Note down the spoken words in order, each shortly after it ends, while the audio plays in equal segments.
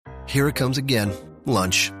Here it comes again.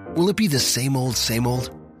 Lunch. Will it be the same old, same old?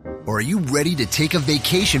 Or are you ready to take a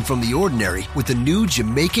vacation from the ordinary with the new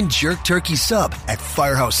Jamaican Jerk Turkey Sub at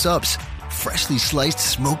Firehouse Subs? Freshly sliced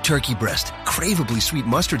smoked turkey breast, craveably sweet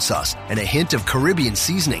mustard sauce, and a hint of Caribbean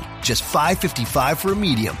seasoning. Just $5.55 for a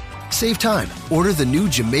medium. Save time. Order the new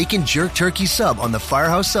Jamaican Jerk Turkey Sub on the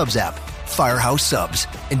Firehouse Subs app. Firehouse Subs.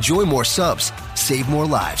 Enjoy more subs. Save more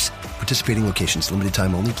lives. Participating locations. Limited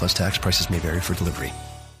time only, plus tax. Prices may vary for delivery.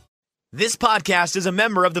 This podcast is a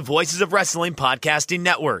member of the Voices of Wrestling Podcasting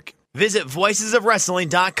Network. Visit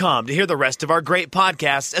voicesofwrestling.com to hear the rest of our great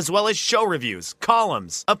podcasts, as well as show reviews,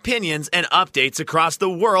 columns, opinions, and updates across the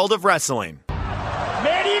world of wrestling.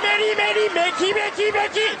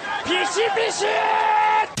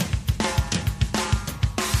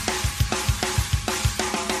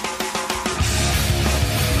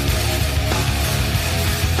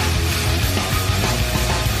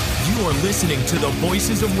 You are listening to the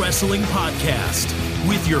Voices of Wrestling podcast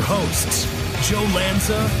with your hosts, Joe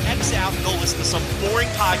Lanza. X out and go listen to some boring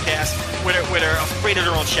podcast where they're afraid of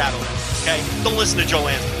their own shadow. Okay? Don't listen to Joe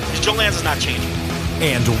Lanza, because Joe Lanza's not changing.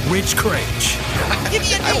 And Rich Craich. Give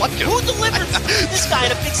me a name. Who delivers this guy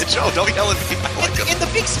in a big spot? Joe, don't yell at me. I like him. In the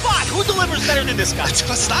big spot, who delivers better than this guy?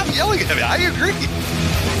 Stop yelling at me. I agree.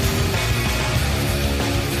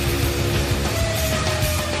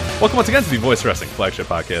 Welcome once again to the Voice Wrestling Flagship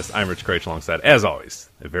podcast. I'm Rich Craich, alongside, as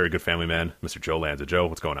always, a very good family man, Mr. Joe Lanza. Joe,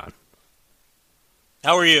 what's going on?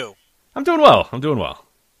 How are you? I'm doing well.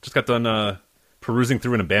 Just got done perusing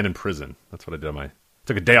through an abandoned prison. That's what I did. I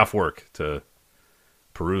took a day off work to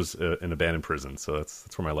peruse an abandoned prison. So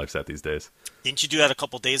that's where my life's at these days. Didn't you do that a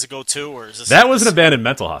couple days ago too, or is this? That was an abandoned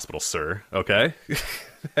mental hospital, sir. Okay,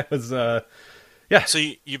 that was yeah. So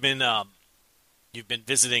you've been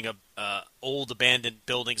visiting old abandoned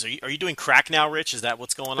buildings. Are you doing crack now, Rich? Is that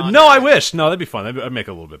what's going on? No, I wish. No, that'd be fun. I'd make it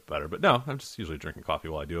a little bit better. But no, I'm just usually drinking coffee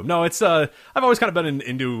while I do them. No, it's I've always kind of been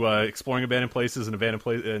into exploring abandoned places and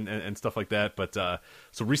and stuff like that. But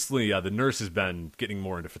so recently, the nurse has been getting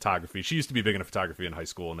more into photography. She used to be big into photography in high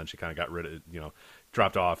school, and then she kind of got rid of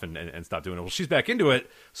dropped off and stopped doing it. Well, she's back into it.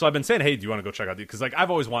 So I've been saying, hey, do you want to go check out these? Because I've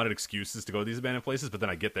always wanted excuses to go to these abandoned places, but then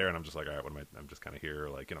I get there and I'm just like, all right, what am I? I'm just kind of here,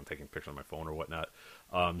 I'm taking pictures on my phone or whatnot.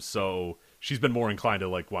 So she's been more inclined to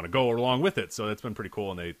want to go along with it. So that's been pretty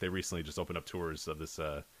cool. And they recently just opened up tours of this.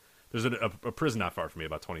 There's a prison not far from me,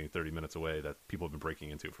 about 20, 30 minutes away, that people have been breaking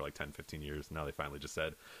into for 10, 15 years. And now they finally just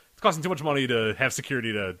said, it's costing too much money to have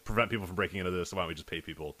security to prevent people from breaking into this. So why don't we just pay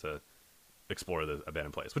people to explore the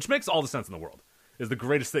abandoned place? Which makes all the sense in the world. Is the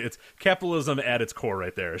greatest thing. It's capitalism at its core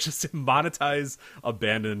right there. It's just to monetize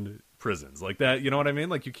abandoned prisons like that. You know what I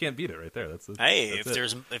mean? You can't beat it right there.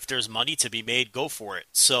 If there's money to be made, go for it.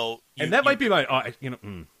 So might be my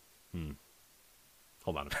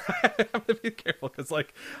hold on. I'm gonna be careful because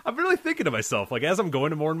I'm really thinking to myself as I'm going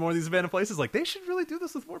to more and more of these abandoned places, they should really do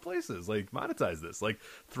this with more places. Monetize this.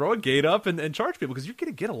 Throw a gate up and charge people, because you're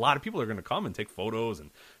gonna get a lot of people that are gonna come and take photos and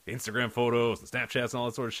Instagram photos and Snapchats and all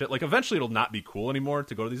that sort of shit. Eventually it'll not be cool anymore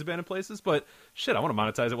to go to these abandoned places, but shit, I want to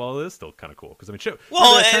monetize it while it is still kind of cool. Because shit.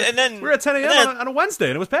 Well, we were at 10 a.m. on a Wednesday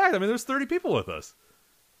and it was packed. There was 30 people with us.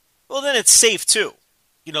 Well, then it's safe too.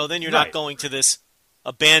 Then you're not going to this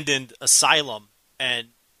abandoned asylum and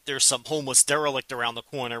there's some homeless derelict around the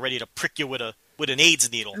corner ready to prick you with an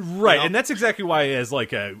AIDS needle. Right, and that's exactly why, as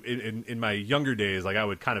in my younger days, I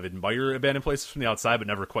would kind of admire abandoned places from the outside, but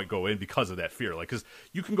never quite go in because of that fear. Because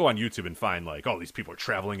you can go on YouTube and find oh, these people are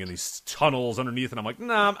traveling in these tunnels underneath, and I'm like,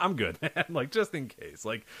 nah, I'm good, man. Just in case.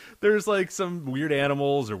 There's some weird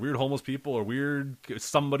animals or weird homeless people or weird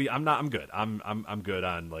somebody. I'm good. I'm good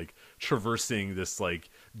on traversing this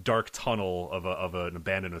dark tunnel of an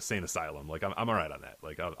abandoned insane asylum. I'm all right on that.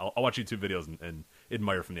 I'll watch YouTube videos and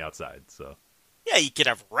admire from the outside. So yeah, you could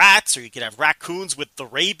have rats or you could have raccoons with the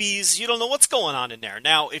rabies. You don't know what's going on in there.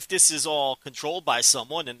 Now, if this is all controlled by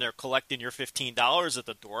someone and they're collecting your $15 at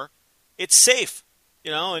the door, it's safe.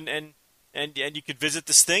 And you could visit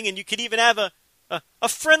this thing, and you could even have a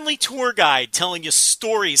friendly tour guide telling you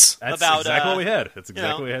stories about. That's exactly what we had. That's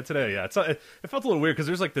exactly what we had today. Yeah, it felt a little weird because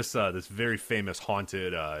there's this very famous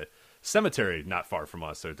haunted cemetery not far from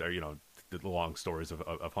us. So the long stories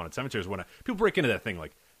of haunted cemeteries. When people break into that thing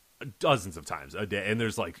dozens of times a day, and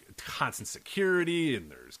there's constant security,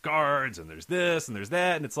 and there's guards, and there's this and there's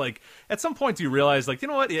that, and it's at some point do you realize you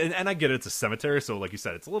know what, and I get it, it's a cemetery, so like you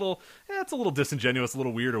said, it's a little disingenuous, a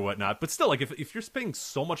little weird or whatnot, but still if you're spending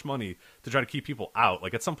so much money to try to keep people out,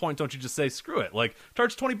 at some point don't you just say screw it,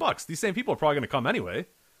 charge $20? These same people are probably going to come anyway.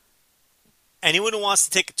 Anyone who wants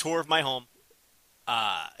to take a tour of my home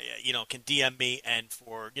can DM me, and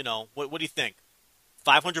for what do you think,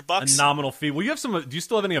 $500. A nominal fee. Well, you have some. Do you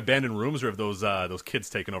still have any abandoned rooms, or have those kids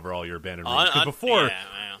taken over all your abandoned rooms? Because before,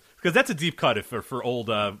 because that's a deep cut if for old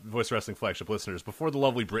Voice Wrestling Flagship listeners. Before the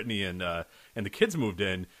lovely Brittany and the kids moved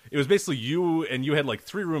in, it was basically you, and you had like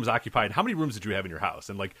 3 rooms occupied. How many rooms did you have in your house?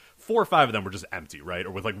 And like 4 or 5 of them were just empty, right?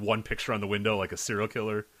 Or with like one picture on the window, like a serial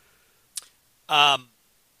killer.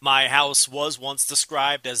 My house was once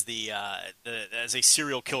described as as a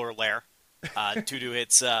serial killer lair, due to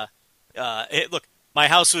its. Look, my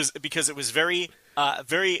house was, because it was very.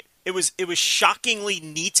 It was shockingly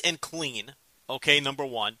neat and clean. Okay, number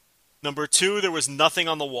one. Number two, there was nothing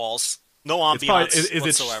on the walls, no ambiance is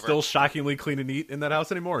whatsoever. It still shockingly clean and neat in that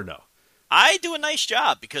house anymore? Or no. I do a nice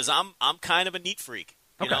job because I'm kind of a neat freak,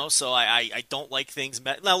 you Okay. know. So I don't like things.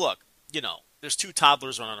 Now look, there's 2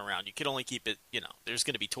 toddlers running around. You can only keep it, there's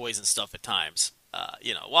going to be toys and stuff at times.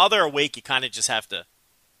 While they're awake, you kind of just have to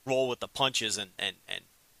roll with the punches and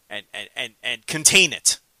contain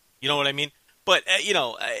it. You know what I mean? But at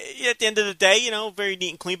the end of the day, very neat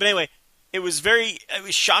and clean. But anyway, it was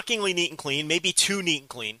shockingly neat and clean, maybe too neat and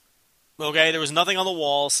clean. Okay, there was nothing on the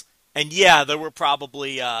walls. And yeah, there were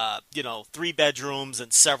probably 3 bedrooms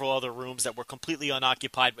and several other rooms that were completely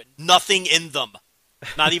unoccupied, but nothing in them.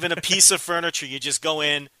 Not even a piece of furniture. You just go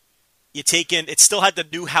in, you take in. It still had the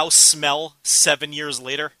new house smell 7 years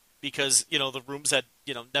later because the rooms had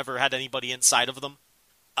never had anybody inside of them.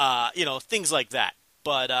 Things like that.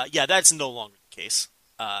 But yeah, that's no longer the case.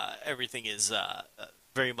 Everything is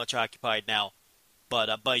very much occupied now.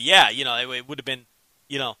 But yeah, it would have been,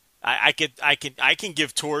 I can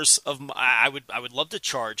give tours of. I would love to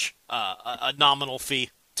charge a nominal fee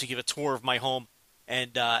to give a tour of my home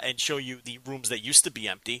and show you the rooms that used to be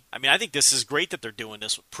empty. I mean, I think this is great that they're doing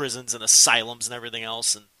this with prisons and asylums and everything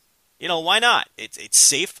else. And why not? It's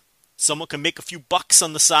safe. Someone can make a few bucks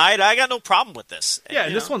on the side. I got no problem with this. Yeah,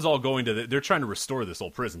 and this one's all going to. They're trying to restore this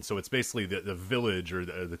old prison, so it's basically the village or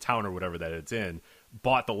the town or whatever that it's in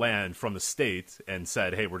bought the land from the state and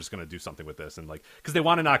said, "Hey, we're just going to do something with this," and because they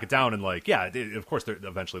want to knock it down, and of course,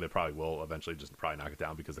 eventually they probably will just knock it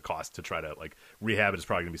down because the cost to try to rehab it is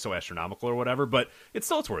probably going to be so astronomical or whatever. But it's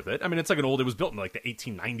worth it. I mean, it's it was built in the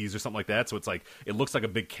 1890s or something like that, so it's it looks like a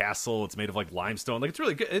big castle. It's made of limestone. It's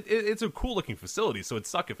really good. It's a cool looking facility. So it'd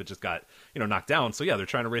suck if it just got knocked down. So yeah, they're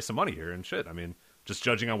trying to raise some money here and shit. I mean, just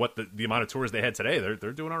judging on what the amount of tours they had today,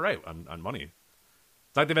 they're doing all right on money.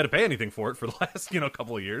 It's like they've had to pay anything for it for the last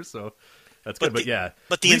couple of years, so that's good. But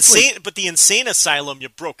the insane asylum you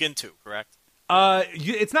broke into, correct?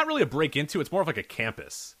 It's not really a break into. It's more of like a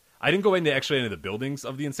campus. I didn't go into any of the buildings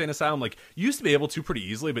of the insane asylum. You used to be able to pretty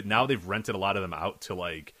easily, but now they've rented a lot of them out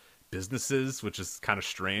to businesses, which is kind of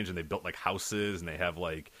strange. And they built houses, and they have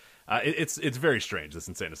it's very strange, this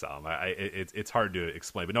insane asylum. It's hard to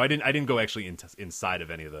explain. But no, I didn't go actually inside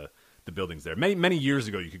of any of the buildings there. Many years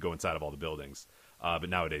ago, you could go inside of all the buildings.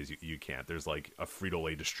 But nowadays you can't. There's a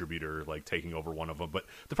Frito-Lay distributor taking over one of them. But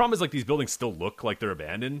the problem is these buildings still look like they're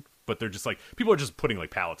abandoned, but they're just people are just putting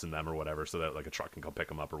pallets in them or whatever so that a truck can come pick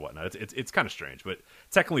them up or whatnot. It's kind of strange, but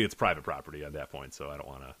technically it's private property at that point. So I don't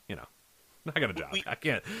want to, I got a job. I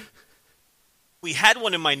can't. We had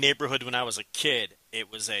one in my neighborhood when I was a kid.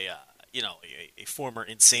 It was a former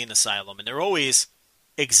insane asylum, and they're always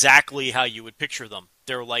exactly how you would picture them.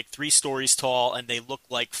 They're 3 stories tall, and they look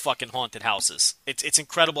like fucking haunted houses. It's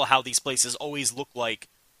incredible how these places always look like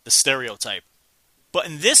the stereotype. But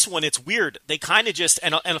in this one, it's weird. They kind of just,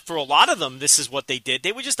 and for a lot of them, this is what they did.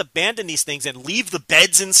 They would just abandon these things and leave the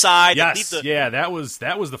beds inside. Yes, yeah, that was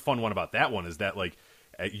the fun one about that one is that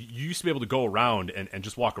you used to be able to go around and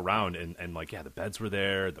just walk around and the beds were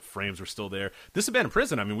there, the frames were still there. This abandoned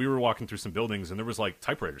prison, I mean, we were walking through some buildings and there was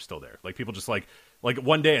typewriters still there. People just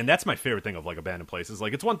one day, and that's my favorite thing of abandoned places.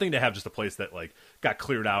 It's one thing to have just a place that got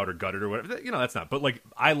cleared out or gutted or whatever. That's not. But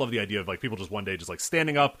I love the idea of people just one day just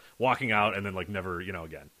standing up, walking out, and then never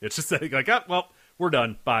again. It's just well, we're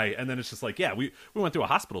done, bye. And then it's just we went through a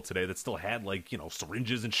hospital today that still had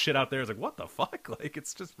syringes and shit out there. It's what the fuck?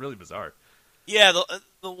 It's just really bizarre. Yeah,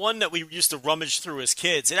 the one that we used to rummage through as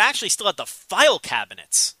kids, it actually still had the file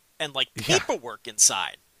cabinets and paperwork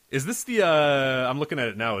inside. Is this the? I'm looking at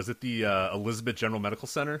it now. Is it the Elizabeth General Medical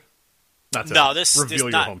Center? Not to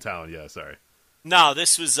reveal your hometown. Yeah, sorry. No,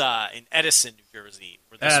 this was in Edison, New Jersey,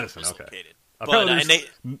 where this was located. Apparently,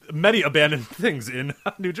 there's many abandoned things in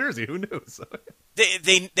New Jersey. Who knew? So.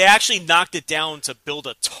 They actually knocked it down to build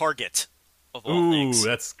a Target of all things. Ooh,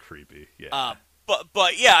 that's creepy. Yeah.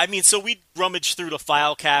 But yeah, I mean, so we'd rummage through the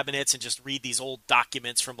file cabinets and just read these old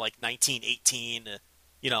documents from 1918,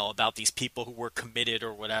 about these people who were committed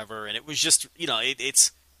or whatever. And it was just,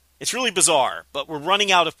 it's It's really bizarre, but we're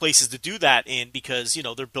running out of places to do that in because,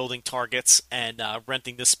 they're building targets and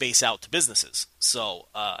renting this space out to businesses. So,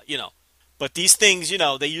 but these things,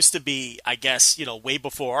 they used to be, I guess, way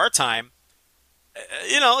before our time.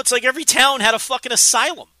 It's like every town had a fucking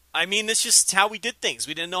asylum. I mean, it's just how we did things.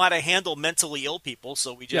 We didn't know how to handle mentally ill people,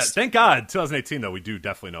 so we just... Yeah, thank God, 2018, though, we do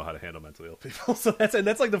definitely know how to handle mentally ill people. So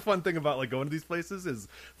that's like the fun thing about, like, going to these places is,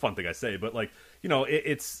 fun thing I say, but, like,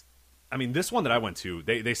 it's... I mean, this one that I went to,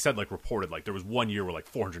 they said, like, reported, like, there was 1 year where, like,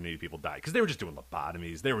 480 people died. Because they were just doing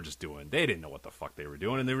lobotomies. They didn't know what the fuck they were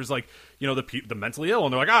doing. And there was, like, the mentally ill.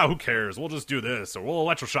 And they're like, who cares? We'll just do this. Or we'll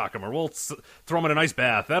electroshock them. Or we'll throw them in an ice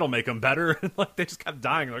bath. That'll make them better. And, like, they just kept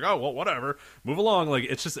dying. Like, oh, well, whatever. Move along. Like,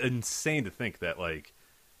 it's just insane to think that, like,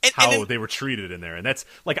 how they were treated in there. And that's,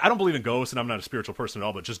 like, I don't believe in ghosts, and I'm not a spiritual person at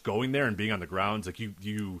all. But just going there and being on the grounds, like,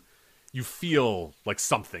 you feel like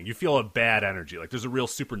something. You feel a bad energy. Like, there's a real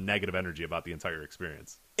super negative energy about the entire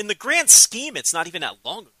experience. In the grand scheme, it's not even that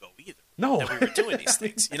long ago either. No. That we were doing these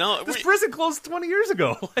things, This prison closed 20 years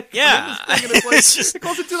ago. Like, yeah. It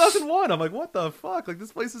closed in 2001. I'm like, what the fuck? Like,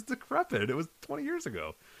 this place is decrepit. It was 20 years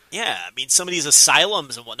ago. Yeah, I mean, some of these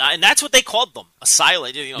asylums and whatnot, and that's what they called them.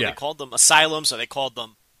 Asylum. They called them asylums, or they called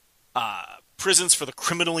them prisons for the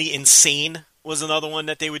criminally insane was another one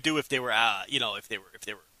that they would do if they were, if they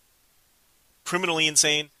were criminally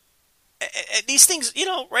insane. And these things,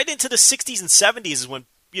 right into the 60s and 70s is when,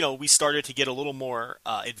 we started to get a little more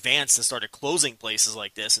advanced and started closing places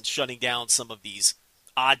like this and shutting down some of these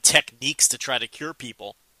odd techniques to try to cure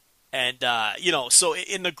people. And, so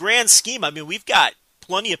in the grand scheme, I mean, we've got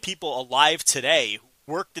plenty of people alive today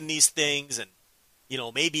who worked in these things and,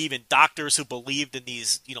 maybe even doctors who believed in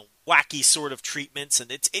these, wacky sort of treatments.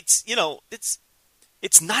 And it's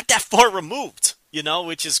not that far removed,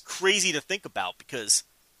 which is crazy to think about because,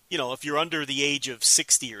 if you're under the age of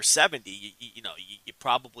 60 or 70, you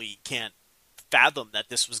probably can't fathom that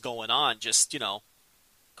this was going on just, a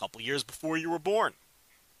couple years before you were born.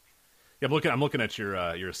 Yeah, I'm looking at your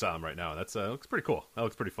asylum right now. That's looks pretty cool. That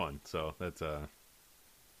looks pretty fun. So that's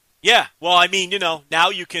Yeah, well, I mean, now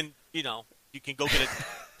you can go get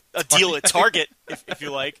a deal at Target if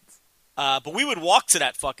you like. But we would walk to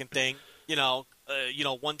that fucking thing,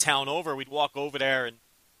 one town over. We'd walk over there and,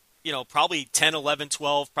 probably 10, 11,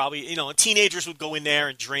 12, probably, teenagers would go in there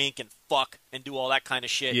and drink and fuck and do all that kind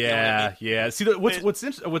of shit. Yeah, you know what I mean? yeah. See,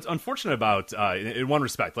 what's unfortunate about, in one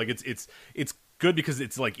respect, like it's good because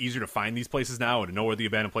it's like easier to find these places now and to know where the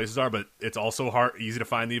abandoned places are, but it's also easy to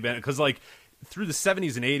find the abandoned because like through the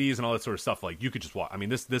 70s and 80s and all that sort of stuff, like you could just walk. I mean,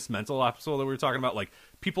 this mental episode that we were talking about, like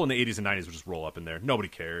people in the 80s and 90s would just roll up in there. Nobody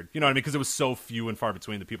cared. You know what I mean? Because it was so few and far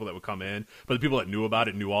between the people that would come in. But the people that knew about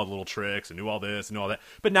it knew all the little tricks and knew all this and knew all that.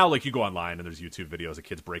 But now, like, you go online and there's YouTube videos of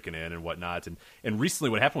kids breaking in and whatnot. And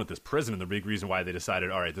recently what happened with this prison, and the big reason why they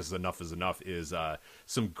decided, all right, this is enough, is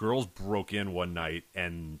some girls broke in one night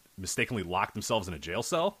and mistakenly locked themselves in a jail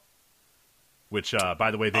cell. Which,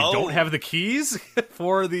 by the way, they don't have the keys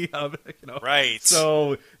for the, Right.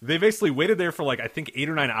 So they basically waited there for, like, I think 8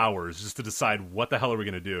 or 9 hours just to decide what the hell are we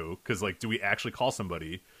going to do? Because, like, do we actually call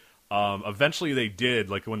somebody? Eventually they did,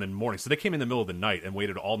 like, when the morning. So they came in the middle of the night and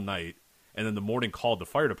waited all night. And then the morning called the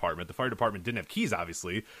fire department. The fire department didn't have keys,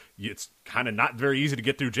 obviously. It's kind of not very easy to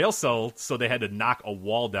get through jail cell, so they had to knock a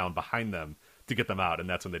wall down behind them to get them out, and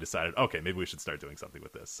that's when they decided, okay, maybe we should start doing something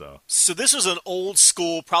with this. So this was an old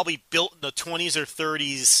school, probably built in the 20s or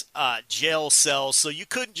 30s jail cell, so you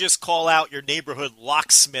couldn't just call out your neighborhood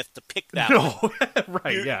locksmith to pick that one.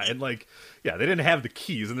 Right, yeah, and like, yeah, they didn't have the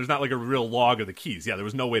keys, and there's not like a real log of the keys. Yeah, there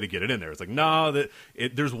was no way to get it in there. It's like, no,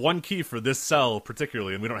 there's one key for this cell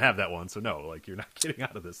particularly, and we don't have that one, so no, like, you're not getting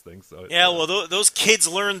out of this thing. So yeah, well, those kids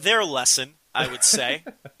learned their lesson, I would say.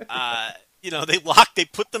 They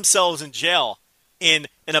put themselves in jail in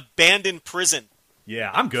an abandoned prison.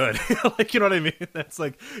 Yeah, I'm good. Like, you know what I mean? That's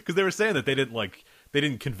like, because they were saying that they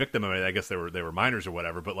didn't convict them of it. I guess they were minors or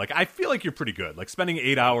whatever. But like, I feel like you're pretty good. Like spending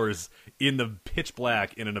 8 hours in the pitch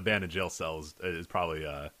black in an abandoned jail cell is probably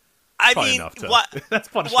enough to. That's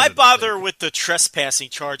punishment. Why bother with the trespassing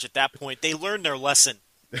charge at that point? They learned their lesson.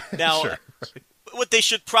 Now, sure, right. What they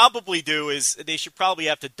should probably do is they should probably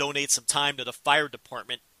have to donate some time to the fire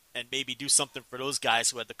department and maybe do something for those guys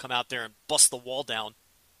who had to come out there and bust the wall down.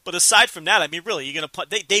 But aside from that, I mean, really, you're gonna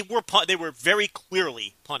they were very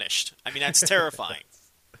clearly punished. I mean, that's terrifying.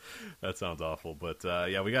 That sounds awful. But,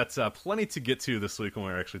 yeah, we got plenty to get to this week when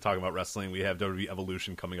we're actually talking about wrestling. We have WWE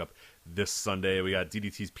Evolution coming up this Sunday. We got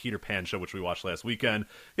DDT's Peter Pan show, which we watched last weekend.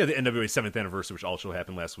 Yeah, the NWA 7th anniversary, which also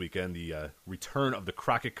happened last weekend. The return of the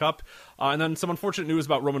Crockett Cup. And then some unfortunate news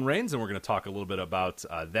about Roman Reigns, and we're going to talk a little bit about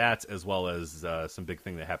that, as well as some big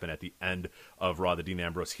thing that happened at the end of Raw, the Dean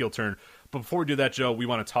Ambrose heel turn. But before we do that, Joe, we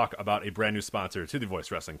want to talk about a brand new sponsor to the Voice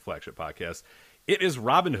Wrestling Flagship Podcast. It is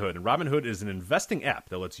Robinhood, and Robinhood is an investing app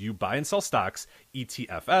that lets you buy and sell stocks,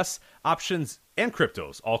 ETFs, options, and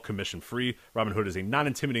cryptos, all commission-free. Robinhood is a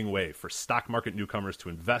non-intimidating way for stock market newcomers to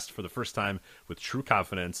invest for the first time with true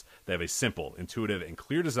confidence. They have a simple, intuitive, and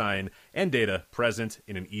clear design and data present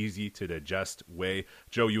in an easy-to-digest way.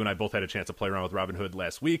 Joe, you and I both had a chance to play around with Robinhood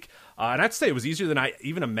last week, and I'd say it was easier than I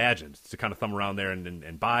even imagined to kind of thumb around there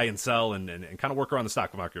and buy and sell and kind of work around the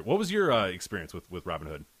stock market. What was your experience with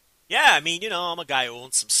Robinhood? Yeah, I mean, I'm a guy who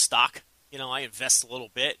owns some stock. I invest a little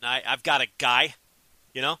bit, and I've got a guy,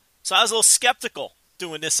 So I was a little skeptical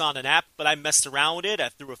doing this on an app, but I messed around with it. I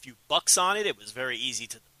threw a few bucks on it. It was very easy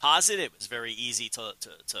to deposit. It was very easy to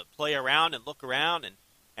play around and look around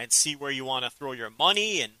and see where you want to throw your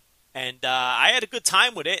money. And I had a good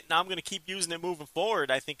time with it, and I'm going to keep using it moving forward.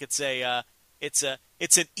 I think it's an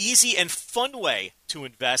easy and fun way to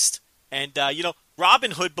invest. And,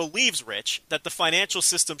 Robinhood believes, Rich, that the financial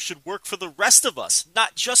system should work for the rest of us,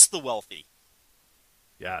 not just the wealthy.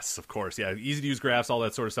 Yes, of course. Yeah, easy to use graphs, all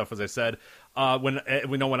that sort of stuff. As I said, when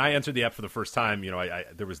I entered the app for the first time,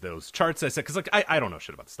 there was those charts. I said, because I don't know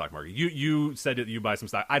shit about the stock market. You said that you buy some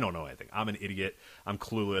stock. I don't know anything. I'm an idiot. I'm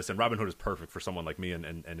clueless. And Robinhood is perfect for someone like me.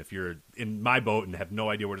 And if you're in my boat and have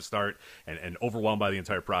no idea where to start and overwhelmed by the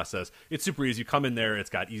entire process, it's super easy. You come in there.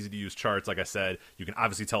 It's got easy to use charts. Like I said, you can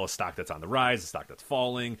obviously tell a stock that's on the rise, a stock that's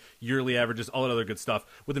falling, yearly averages, all that other good stuff.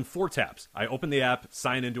 Within 4 taps, I opened the app,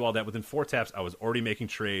 sign in, do all that. Within 4 taps, I was already making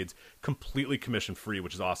trades completely commission free,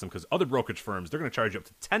 which is awesome because other brokerage firms, they're going to charge you up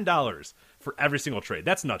to $10 for every single trade.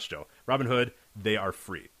 That's nuts, Joe. Robinhood, they are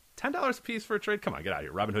free. $10 a piece for a trade? Come on, get out of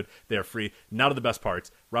here. Robinhood, they are free. Now to the best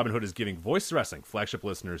parts. Robinhood is giving Voice Wrestling Flagship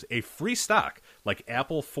listeners a free stock like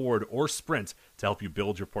Apple, Ford, or Sprint to help you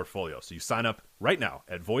build your portfolio. So you sign up right now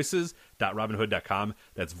at voices.robinhood.com.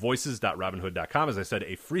 That's voices.robinhood.com. As I said,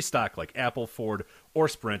 a free stock like Apple, Ford, or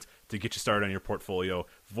Sprint to get you started on your portfolio.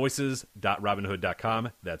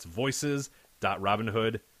 Voices.robinhood.com. That's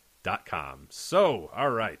voices.robinhood.com. So,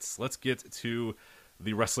 all right, let's get to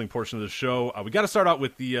the wrestling portion of the show. We got to start out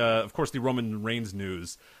with of course, the Roman Reigns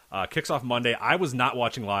news. Kicks off Monday. I was not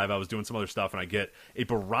watching live. I was doing some other stuff, and I get a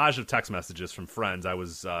barrage of text messages from friends. I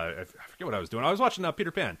forget what I was doing. I was watching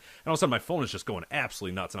Peter Pan, and all of a sudden my phone is just going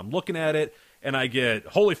absolutely nuts, and I'm looking at it, and I get,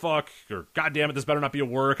 holy fuck, or God damn it, this better not be a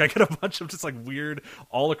work. I get a bunch of just like weird,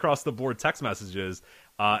 all across the board text messages.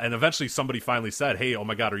 And eventually somebody finally said, hey, oh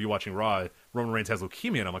my God, are you watching Raw? Roman Reigns has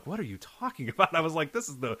leukemia. And I'm like, what are you talking about? I was like, this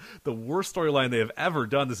is the worst storyline they have ever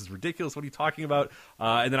done. This is ridiculous. What are you talking about?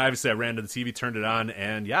 And then obviously I ran to the TV, turned it on,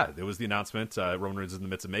 and yeah, there was the announcement. Roman Reigns is in the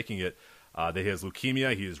midst of making it. That he has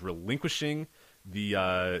leukemia. He is relinquishing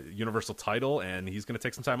the Universal title, and he's going to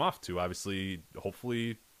take some time off to obviously,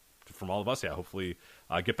 hopefully, from all of us, hopefully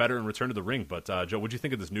get better and return to the ring. But Joe, what did you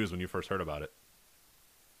think of this news when you first heard about it?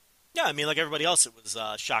 Yeah, I mean, like everybody else, it was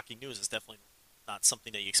shocking news. It's definitely not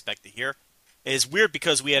something that you expect to hear. It's weird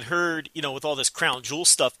because we had heard, with all this Crown Jewel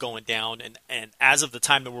stuff going down, and as of the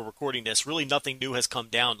time that we're recording this, really nothing new has come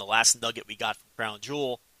down. The last nugget we got from Crown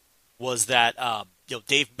Jewel was that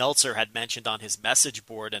Dave Meltzer had mentioned on his message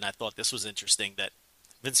board, and I thought this was interesting, that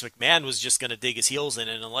Vince McMahon was just going to dig his heels in,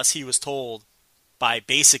 and unless he was told by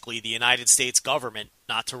basically the United States government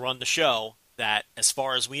not to run the show, that as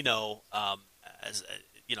far as we know,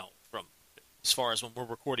 as far as when we're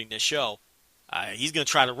recording this show, he's going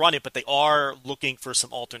to try to run it, but they are looking for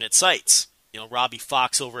some alternate sites. Robbie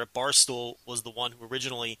Fox over at Barstool was the one who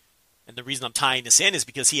originally, and the reason I'm tying this in is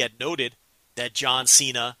because he had noted that John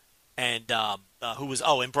Cena and Daniel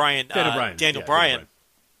Bryan.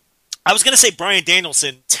 I was going to say Bryan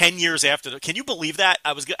Danielson 10 years after. Can you believe that?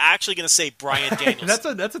 I was actually going to say Bryan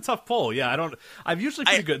Danielson. that's a tough pull. Yeah, I'm usually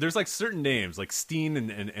pretty good. There's like certain names like Steen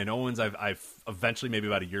and Owens. I've eventually, maybe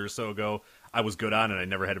about a year or so ago, I was good on, and I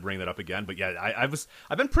never had to bring that up again. But yeah,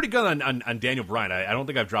 I've been pretty good on Daniel Bryan. I don't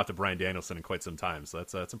think I've dropped a Bryan Danielson in quite some time, so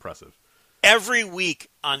that's impressive. Every week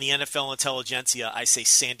on the NFL Intelligentsia, I say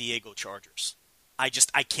San Diego Chargers. I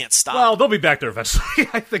can't stop. Well, they'll be back there eventually,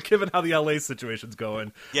 I think, given how the LA situation's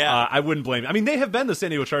going. Yeah. I wouldn't blame. I mean, they have been the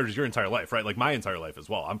San Diego Chargers your entire life, right? Like my entire life as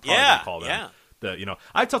well. I'm probably going to call them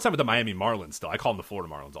I tell time with the Miami Marlins still. I call them the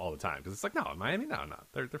Florida Marlins all the time because it's like, no, Miami, no,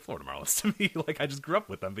 they're Florida Marlins to me. Like I just grew up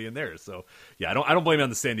with them being there. So yeah, I don't blame it on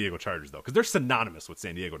the San Diego Chargers though, because they're synonymous with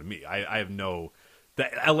San Diego to me. I have no. The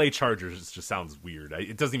LA Chargers just sounds weird.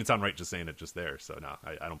 It doesn't even sound right just saying it just there. So no,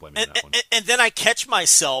 I don't blame you on that one. And then I catch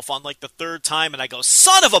myself on like the third time, and I go,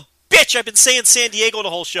 "Son of a bitch!" I've been saying San Diego the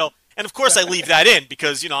whole show, and of course I leave that in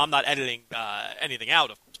because I'm not editing anything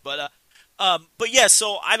out, of course. But yeah,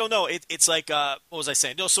 so I don't know. It's like what was I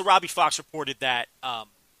saying? No, so Robbie Fox reported that,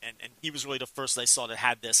 and he was really the first I saw that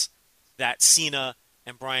had this, that Cena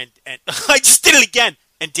and Bryan, and I just did it again,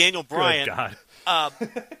 and Daniel Bryan. Good God.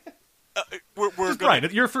 We're Brian.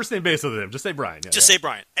 Your first name base of them. Just say Brian. Yeah, say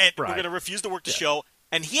Brian. And Brian. We're going to refuse to work the show.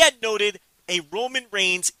 And he had noted a Roman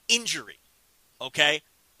Reigns injury, okay,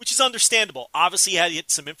 which is understandable. Obviously, he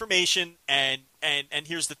had some information, and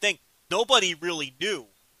here's the thing. Nobody really knew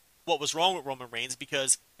what was wrong with Roman Reigns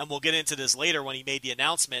because, and we'll get into this later when he made the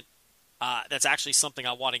announcement, that's actually something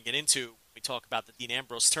I want to get into when we talk about the Dean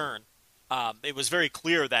Ambrose turn. It was very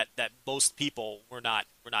clear that most people were not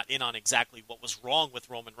in on exactly what was wrong with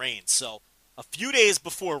Roman Reigns. So a few days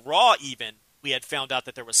before Raw even, we had found out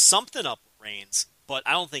that there was something up with Reigns, but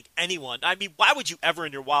I don't think anyone, I mean, why would you ever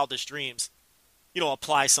in your wildest dreams,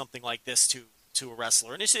 apply something like this to a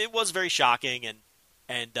wrestler? And it was very shocking,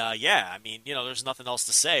 and yeah, I mean, there's nothing else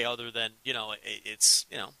to say other than, it's,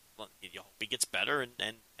 you hope he gets better and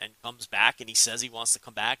comes back, and he says he wants to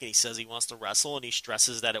come back, and he says he wants to wrestle, and he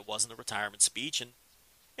stresses that it wasn't a retirement speech, and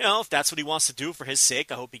if that's what he wants to do for his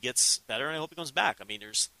sake, I hope he gets better, and I hope he comes back. I mean,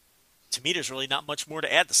 to me, there's really not much more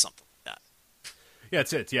to add to something like that. Yeah,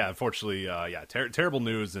 it's it. Yeah, unfortunately, terrible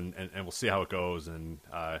news, and we'll see how it goes, and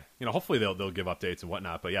hopefully they'll give updates and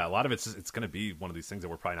whatnot. But yeah, a lot of it's going to be one of these things that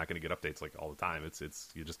we're probably not going to get updates like all the time. It's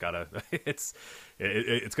you just gotta it's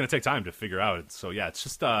going to take time to figure out. So yeah, it's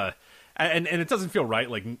just and it doesn't feel right.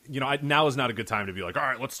 Like now is not a good time to be like, all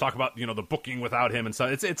right, let's talk about the booking without him and so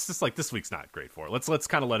it's just like this week's not great for it. Let's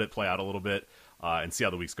kind of let it play out a little bit. And see how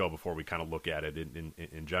the weeks go before we kind of look at it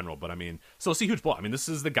in general. But I mean, so it's a huge blow. I mean, this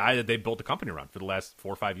is the guy that they built the company around for the last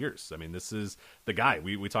 4 or 5 years. I mean, this is the guy.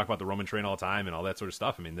 We talk about the Roman train all the time and all that sort of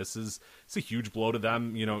stuff. I mean, it's a huge blow to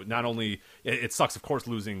them. Not only it sucks, of course,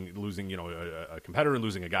 losing a competitor and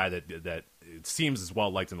losing a guy that it seems is well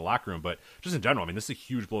liked in the locker room, but just in general, I mean, this is a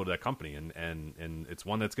huge blow to that company, and it's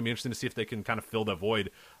one that's going to be interesting to see if they can kind of fill that void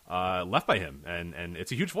left by him. And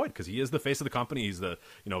it's a huge void because he is the face of the company. He's the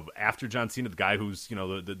after John Cena, the guy who's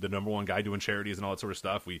the number one guy doing charities and all that sort of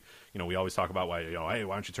stuff. We always talk about why hey,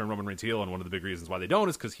 why don't you turn Roman Reigns heel? And one of the big reasons why they don't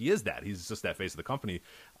is because he is that. He's just that face of the company.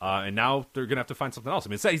 And now they're gonna have to find something else. I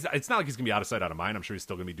mean, it's not like he's gonna be out of sight, out of mind. I'm sure he's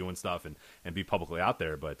still gonna be doing stuff and be publicly out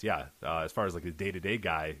there. But yeah, as far as like the day-to-day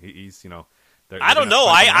guy, he's I don't know.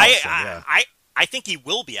 I think he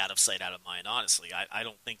will be out of sight, out of mind. Honestly, I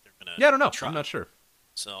don't think they're gonna. Yeah, I don't know. Try. I'm not sure.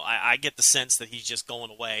 So I get the sense that he's just going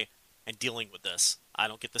away and dealing with this. I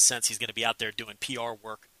don't get the sense he's going to be out there doing PR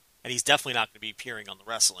work, and he's definitely not going to be appearing on the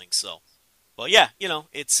wrestling. So, well, yeah,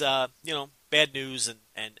 it's bad news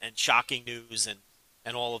and shocking news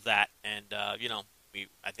and all of that, and I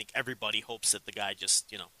think everybody hopes that the guy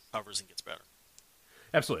just covers and gets better.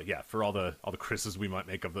 Absolutely, yeah. For all the criticisms we might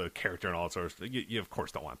make of the character and all that sort of stuff, you of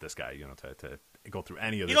course don't want this guy, to go through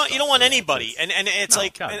any of this. You don't want anybody, and it's no,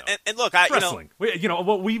 like, and look, wrestling.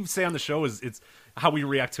 What we say on the show is it's how we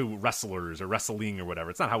react to wrestlers or wrestling or whatever.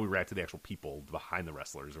 It's not how we react to the actual people behind the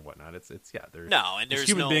wrestlers or whatnot. It's there's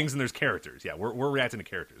human beings and there's characters. Yeah, we're reacting to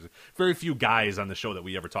characters. Very few guys on the show that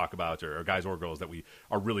we ever talk about, or guys or girls that we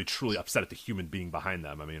are really truly upset at the human being behind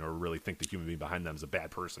them. I mean, or really think the human being behind them is a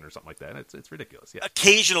bad person or something like that. It's ridiculous. Yeah.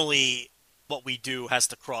 Occasionally, what we do has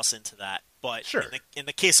to cross into that, but sure. In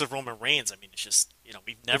the case of Roman Reigns, I mean, it's just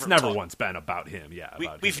it's never once been about him. Yeah,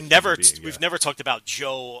 we've never talked about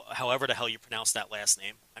Joe, however the hell you pronounce that last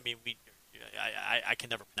name. I mean, I can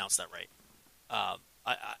never pronounce that right.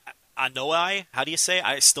 Anoa'i, how do you say?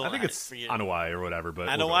 I think it's Anoa'i or whatever, but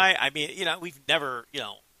Anoa'i. I mean, we've never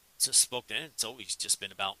just spoken. It's always just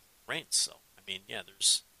been about Reigns. So I mean, yeah,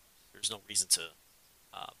 there's no reason to.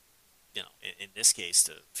 In this case,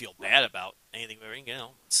 to feel bad about anything.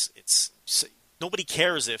 It's nobody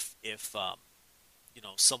cares if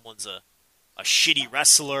someone's a shitty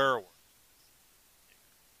wrestler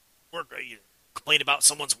or complain about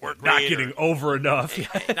someone's work not rate getting over enough.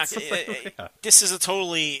 This is a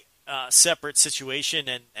totally separate situation,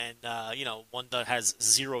 and one that has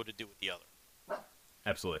zero to do with the other.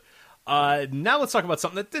 Absolutely. Now let's talk about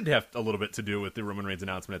something that did have a little bit to do with the Roman Reigns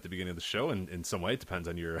announcement at the beginning of the show, and in some way it depends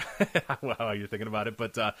on your how you're thinking about it.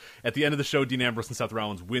 But at the end of the show, Dean Ambrose and Seth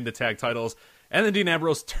Rollins win the tag titles, and then Dean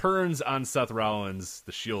Ambrose turns on Seth Rollins,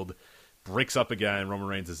 the Shield breaks up again. Roman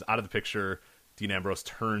Reigns is out of the picture. Dean Ambrose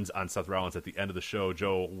turns on Seth Rollins at the end of the show.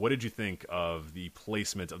 Joe, what did you think of the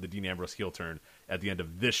placement of the Dean Ambrose heel turn at the end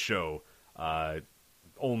of this show,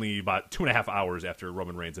 only about 2.5 hours after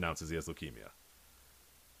Roman Reigns announces he has leukemia?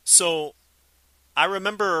 So, I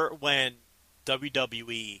remember when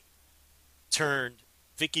WWE turned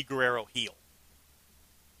Vicky Guerrero heel.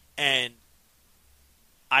 And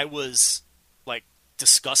I was, like,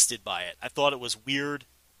 disgusted by it. I thought it was weird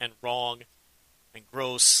and wrong and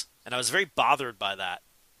gross, and I was very bothered by that.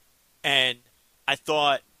 And I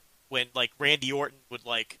thought when, like, Randy Orton would,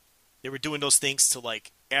 like, they were doing those things to,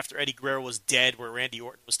 like, after Eddie Guerrero was dead, where Randy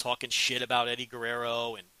Orton was talking shit about Eddie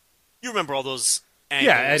Guerrero, and you remember all those angles.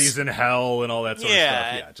 Yeah, Eddie's in hell and all that sort of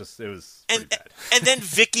stuff. Yeah, it was pretty bad. And then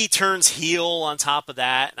Vicky turns heel on top of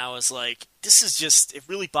that, and I was like, this is just, it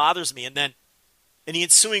really bothers me. And then in the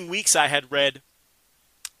ensuing weeks, I had read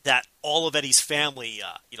that all of Eddie's family,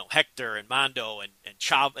 Hector and Mondo and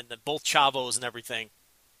Chav, and both Chavos and everything,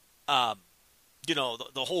 the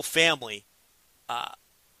whole family,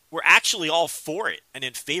 were actually all for it and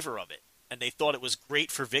in favor of it. And they thought it was great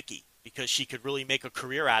for Vicky because she could really make a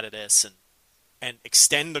career out of this and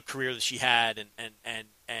extend the career that she had.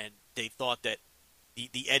 And they thought that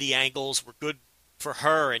the Eddie angles were good for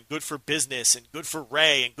her and good for business and good for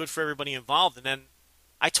Ray and good for everybody involved. And then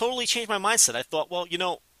I totally changed my mindset. I thought, well,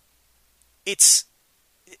 it's,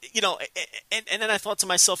 and then I thought to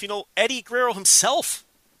myself, Eddie Guerrero himself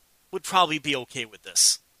would probably be okay with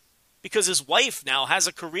this because his wife now has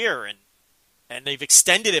a career and they've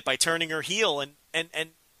extended it by turning her heel. And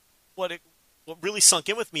what really sunk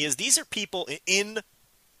in with me is these are people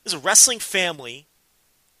there's a wrestling family.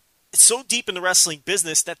 It's so deep in the wrestling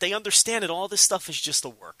business that they understand that all this stuff is just a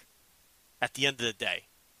work at the end of the day.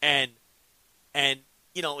 And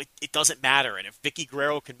it doesn't matter. And if Vicky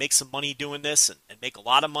Guerrero can make some money doing this and make a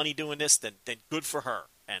lot of money doing this, then good for her.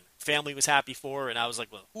 And family was happy for her. And I was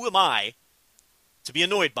like, well, who am I to be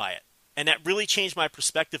annoyed by it? And that really changed my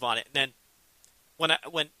perspective on it. And then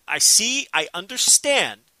when I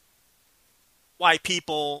understand why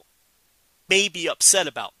people may be upset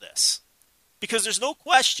about this. Because there's no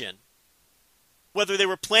question whether they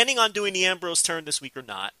were planning on doing the Ambrose turn this week or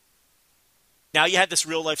not. Now you had this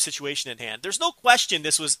real-life situation in hand. There's no question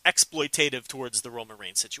this was exploitative towards the Roman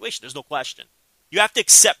Reigns situation. There's no question. You have to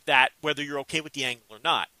accept that whether you're okay with the angle or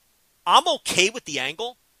not. I'm okay with the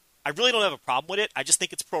angle. I really don't have a problem with it. I just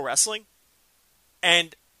think it's pro wrestling.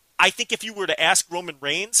 And I think if you were to ask Roman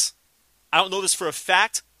Reigns, I don't know this for a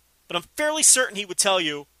fact, but I'm fairly certain he would tell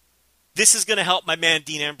you, this is going to help my man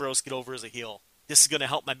Dean Ambrose get over as a heel. This is going to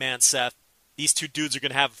help my man Seth. These two dudes are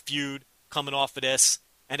going to have a feud coming off of this.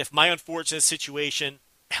 And if my unfortunate situation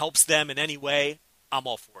helps them in any way, I'm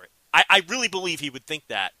all for it. I really believe he would think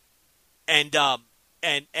that. And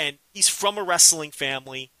he's from a wrestling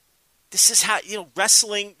family. This is how,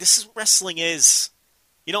 wrestling, this is what wrestling is.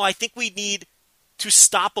 I think we need to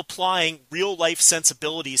stop applying real life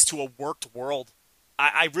sensibilities to a worked world.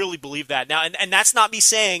 I really believe that. Now, and that's not me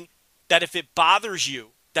saying that if it bothers you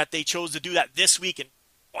that they chose to do that this week and,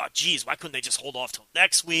 oh, geez, why couldn't they just hold off till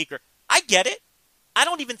next week? Or I get it. I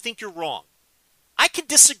don't even think you're wrong. I can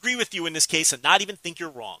disagree with you in this case and not even think you're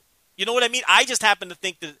wrong. You know what I mean? I just happen to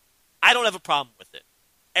think that I don't have a problem with it.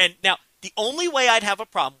 And now, the only way I'd have a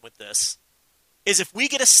problem with this is if we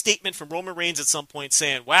get a statement from Roman Reigns at some point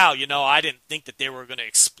saying, wow, I didn't think that they were going to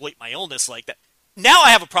exploit my illness like that. Now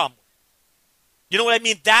I have a problem with it. You know what I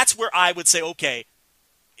mean? That's where I would say, okay,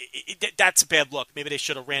 that's a bad look. Maybe they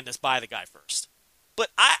should have ran this by the guy first. But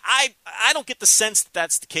I don't get the sense that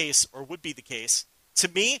that's the case or would be the case. To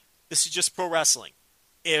me, this is just pro wrestling.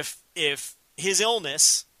 If his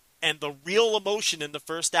illness and the real emotion in the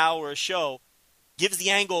first hour of the show gives the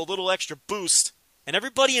angle a little extra boost and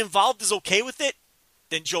everybody involved is okay with it,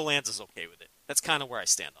 then Joe Lanza's okay with it. That's kind of where I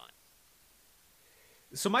stand on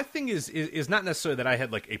it. So my thing is not necessarily that I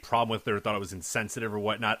had like a problem with it or thought it was insensitive or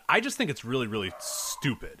whatnot. I just think it's really, really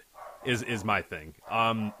stupid is my thing.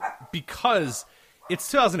 Because it's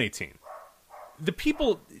 2018. The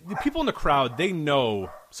people in the crowd, they know.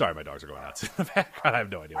 Sorry, my dogs are going nuts in the background. I have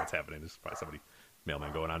no idea what's happening. There's probably somebody,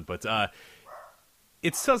 mailman, going on. But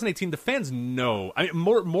it's 2018. The fans know. I mean,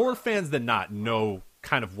 more fans than not know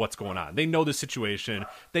kind of what's going on. They know the situation.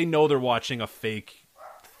 They know they're watching a fake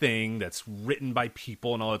thing that's written by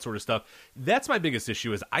people and all that sort of stuff. That's my biggest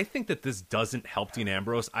issue is I think that this doesn't help Dean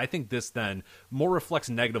Ambrose. I think this then more reflects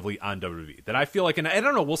negatively on WWE. That I feel like, and I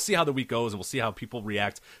don't know, we'll see how the week goes and we'll see how people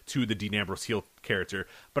react to the Dean Ambrose heel character,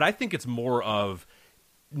 but I think it's more of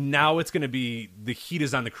now it's going to be the heat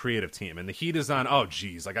is on the creative team and the heat is on, oh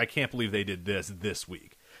geez, like I can't believe they did this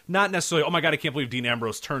week. not necessarily, oh my God, I can't believe Dean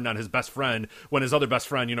Ambrose turned on his best friend when his other best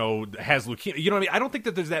friend, has leukemia. You know what I mean? I don't think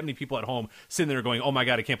that there's that many people at home sitting there going, oh my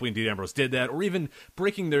God, I can't believe Dean Ambrose did that, or even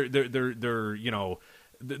breaking their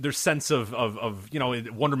sense of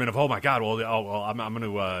wonderment of, oh my God, I'm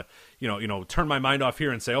going to turn my mind off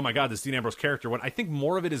here and say, oh my God, this Dean Ambrose character. When I think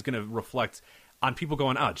more of it is going to reflect on people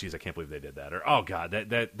going, oh geez, I can't believe they did that, or oh God,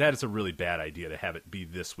 that is a really bad idea to have it be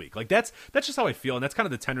this week. Like that's just how I feel, and that's kind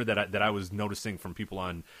of the tenor that I was noticing from people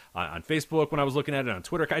on Facebook when I was looking at it on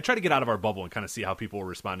Twitter. I try to get out of our bubble and kind of see how people were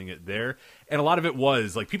responding it there, and a lot of it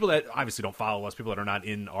was like people that obviously don't follow us, people that are not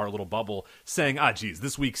in our little bubble, saying, geez,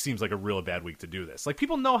 this week seems like a real bad week to do this. Like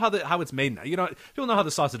people know how it's made now. People know how the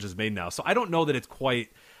sausage is made now. So I don't know that it's quite.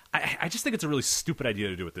 I just think it's a really stupid idea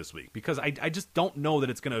to do it this week, because I just don't know that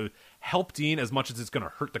it's going to help Dean as much as it's going to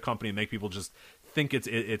hurt the company and make people just think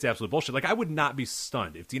it's absolute bullshit. Like, I would not be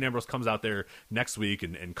stunned if Dean Ambrose comes out there next week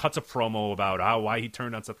and cuts a promo about why he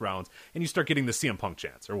turned on Seth Rollins, and you start getting the CM Punk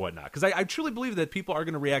chants or whatnot. Because I truly believe that people are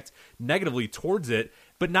going to react negatively towards it,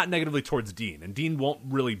 but not negatively towards Dean. And Dean won't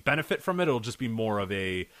really benefit from it. It'll just be more of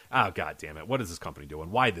a, God damn it, what is this company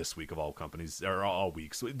doing? Why this week of all companies, or all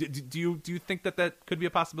weeks? Do you think that could be a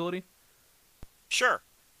possibility? Sure.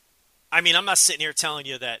 I mean, I'm not sitting here telling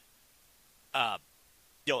you that,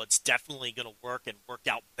 it's definitely going to work and work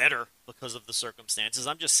out better because of the circumstances.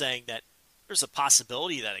 I'm just saying that there's a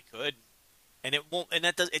possibility that it could, and it won't. And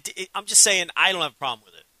that does. I'm just saying I don't have a problem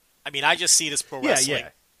with it. I mean, I just see it as pro wrestling. Yeah.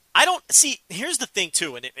 I don't see. Here's the thing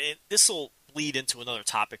too, and this will bleed into another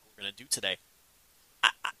topic we're going to do today.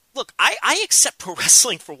 Look, I accept pro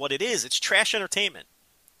wrestling for what it is. It's trash entertainment.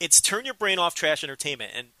 It's turn your brain off trash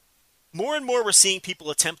entertainment, and more we're seeing people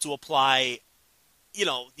attempt to apply,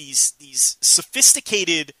 these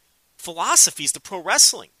sophisticated philosophies to pro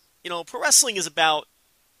wrestling. Pro wrestling is about,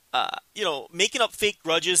 making up fake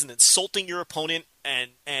grudges and insulting your opponent, and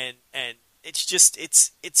it's just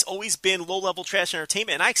it's always been low level trash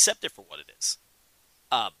entertainment, and I accept it for what it is.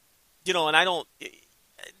 And I don't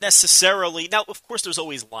necessarily. Now, of course, there's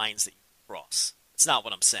always lines that you cross. It's not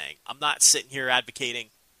what I'm saying. I'm not sitting here advocating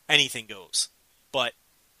anything goes. But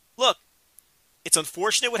look, it's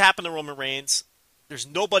unfortunate what happened to Roman Reigns. There's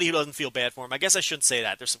nobody who doesn't feel bad for him. I guess I shouldn't say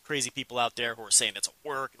that. There's some crazy people out there who are saying it's a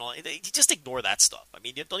work and all. You just ignore that stuff. I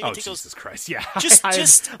mean, you don't even take Jesus those. Christ, yeah.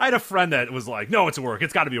 I had a friend that was like, "No, it's a work.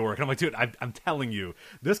 It's got to be a work." And I'm like, "Dude, I'm telling you,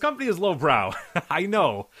 this company is lowbrow. I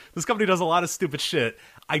know this company does a lot of stupid shit.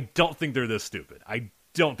 I don't think they're this stupid. I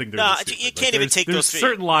don't think they're this stupid. You can't even take those.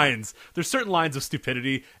 Certain lines. There's certain lines of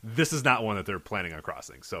stupidity. This is not one that they're planning on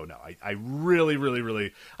crossing. So no, I really, really,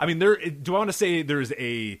 really. I mean, do I want to say there's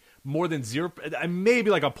a more than zero,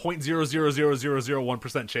 maybe like a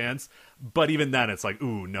 0.0000001% chance, but even then it's like,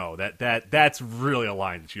 ooh, no, that's really a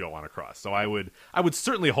line that you don't want to cross. So I would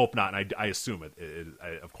certainly hope not, and I assume it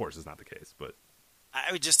of course is not the case, but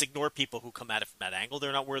I would just ignore people who come at it from that angle.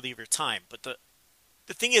 They're not worthy of your time. But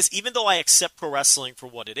the thing is, even though I accept pro wrestling for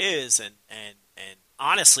what it is, and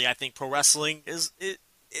honestly, I think pro wrestling I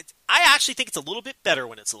actually think it's a little bit better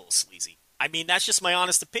when it's a little sleazy. I mean, that's just my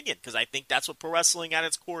honest opinion, because I think that's what pro wrestling at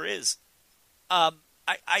its core is. I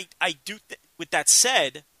do. With that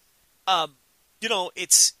said,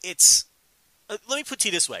 it's. Let me put it to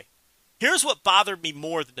you this way. Here's what bothered me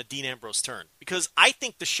more than the Dean Ambrose turn, because I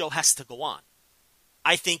think the show has to go on.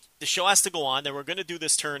 I think the show has to go on. They were going to do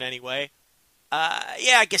this turn anyway.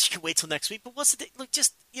 I guess you can wait till next week. But what's the look?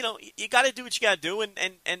 Just you got to do what you got to do, and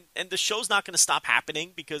the show's not going to stop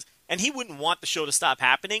happening and he wouldn't want the show to stop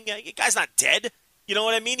happening. The guy's not dead. You know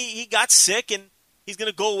what I mean? He got sick and he's going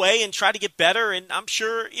to go away and try to get better. And I'm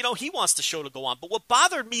sure he wants the show to go on. But what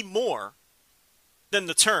bothered me more than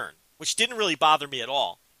the turn, which didn't really bother me at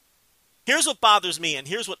all, here's what bothers me, and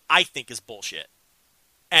here's what I think is bullshit.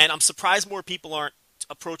 And I'm surprised more people aren't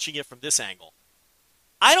approaching it from this angle.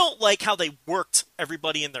 I don't like how they worked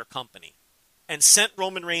everybody in their company and sent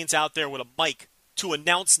Roman Reigns out there with a mic to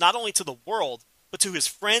announce not only to the world, but to his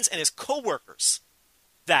friends and his coworkers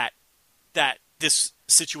that this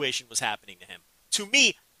situation was happening to him. To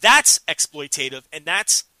me, that's exploitative, and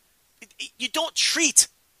you don't treat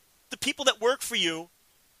the people that work for you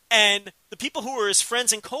and the people who are his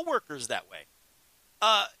friends and coworkers that way.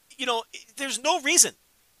 There's no reason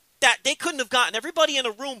that they couldn't have gotten everybody in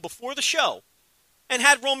a room before the show and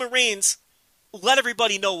had Roman Reigns let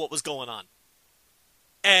everybody know what was going on.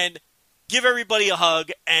 And give everybody a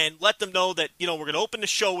hug and let them know that, we're going to open the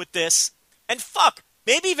show with this. And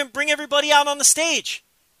maybe even bring everybody out on the stage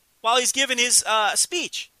while he's giving his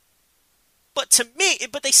speech. But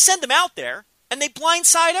they send him out there and they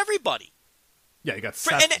blindside everybody. Yeah, you got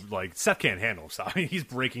Seth. Seth can't handle himself. I mean, he's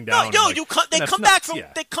breaking down. They come back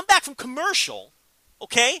from commercial,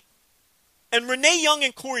 okay? And Renee Young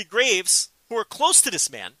and Corey Graves, who are close to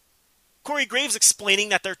this man, Corey Graves explaining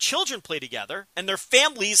that their children play together and their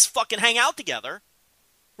families fucking hang out together.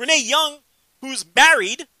 Renee Young, who's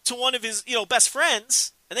married to one of his, best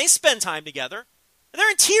friends, and they spend time together, and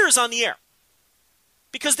they're in tears on the air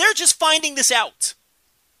because they're just finding this out.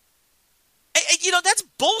 That's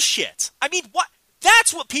bullshit. I mean, what?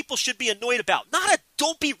 That's what people should be annoyed about, not a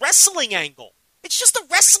dopey wrestling angle. It's just a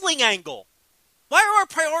wrestling angle. Why are our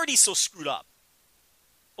priorities so screwed up?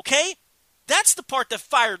 Okay? That's the part that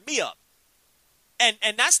fired me up.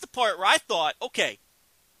 And that's the part where I thought, okay,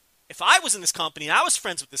 if I was in this company and I was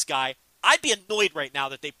friends with this guy, I'd be annoyed right now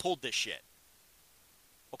that they pulled this shit.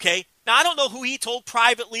 Okay? Now, I don't know who he told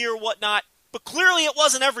privately or whatnot, but clearly it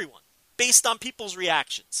wasn't everyone, based on people's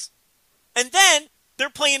reactions. And then they're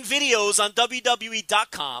playing videos on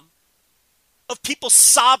WWE.com of people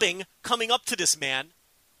sobbing coming up to this man,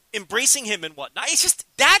 embracing him and whatnot. It's just,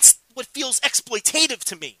 that's what feels exploitative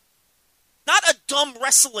to me. Not a dumb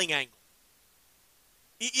wrestling angle.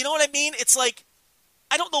 You know what I mean? It's like,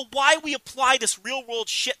 I don't know why we apply this real-world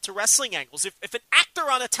shit to wrestling angles. If an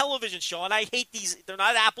actor on a television show, and I hate these, they're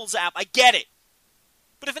not apples to apples, I get it.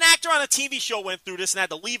 But if an actor on a TV show went through this and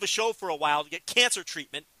had to leave a show for a while to get cancer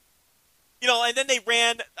treatment, and then they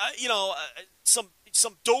ran,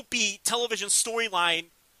 some dopey television storyline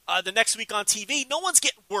the next week on TV, no one's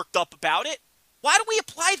getting worked up about it. Why do we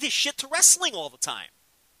apply this shit to wrestling all the time?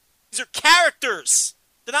 These are characters.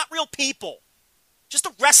 They're not real people. Just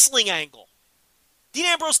a wrestling angle. Dean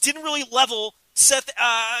Ambrose didn't really level Seth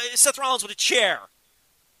Rollins with a chair.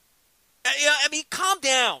 I mean, calm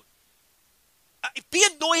down. Be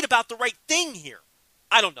annoyed about the right thing here.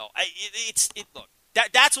 I don't know. Look,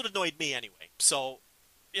 that's what annoyed me anyway. So,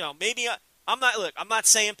 maybe I'm not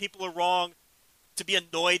saying people are wrong to be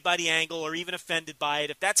annoyed by the angle or even offended by it.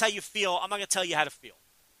 If that's how you feel, I'm not going to tell you how to feel.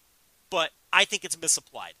 But I think it's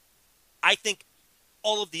misapplied. I think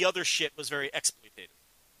all of the other shit was very exploitative.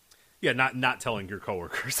 Yeah, not telling your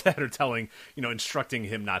coworkers that or telling, instructing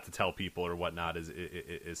him not to tell people or whatnot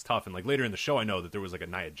is tough. And like later in the show, I know that there was like a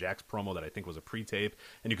Nia Jax promo that I think was a pre-tape,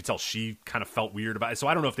 and you could tell she kind of felt weird about it. So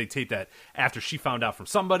I don't know if they taped that after she found out from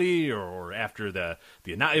somebody or after the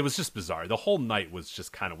it was just bizarre. The whole night was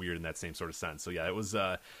just kind of weird in that same sort of sense. So yeah, it was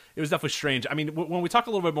definitely strange. I mean, when we talk a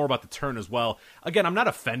little bit more about the turn as well, again, I'm not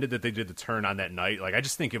offended that they did the turn on that night. Like I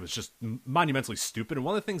just think it was just monumentally stupid. And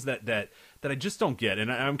one of the things that I just don't get,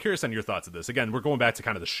 and I'm curious on your thoughts of this. Again, we're going back to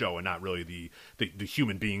kind of the show and not really the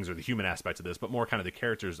human beings or the human aspect of this, but more kind of the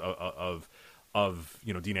characters of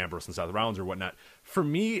Dean Ambrose and Seth Rollins or whatnot. For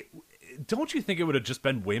me, don't you think it would have just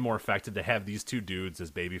been way more effective to have these two dudes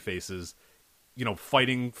as baby faces,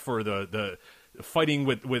 fighting for the fighting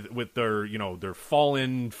with their their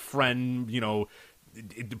fallen friend,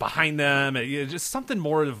 behind them, just something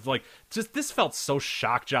more of like, just this felt so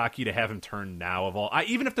shock jockey to have him turn now of all.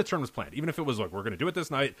 Even if the turn was planned, even if it was like, we're going to do it this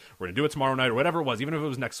night, we're going to do it tomorrow night or whatever it was, even if it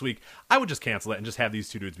was next week, I would just cancel it and just have these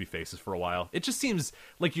two dudes be faces for a while. It just seems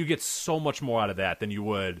like you get so much more out of that than you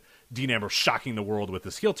would Dean Ambrose shocking the world with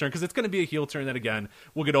this heel turn, because it's going to be a heel turn that, again,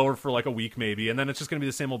 we'll get over for like a week maybe, and then it's just going to be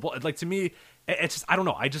the same old like, to me, it's just, I don't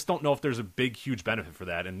know, I just don't know if there's a big huge benefit for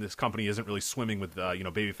that, and this company isn't really swimming with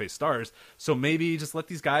babyface stars, so maybe just let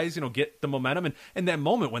these guys get the momentum. And that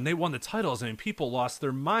moment when they won the titles, I mean, people lost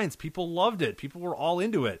their minds, people loved it, people were all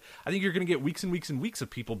into it. I think you're going to get weeks and weeks and weeks of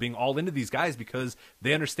people being all into these guys because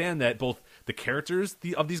they understand that both the characters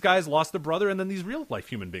of these guys lost their brother, and then these real life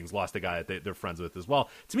human beings lost a guy that they're friends with as well.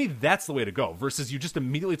 To me, that's the way to go, versus you just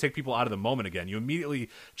immediately take people out of the moment again. You immediately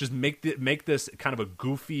just make this kind of a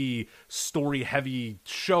goofy, story-heavy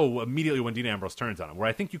show immediately when Dean Ambrose turns on him, where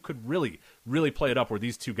I think you could really, really play it up where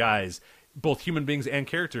these two guys, both human beings and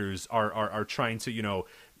characters, are trying to,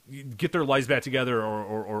 get their lives back together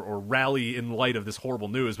or rally in light of this horrible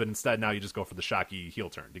news, but instead now you just go for the shocky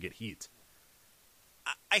heel turn to get heat.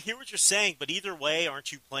 I hear what you're saying, but either way,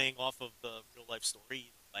 aren't you playing off of the real-life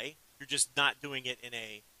story either way? You're just not doing it in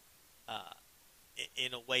a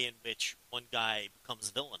way in which one guy becomes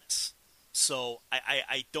villainous. So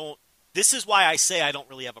I don't. This is why I say I don't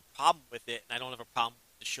really have a problem with it, and I don't have a problem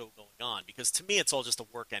with the show going on, because to me it's all just a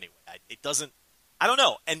work anyway. It doesn't. I don't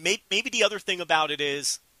know. And maybe the other thing about it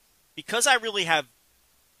is, because I really have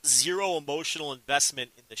zero emotional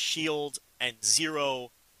investment in the Shield and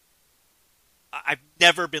zero. I've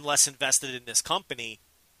never been less invested in this company.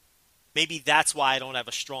 Maybe that's why I don't have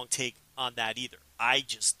a strong take on that either. I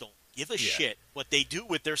just don't give a shit what they do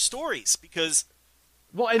with their stories, because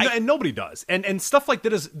and nobody does, and stuff like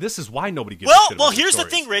that this is why nobody gives a shit about well, here's the the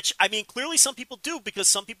thing, Rich. I mean, clearly some people do, because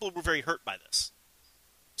some people were very hurt by this.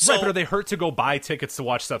 Right, but are they hurt to go buy tickets to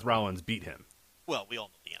watch Seth Rollins beat him? Well, we all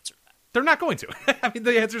know the answer to that. They're not going to. I mean,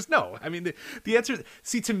 the answer is no. I mean, the answer,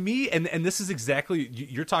 see, to me, and this is exactly,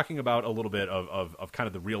 you're talking about a little bit of kind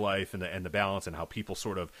of the real life and the balance and how people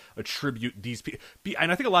sort of attribute these people.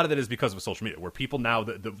 And I think a lot of that is because of social media, where people now,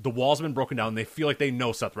 the walls have been broken down, and they feel like they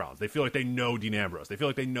know Seth Rollins. They feel like they know Dean Ambrose. They feel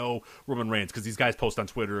like they know Roman Reigns because these guys post on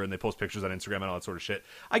Twitter and they post pictures on Instagram and all that sort of shit.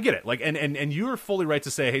 I get it. Like, and you're fully right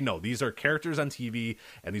to say, hey, no, these are characters on TV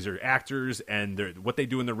and these are actors, and what they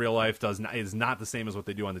do in their real life is not the same as what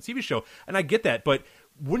they do on the TV show. And I get that, but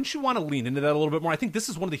wouldn't you want to lean into that a little bit more? I think this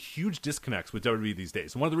is one of the huge disconnects with WWE these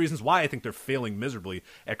days. And one of the reasons why I think they're failing miserably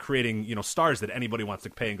at creating, stars that anybody wants to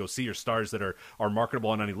pay and go see, or stars that are marketable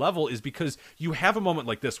on any level, is because you have a moment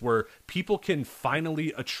like this where people can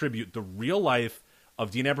finally attribute the real life of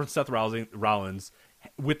Dean Ambrose and Seth Rollins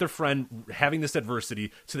with their friend having this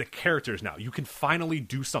adversity to the characters now. You can finally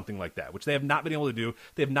do something like that, which they have not been able to do.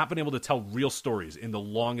 They have not been able to tell real stories in the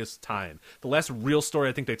longest time. The last real story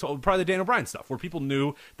I think they told, probably the Daniel Bryan stuff, where people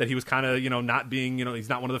knew that he was kind of, not being, he's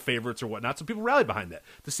not one of the favorites or whatnot, so people rallied behind that.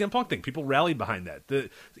 The CM Punk thing, people rallied behind that.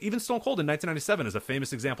 Even Stone Cold in 1997 is a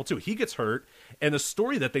famous example too. He gets hurt, and the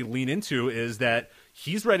story that they lean into is that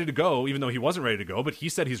he's ready to go, even though he wasn't ready to go, but he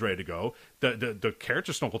said he's ready to go. The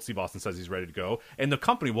character Stone Cold Steve Austin says he's ready to go, and the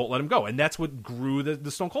company won't let him go. And that's what grew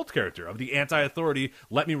the Stone Cold character of the anti-authority,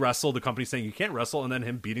 let me wrestle, the company saying you can't wrestle, and then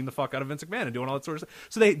him beating the fuck out of Vince McMahon and doing all that sort of stuff.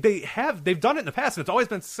 So they've done it in the past, and it's always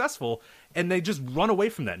been successful, and they just run away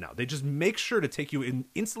from that now. They just make sure to take you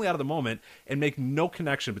instantly out of the moment and make no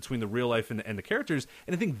connection between the real life and the characters.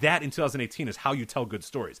 And I think that in 2018 is how you tell good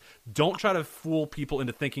stories. Don't try to fool people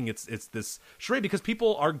into thinking it's this charade, because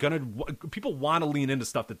people want to lean into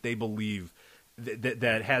stuff that they believe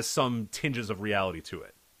that has some tinges of reality to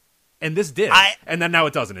it. And this did. And then now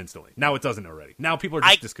it doesn't instantly. Now it doesn't already. Now people are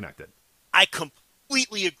just disconnected. I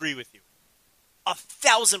completely agree with you.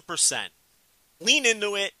 1,000%. Lean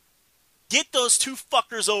into it. Get those two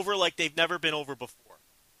fuckers over like they've never been over before.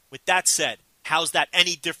 With that said, how's that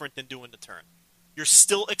any different than doing the turn? You're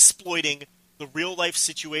still exploiting the real life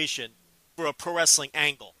situation for a pro wrestling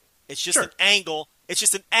angle. It's just an angle. It's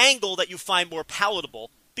just an angle that you find more palatable.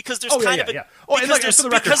 Because there's for the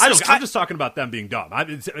record, I'm just talking about them being dumb.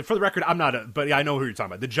 For the record, I'm not, but I know who you're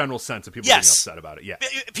talking about. The general sense of people being upset about it. Yeah,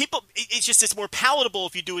 it's more palatable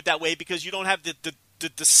if you do it that way, because you don't have the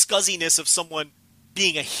scuzziness of someone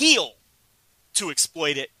being a heel to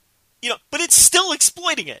exploit it. But it's still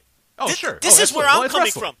exploiting it. Sure. This is where I'm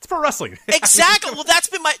coming from. It's pro wrestling. Exactly. Well,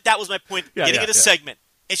 that was my point. Getting into segment.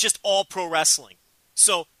 It's just all pro wrestling.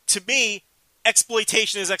 So to me,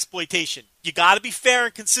 exploitation is exploitation. You got to be fair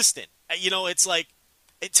and consistent. It's like,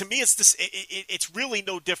 to me, it's this. It's really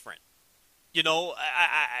no different. Or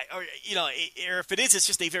if it is, it's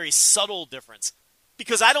just a very subtle difference.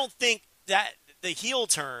 Because I don't think that the heel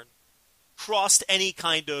turn crossed any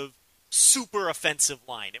kind of super offensive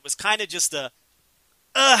line. It was kind of just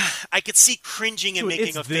I could see cringing and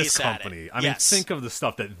making a face company. at it. I mean, think of the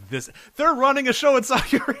stuff that they're running a show in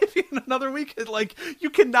Saudi Arabia in another week. Like, you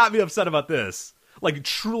cannot be upset about this. Like,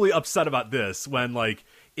 truly upset about this when, like,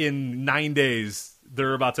 in 9 days,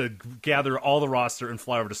 they're about to gather all the roster and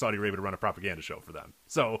fly over to Saudi Arabia to run a propaganda show for them.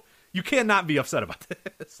 So you cannot be upset about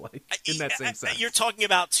this, like, in that same sense. You're talking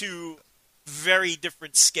about two very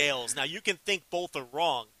different scales. Now, you can think both are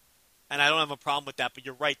wrong, and I don't have a problem with that, but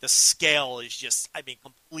you're right. The scale is just,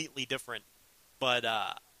 completely different. But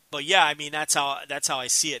yeah, I mean, that's how I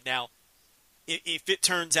see it. Now, if it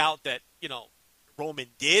turns out that, Roman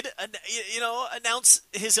did, announce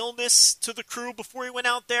his illness to the crew before he went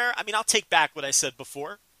out there, I'll take back what I said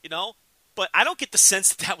before, but I don't get the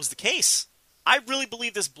sense that was the case. I really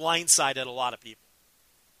believe this blindsided a lot of people.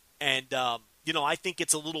 And, I think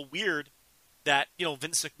it's a little weird that,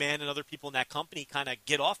 Vince McMahon and other people in that company kind of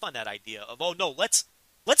get off on that idea of, oh, no, let's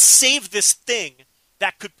save this thing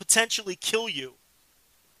that could potentially kill you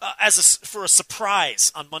for a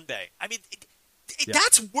surprise on Monday.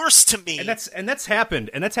 That's worse to me. And that's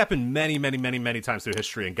happened many, many, many, many times through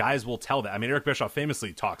history, and guys will tell that. Eric Bischoff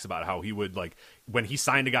famously talks about how he would, like, when he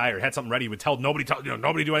signed a guy or had something ready, he would tell nobody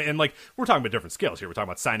do anything. And, like, we're talking about different scales here. We're talking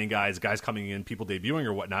about signing guys coming in, people debuting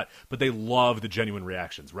or whatnot, but they love the genuine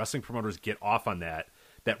reactions. Wrestling promoters get off on that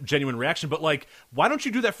genuine reaction, but, like, why don't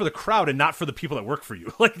you do that for the crowd and not for the people that work for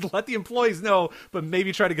you? Like, let the employees know, but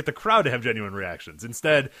maybe try to get the crowd to have genuine reactions.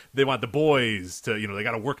 Instead, they want the boys to, they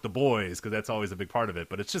got to work the boys, because that's always a big part of it.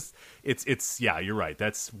 But it's just, yeah, you're right.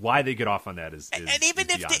 That's why they get off on that.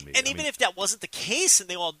 Even if that wasn't the case, and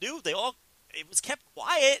they all knew, it was kept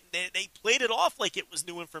quiet. And they played it off like it was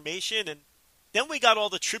new information, and then we got all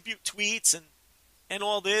the tribute tweets and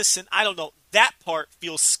all this, and I don't know. That part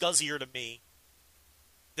feels scuzzier to me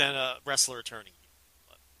than a wrestler turning heel.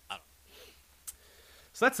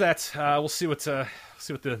 So that's that. We'll see what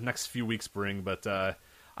the next few weeks bring. But I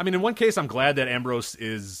mean, in one case, I'm glad that Ambrose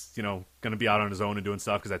is going to be out on his own and doing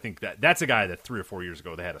stuff, because I think that's a guy that 3 or 4 years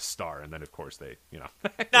ago they had a star, and then of course they No,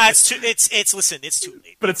 it's too. It's too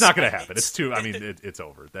late. But it's not going to happen. It's too. I mean, it's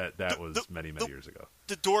over. That was many years ago.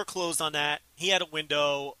 The door closed on that. He had a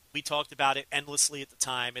window. We talked about it endlessly at the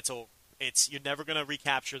time. It's over. You're never going to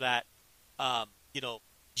recapture that.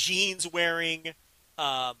 Jeans wearing,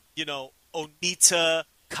 Onita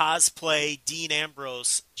cosplay Dean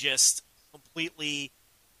Ambrose just completely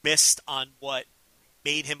missed on what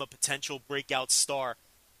made him a potential breakout star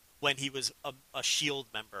when he was a Shield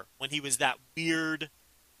member, when he was that weird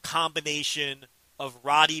combination of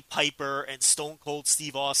Roddy Piper and Stone Cold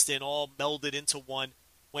Steve Austin all melded into one,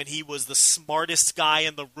 when he was the smartest guy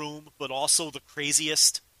in the room but also the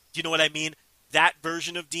craziest. Do you know what I mean? That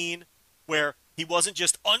version of Dean, where he wasn't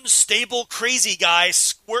just unstable crazy guy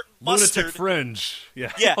squirting mustard. Lunatic Fringe.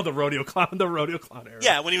 Yeah. Yeah. The rodeo clown era.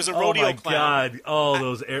 Yeah, when he was a rodeo clown. God. Oh,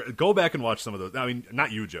 those go back and watch some of those. I mean,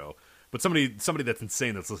 not you, Joe, but somebody that's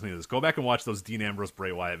insane that's listening to this. Go back and watch those Dean Ambrose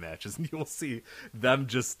Bray Wyatt matches, and you will see them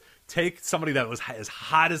just take somebody that was as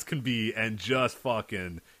hot as can be and just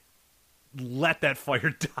fucking let that fire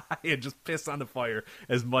die and just piss on the fire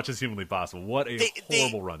as much as humanly possible. What a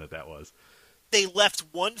horrible run that was. They left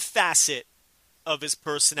one facet of his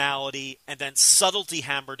personality and then subtlety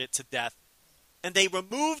hammered it to death. And they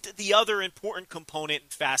removed the other important component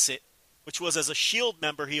and facet, which was, as a Shield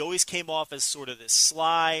member, he always came off as sort of this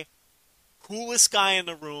sly, coolest guy in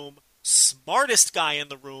the room, smartest guy in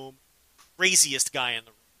the room, craziest guy in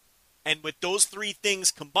the room. And with those three things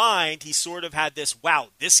combined, he sort of had this, wow,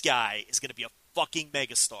 this guy is going to be a fucking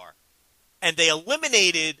megastar. And they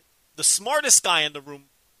eliminated the smartest guy in the room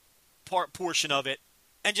portion of it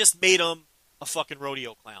and just made him a fucking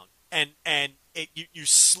rodeo clown. And you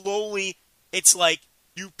slowly, it's like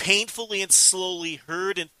you painfully and slowly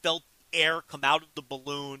heard and felt the air come out of the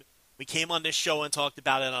balloon. We came on this show and talked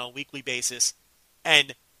about it on a weekly basis,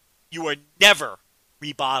 and you are never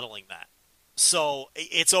rebottling that. So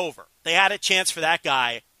it's over. They had a chance for that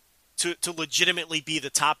guy to legitimately be the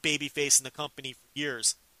top babyface in the company for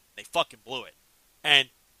years. They fucking blew it. And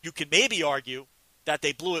you can maybe argue that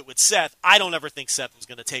they blew it with Seth. I don't ever think Seth was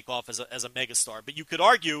going to take off as a megastar. But you could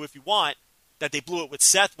argue, if you want, that they blew it with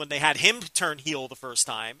Seth when they had him turn heel the first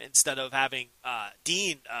time instead of having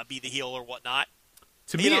Dean be the heel or whatnot.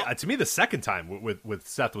 To me, the second time with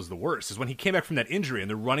Seth was the worst. Is when he came back from that injury, and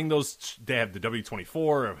they're running those. They have the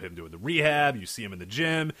W24 of him doing the rehab. You see him in the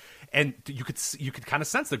gym, and you could kind of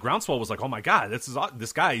sense the groundswell was like, oh my god,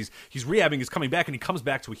 this guy. He's rehabbing. He's coming back, and he comes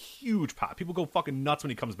back to a huge pop. People go fucking nuts when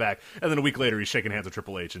he comes back, and then a week later he's shaking hands with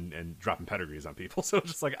Triple H and dropping pedigrees on people. So it's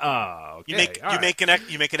just like, oh, okay. You make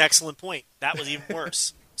an excellent point. That was even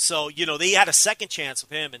worse. So they had a second chance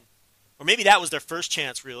with him, or maybe that was their first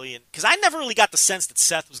chance, really. And because I never really got the sense that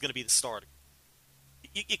Seth was going to be the starter.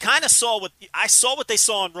 You kind of saw what they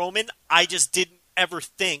saw in Roman. I just didn't ever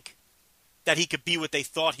think that he could be what they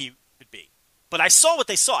thought he could be. But I saw what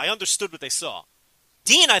they saw. I understood what they saw.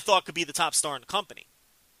 Dean, I thought, could be the top star in the company.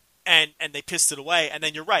 And they pissed it away. And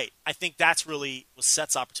then you're right. I think that's really was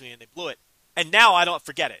Seth's opportunity, and they blew it. And now I don't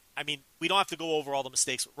forget it. I mean, we don't have to go over all the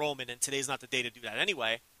mistakes with Roman, and today's not the day to do that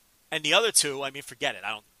anyway. And the other two, I mean, forget it.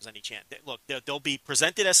 I don't think there's any chance. Look, they'll be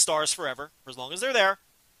presented as stars forever. For as long as they're there,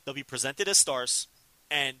 they'll be presented as stars.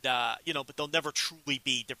 And, but they'll never truly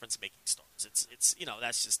be difference-making stars. It's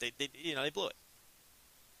that's just, they blew it.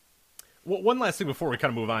 Well, one last thing before we kind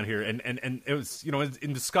of move on here, and it was,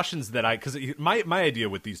 in discussions that because my idea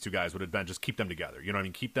with these two guys would have been just keep them together. You know what I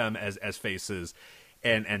mean? Keep them as faces.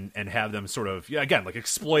 And have them sort of, again, like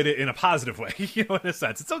exploit it in a positive way, in a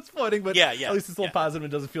sense. It's exploiting, but at least it's a little positive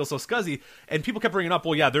and doesn't feel so scuzzy. And people kept bringing up,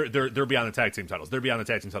 well, yeah, they're beyond the tag team titles. They're beyond the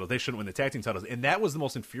tag team titles. They shouldn't win the tag team titles. And that was the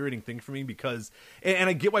most infuriating thing for me because, and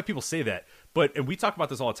I get why people say that, and we talk about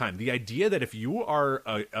this all the time. The idea that if you are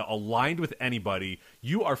aligned with anybody,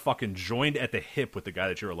 you are fucking joined at the hip with the guy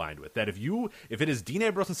that you're aligned with. That if it is Dean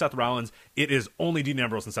Ambrose and Seth Rollins, it is only Dean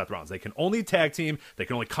Ambrose and Seth Rollins. They can only tag team. They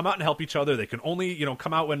can only come out and help each other. They can only,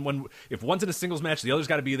 come out when if one's in a singles match, the other's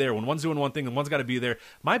got to be there. When one's doing one thing, then one's got to be there.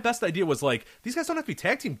 My best idea was like, these guys don't have to be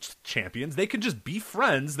tag team champions. They can just be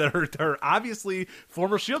friends that are obviously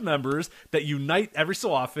former Shield members that unite every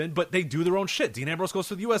so often, but they do their own shit. Dean Ambrose goes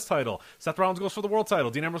for the U.S. title. Seth Rollins goes for the world title.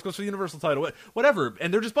 Dean Ambrose goes for the Universal title. Whatever.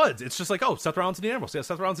 And they're just buds. It's just like, oh, Seth Rollins and Dean Ambrose. Yeah,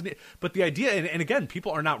 Seth Rollins and Dean. But the idea, and again,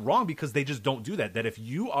 people are not wrong because they just don't do that. That if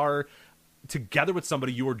you are together with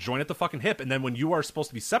somebody, you are joined at the fucking hip, and then when you are supposed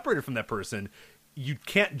to be separated from that person, you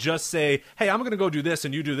can't just say, hey, I'm going to go do this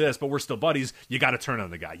and you do this, but we're still buddies. You got to turn on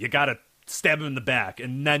the guy. You got to stab him in the back,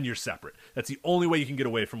 and then you're separate. That's the only way you can get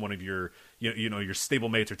away from one of your your stable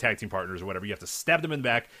mates or tag team partners or whatever. You have to stab them in the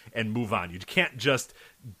back and move on. You can't just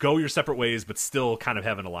go your separate ways but still kind of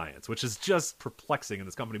have an alliance, which is just perplexing in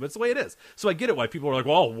this company, but it's the way it is. So I get it why people are like,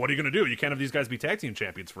 well, what are you going to do? You can't have these guys be tag team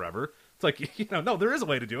champions forever. It's like, no, there is a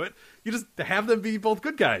way to do it. You just have them be both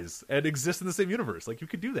good guys and exist in the same universe. Like, you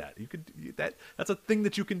could do that. That's a thing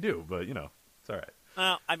that you can do, but, it's all right.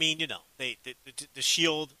 Well, I mean, the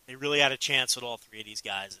Shield, they really had a chance with all three of these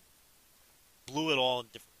guys and blew it all in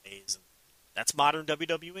different ways. And that's modern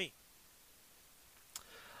WWE.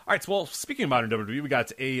 All right, so, well, speaking of modern WWE, we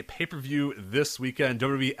got a pay-per-view this weekend,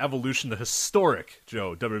 WWE Evolution, the historic,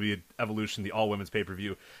 WWE Evolution, the all-women's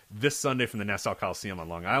pay-per-view, this Sunday from the Nassau Coliseum on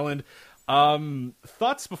Long Island.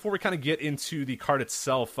 Thoughts before we kind of get into the card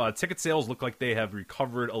itself? Ticket sales look like they have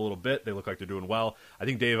recovered a little bit. They look like they're doing well. I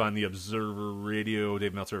think Dave on the Observer Radio,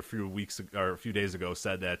 Dave Meltzer, a few days ago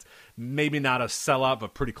said that maybe not a sellout,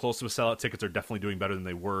 but pretty close to a sellout. Tickets are definitely doing better than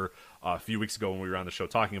they were a few weeks ago when we were on the show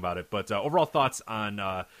talking about it. But overall thoughts on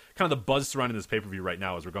kind of the buzz surrounding this pay-per-view right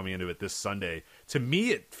now as we're going into it this Sunday. To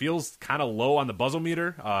me, it feels kind of low on the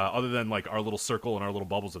buzzometer, other than like our little circle and our little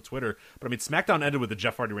bubbles of Twitter. But I mean, SmackDown ended with the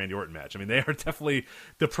Jeff Hardy-Randy Orton match. I mean, they are definitely,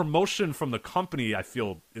 the promotion from the company, I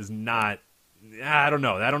feel, is not, I don't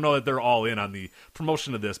know that they're all in on the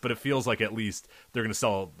promotion of this, but it feels like at least they're going to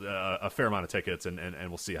sell a fair amount of tickets, and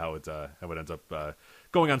we'll see how it ends up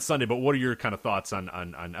going on Sunday. But what are your kind of thoughts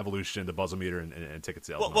on Evolution, the buzzometer, and ticket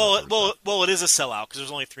sales? Well, it is a sellout because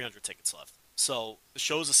there's only 300 tickets left. So the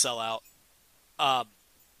show's a sellout,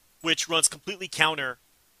 which runs completely counter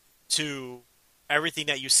to everything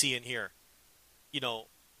that you see in here.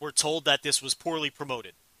 We're told that this was poorly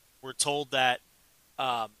promoted. We're told that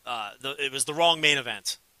it was the wrong main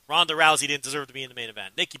event. Ronda Rousey didn't deserve to be in the main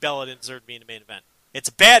event. Nikki Bella didn't deserve to be in the main event. It's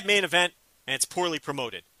a bad main event, and it's poorly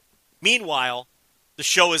promoted. Meanwhile, the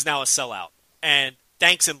show is now a sellout. And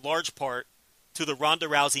thanks in large part to the Ronda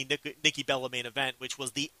Rousey Nikki Bella main event, which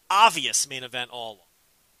was the obvious main event all along.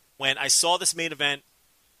 When I saw this main event,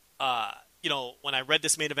 when I read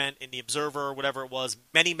this main event in the Observer or whatever it was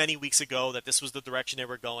many, many weeks ago that this was the direction they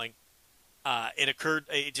were going,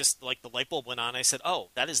 it just like the light bulb went on. I said, oh,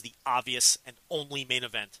 that is the obvious and only main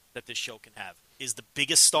event that this show can have. Is the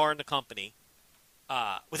biggest star in the company,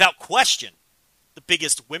 without question, the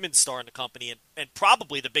biggest women's star in the company and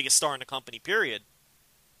probably the biggest star in the company, period,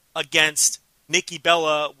 against Nikki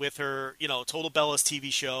Bella with her, Total Bella's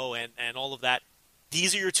TV show and all of that.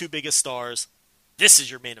 These are your two biggest stars. This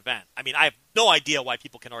is your main event. I mean, I have no idea why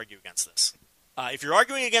people can argue against this. If you're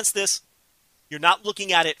arguing against this, you're not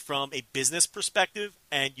looking at it from a business perspective,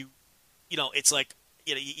 and it's like,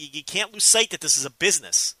 you can't lose sight that this is a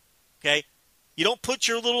business, okay? You don't put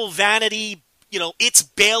your little vanity, it's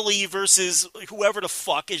Bailey versus whoever the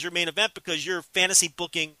fuck is your main event because you're fantasy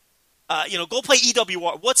booking. Go play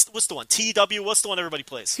EWR. What's the one? TEW? What's the one everybody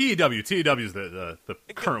plays? TEW. TEW is the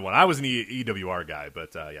current one. I was an EWR guy,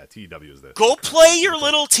 but TEW is the... Go play your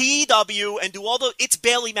little TEW and do all the It's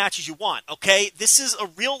Bailey matches you want, okay? This is a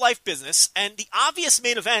real-life business, and the obvious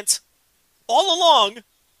main event all along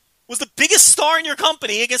was the biggest star in your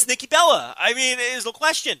company against Nikki Bella. I mean, there's no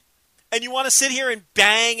question. And you want to sit here and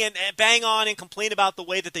bang on and complain about the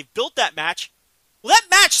way that they've built that match. Well, that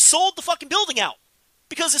match sold the fucking building out.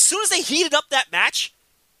 Because as soon as they heated up that match,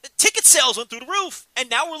 the ticket sales went through the roof. And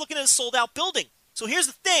now we're looking at a sold-out building. So here's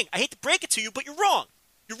the thing. I hate to break it to you, but you're wrong.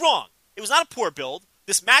 You're wrong. It was not a poor build.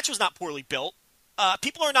 This match was not poorly built.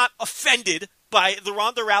 People are not offended by the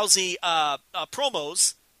Ronda Rousey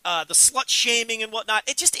promos, the slut-shaming and whatnot.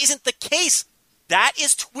 It just isn't the case. That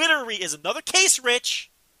is Twitter. Is another case,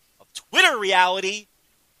 Rich, of Twitter reality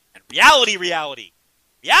and reality.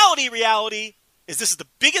 Reality is this is the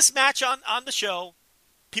biggest match on the show.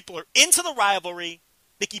 People are into the rivalry.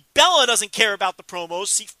 Nikki Bella doesn't care about the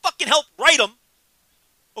promos. She fucking helped write them.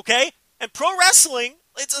 Okay? And pro wrestling,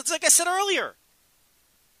 it's like I said earlier.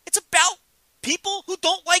 It's about people who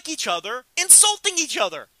don't like each other insulting each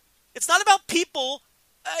other. It's not about people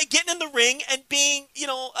getting in the ring and being,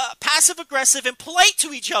 passive-aggressive and polite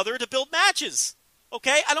to each other to build matches.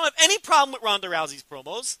 Okay? I don't have any problem with Ronda Rousey's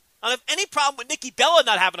promos. I don't have any problem with Nikki Bella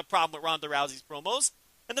not having a problem with Ronda Rousey's promos.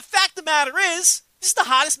 And the fact of the matter is, this is the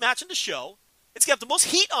hottest match on the show. It's got the most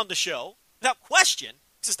heat on the show, without question.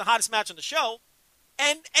 It's just the hottest match on the show.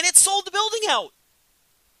 And it sold the building out.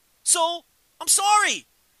 So, I'm sorry.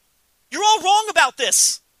 You're all wrong about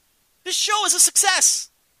this. This show is a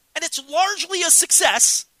success. And it's largely a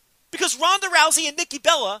success because Ronda Rousey and Nikki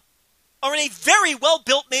Bella are in a very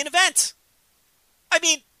well-built main event. I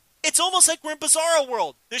mean, it's almost like we're in Bizarro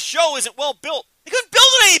World. This show isn't well built. They couldn't build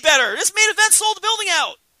it any better. This main event sold the building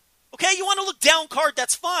out. Okay, you want to look down card,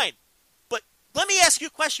 that's fine. But let me ask you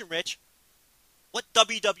a question, Rich. What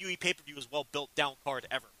WWE pay-per-view is well-built down card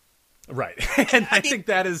ever? Right. And I think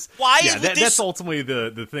that is why that's ultimately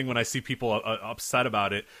the thing when I see people upset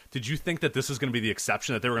about it. Did you think that this was going to be the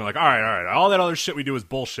exception, that they were going to all right, all that other shit we do is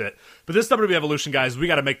bullshit, but this WWE Evolution, guys, we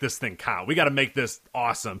got to make this thing count. We got to make this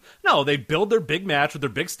awesome. No, they build their big match with their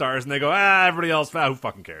big stars and they go, everybody else, who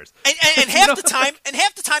fucking cares? And half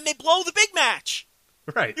the time they blow the big match.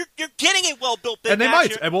 Right. You're getting a well-built big match. And they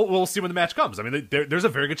might. And we'll see when the match comes. I mean, there's a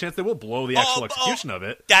very good chance they will blow the actual execution of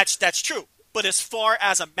it. That's true. But as far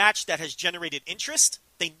as a match that has generated interest,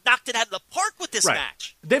 they knocked it out of the park with this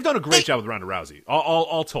match. They've done a great job with Ronda Rousey,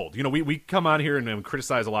 all told. You know, we come on here and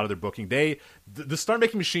criticize a lot of their booking. The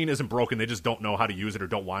star-making machine isn't broken. They just don't know how to use it or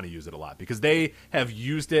don't want to use it a lot because they have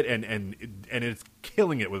used it and it's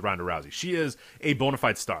killing it with Ronda Rousey. She is a bona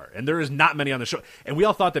fide star, and there is not many on the show. And we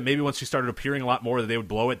all thought that maybe once she started appearing a lot more that they would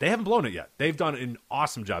blow it. They haven't blown it yet. They've done an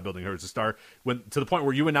awesome job building her as a star to the point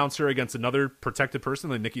where you announce her against another protected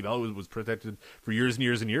person. Like Nikki Bella was protected for years and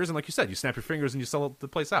years and years, and like you said, you snap your fingers and you sell the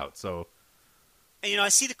place out. So, and I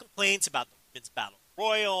see the complaints about the Women's Battle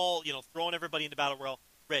Royal, throwing everybody into Battle Royal.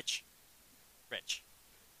 Rich,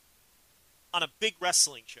 on a big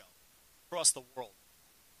wrestling show across the world,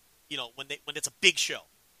 when it's a big show,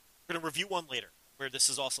 we're going to review one later where this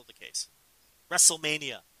is also the case.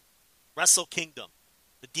 WrestleMania, Wrestle Kingdom,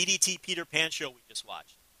 the DDT Peter Pan show we just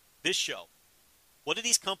watched, this show. What do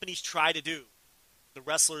these companies try to do? The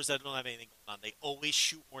wrestlers that don't have anything going on, they always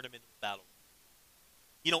shoehorn them into the battle.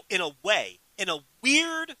 In a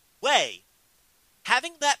weird way,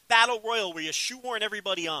 having that battle royal where you shoehorn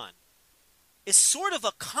everybody on is sort of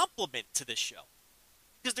a compliment to this show.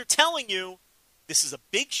 Because they're telling you, this is a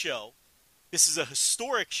big show, this is a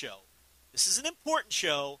historic show, this is an important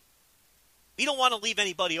show, we don't want to leave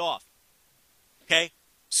anybody off. Okay?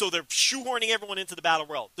 So they're shoehorning everyone into the battle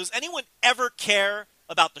royal. Does anyone ever care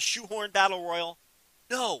about the shoehorn battle royal?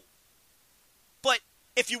 No. But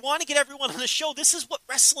if you want to get everyone on the show, this is what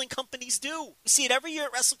wrestling companies do. We see it every year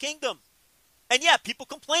at Wrestle Kingdom. And yeah, people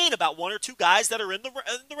complain about one or two guys that are in the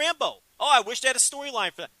Rambo. Oh, I wish they had a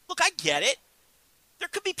storyline for that. Look, I get it. There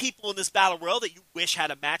could be people in this battle royal that you wish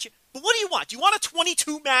had a match. But what do you want? Do you want a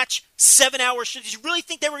 22-match, 7-hour show? Did you really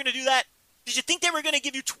think they were going to do that? Did you think they were going to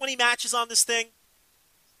give you 20 matches on this thing?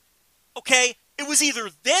 Okay, it was either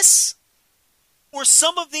this or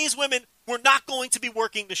some of these women were not going to be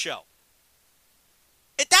working the show.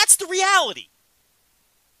 That's the reality.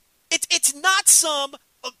 It's not some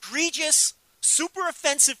egregious, super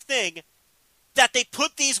offensive thing that they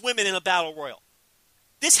put these women in a battle royal.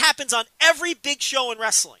 This happens on every big show in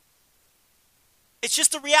wrestling. It's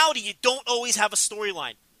just the reality. You don't always have a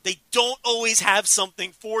storyline. They don't always have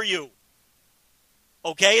something for you.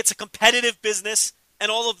 Okay? It's a competitive business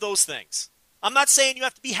and all of those things. I'm not saying you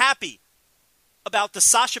have to be happy about the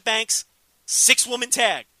Sasha Banks 6-woman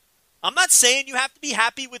tag. I'm not saying you have to be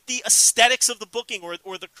happy with the aesthetics of the booking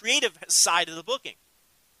or the creative side of the booking.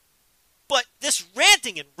 But this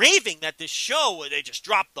ranting and raving that this show, they just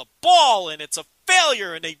dropped the ball and it's a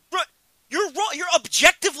failure and you're wrong. You're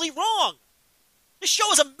objectively wrong. This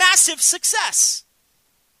show is a massive success.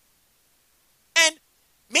 And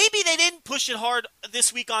maybe they didn't push it hard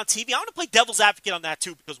this week on TV. I want to play devil's advocate on that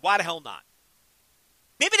too, because why the hell not?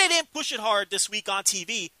 Maybe they didn't push it hard this week on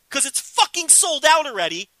TV because it's fucking sold out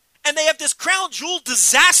already. And they have this crown jewel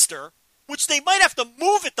disaster, which they might have to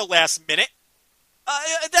move at the last minute,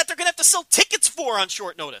 that they're going to have to sell tickets for on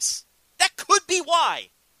short notice. That could be why.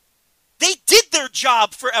 They did their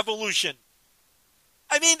job for Evolution.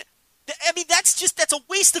 I mean, that's a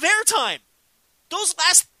waste of airtime. Those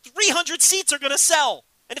last 300 seats are going to sell.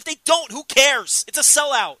 And if they don't, who cares? It's a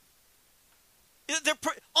sellout. Here's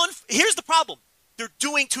the problem. They're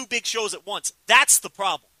doing 2 big shows at once. That's the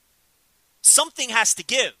problem. Something has to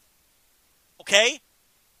give. Okay?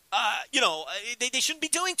 They shouldn't be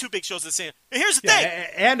doing 2 big shows at the same time. Here's the thing.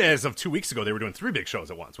 And as of 2 weeks ago, they were doing 3 big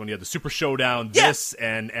shows at once. When you had the Super Showdown, this,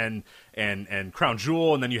 and Crown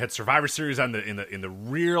Jewel, and then you had Survivor Series in the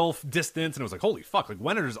real distance, and it was like, holy fuck! Like,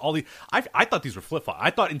 when are all these? I thought these were flip flop.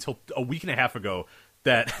 I thought until a week and a half ago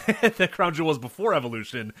that that Crown Jewel was before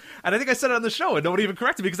Evolution, and I think I said it on the show, and nobody even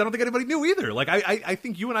corrected me because I don't think anybody knew either. Like I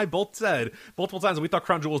think you and I both said multiple times that we thought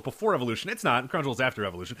Crown Jewel was before Evolution. It's not. Crown Jewel is after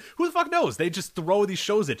Evolution. Who the fuck knows? They just throw these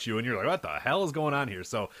shows at you, and you're like, what the hell is going on here?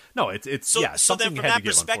 So no, it's so something then from had that to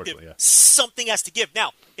give, perspective, unfortunately. Yeah. Something has to give.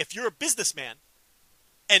 Now, if you're a businessman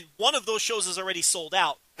and one of those shows is already sold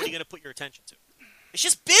out, what are you going to put your attention to? It's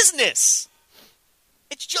just business.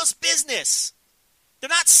 It's just business. They're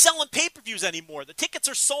not selling pay-per-views anymore. The tickets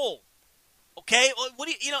are sold. Okay? What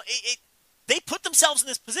do They put themselves in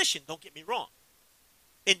this position, don't get me wrong,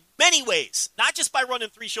 in many ways, not just by running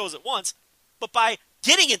 3 shows at once, but by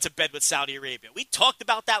getting into bed with Saudi Arabia. We talked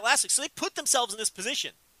about that last week. So they put themselves in this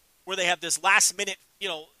position where they have this last-minute,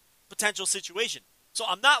 potential situation. So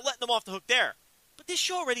I'm not letting them off the hook there. But this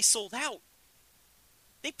show already sold out.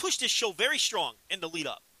 They pushed this show very strong in the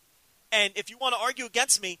lead-up. And if you want to argue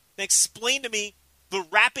against me, then explain to me the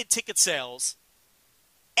rapid ticket sales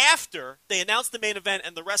after they announced the main event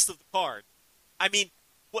and the rest of the card. I mean,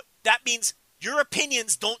 what that means your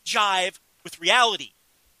opinions don't jive with reality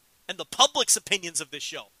and the public's opinions of this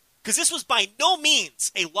show. Because this was by no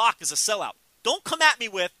means a lock as a sellout. Don't come at me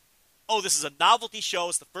with, oh, this is a novelty show.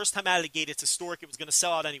 It's the first time out of the gate. It's historic. It was going to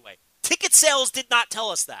sell out anyway. Ticket sales did not tell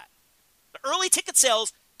us that. The early ticket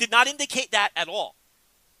sales did not indicate that at all.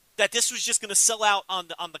 That this was just going to sell out on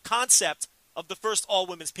the concept of the first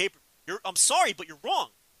all-women's pay-per-view. I'm sorry, but you're wrong.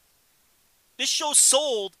 This show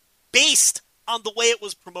sold based on the way it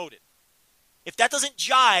was promoted. If that doesn't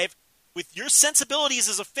jive with your sensibilities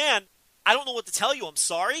as a fan, I don't know what to tell you. I'm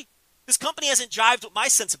sorry. This company hasn't jived with my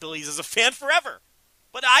sensibilities as a fan forever.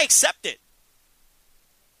 But I accept it.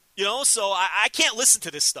 So I can't listen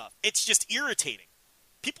to this stuff. It's just irritating.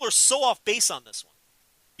 People are so off base on this one.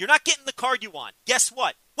 You're not getting the card you want. Guess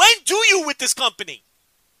what? When do you with this company?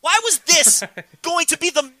 Why was this going to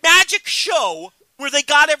be the magic show where they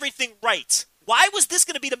got everything right? Why was this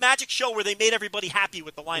going to be the magic show where they made everybody happy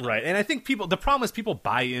with the lineup? Right, and I think the problem is people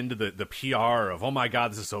buy into the PR of, oh my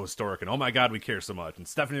God, this is so historic, and oh my God, we care so much, and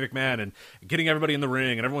Stephanie McMahon, and getting everybody in the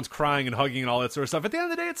ring, and everyone's crying and hugging and all that sort of stuff. At the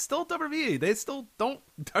end of the day, it's still WWE. They still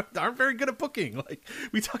aren't very good at booking. Like,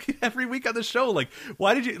 we talk every week on the show, like,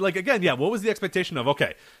 why did you, like, again, yeah, what was the expectation of,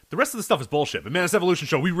 okay, the rest of the stuff is bullshit, but man, this Evolution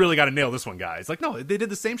show, we really got to nail this one, guys. Like, no, they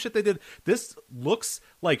did the same shit they did. This looks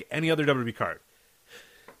like any other WWE card.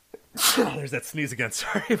 There's that sneeze again,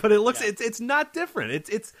 sorry, but it looks it's not different.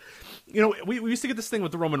 It's we used to get this thing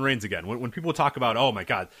with the Roman Reigns again when people talk about, oh my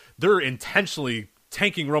God, they're intentionally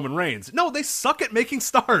tanking Roman Reigns. No, they suck at making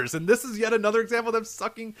stars, and this is yet another example of them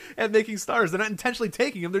sucking at making stars. They're not intentionally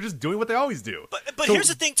taking them; they're just doing what they always do. But here's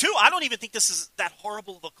the thing too. I don't even think this is that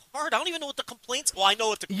horrible of a card. I don't even know what the complaints. Well, I know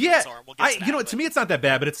what the complaints are. We'll get to that, to me, it's not that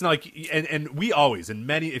bad, but it's not like and we always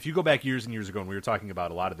if you go back years and years ago, and we were talking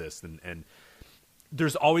about a lot of this and.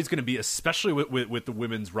 There's always going to be, especially with the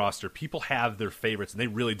women's roster, people have their favorites, and they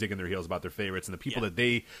really dig in their heels about their favorites and the people that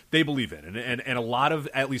they believe in. And a lot of,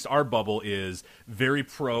 at least our bubble, is very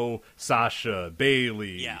pro Sasha,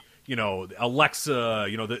 Bayley, Alexa,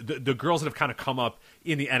 the girls that have kind of come up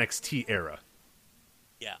in the NXT era.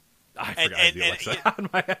 Yeah. I forgot the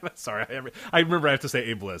Alexa. Sorry, I remember I have to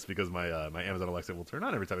say A Bliss because my Amazon Alexa will turn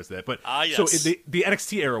on every time I say that. But yes. So the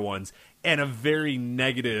NXT era ones, and a very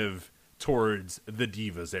negative towards the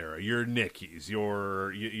Divas era, your Nikkis,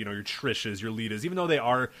 your Trishas, your Litas, even though they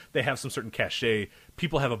have some certain cachet,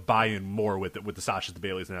 people have a buy-in more with the Sashas, the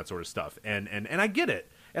Baileys, and that sort of stuff. And I get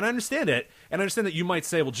it. And I understand it. And I understand that you might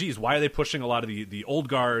say, well, geez, why are they pushing a lot of the old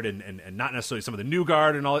guard and not necessarily some of the new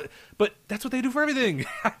guard and all that? But that's what they do for everything.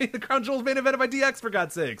 I mean, the Crown Jewel's main evented by DX, for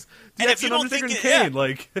God's sakes. DX and Undertaker and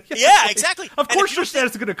Kane. Exactly. Of course your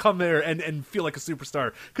status is going to come there and feel like a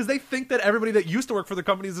superstar. Because they think that everybody that used to work for the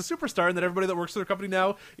company is a superstar and that everybody that works for the company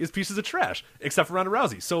now is pieces of trash, except for Ronda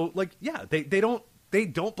Rousey. So, they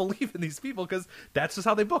don't believe in these people because that's just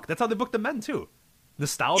how they book. That's how they book the men, too.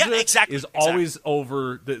 Nostalgia is always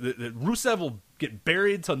over. The Rusev will get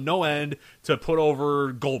buried to no end to put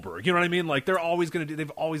over Goldberg. You know what I mean? Like, they're always going to do. They've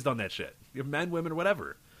always done that shit. Men, women,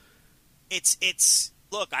 whatever.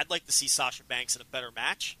 Look, I'd like to see Sasha Banks in a better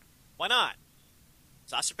match. Why not?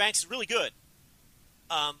 Sasha Banks is really good.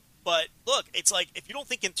 But look, it's like if you don't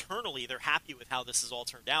think internally they're happy with how this has all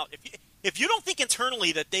turned out. If you don't think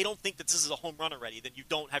internally that they don't think that this is a home run already, then you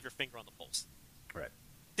don't have your finger on the pulse. Right.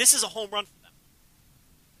 This is a home run for them.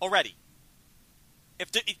 Already.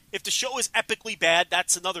 If the show is epically bad,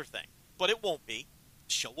 that's another thing. But it won't be.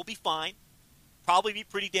 The show will be fine. Probably be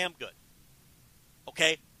pretty damn good.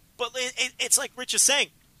 Okay? But it's like Rich is saying.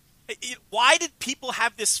 Why did people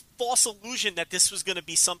have this false illusion that this was going to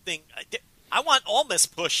be something... I want Almas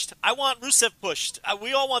pushed. I want Rusev pushed.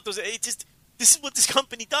 We all want those... This is what this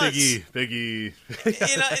company does. Biggie.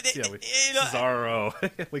 Cesaro.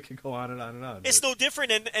 We can go on and on and on. It's no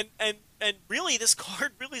different, and really, this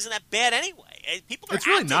card really isn't that bad anyway. People are. It's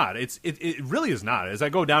really not. It really is not. As I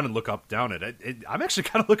go down and look down it, I'm actually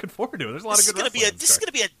kind of looking forward to it. There's a lot of good wrestling. This is going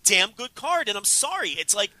to be a damn good card, and I'm sorry.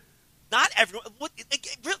 It's like not everyone.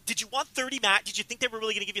 Did you want 30 matches? Did you think they were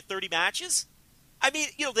really going to give you 30 matches? I mean,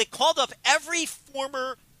 they called up every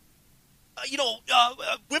former.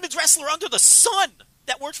 Women's wrestler under the sun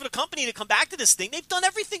that worked for the company to come back to this thing. They've done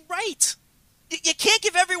everything right. You can't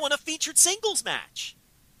give everyone a featured singles match.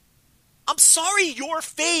 I'm sorry your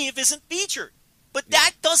fave isn't featured. But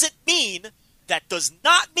that does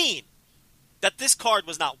not mean that this card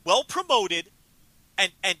was not well promoted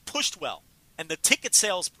and pushed well. And the ticket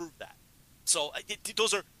sales prove that. So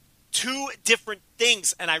those are two different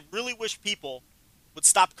things. And I really wish people would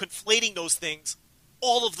stop conflating those things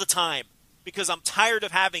all of the time. Because I'm tired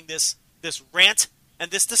of having this rant and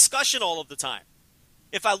this discussion all of the time.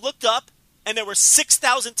 If I looked up and there were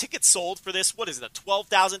 6,000 tickets sold for this, what is it,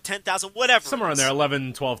 12,000, 10,000, whatever. Somewhere in there,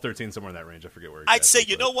 11, 12, 13, somewhere in that range. I forget where. I'd say,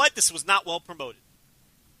 you know what? This was not well promoted.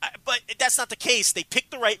 But that's not the case. They picked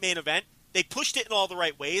the right main event. They pushed it in all the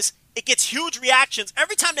right ways. It gets huge reactions.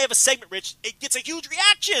 Every time they have a segment, Rich, it gets a huge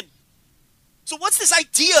reaction. So what's this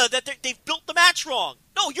idea that they've built the match wrong?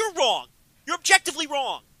 No, you're wrong. You're objectively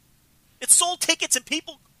wrong. It sold tickets and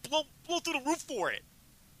people blow through the roof for it.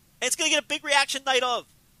 And it's going to get a big reaction night of.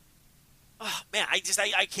 Oh, man, I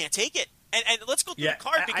can't take it. And let's go through the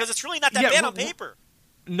card because it's really not that bad on paper.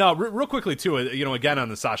 No, real quickly, too, again, on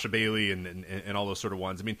the Sasha Bailey and all those sort of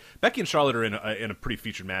ones. I mean, Becky and Charlotte are in a pretty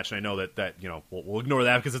featured match, and I know that we'll ignore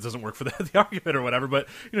that because it doesn't work for the argument or whatever, but,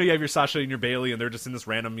 you have your Sasha and your Bailey, and they're just in this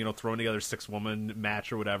random, thrown together 6-woman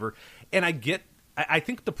match or whatever. And I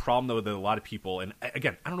think the problem, though, that a lot of people, and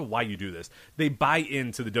again, I don't know why you do this, they buy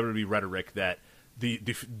into the WWE rhetoric that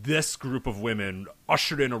this group of women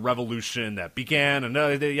ushered in a revolution that began and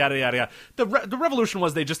yada yada yada. The revolution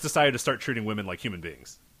was they just decided to start treating women like human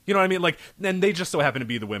beings. You know what I mean? Like, and they just so happen to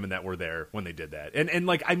be the women that were there when they did that. And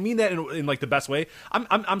like, I mean that in like the best way.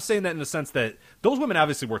 I'm saying that in the sense that those women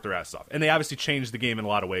obviously worked their ass off, and they obviously changed the game in a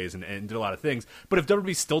lot of ways and did a lot of things. But if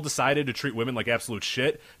WWE still decided to treat women like absolute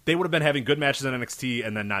shit, they would have been having good matches in NXT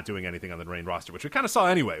and then not doing anything on the main roster, which we kind of saw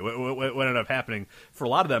anyway. What ended up happening for a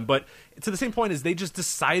lot of them. But to the same point is they just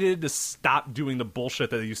decided to stop doing the bullshit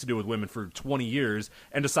that they used to do with women for 20 years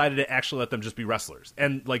and decided to actually let them just be wrestlers.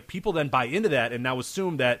 And like, people then buy into that and now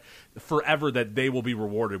assume that forever that they will be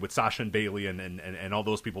rewarded with Sasha and Bailey and all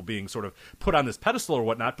those people being sort of put on this pedestal or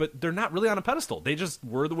whatnot, but they're not really on a pedestal. They just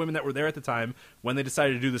were the women that were there at the time when they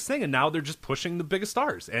decided to do this thing, and now they're just pushing the biggest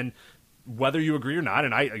stars. And whether you agree or not,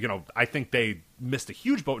 and I think they missed a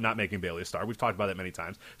huge boat not making Bailey a star. We've talked about that many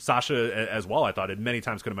times. Sasha as well, I thought, it many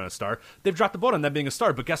times could have been a star. They've dropped the boat on them being a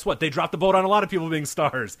star, but guess what? They dropped the boat on a lot of people being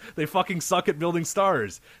stars. They fucking suck at building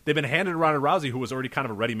stars. They've been handed Ronda Rousey, who was already kind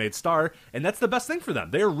of a ready-made star, and that's the best thing for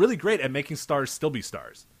them. They are really great at making stars still be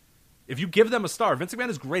stars. If you give them a star, Vince McMahon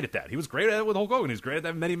is great at that. He was great at it with Hulk Hogan. He's great at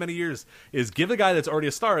that many, many years. Is give the guy that's already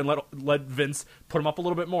a star and let Vince put him up a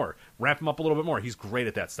little bit more, ramp him up a little bit more. He's great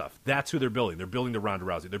at that stuff. That's who they're building. They're building to Ronda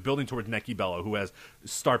Rousey. They're building towards Nikki Bella, who has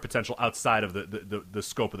star potential outside of the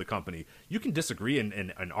scope of the company. You can disagree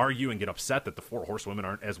and argue and get upset that the 4 horsewomen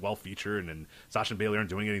aren't as well featured and Sasha and Bailey aren't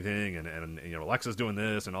doing anything and Alexa's doing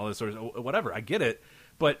this and all this sort of whatever. I get it.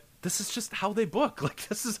 But this is just how they book. Like,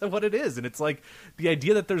 this is what it is. And it's like, the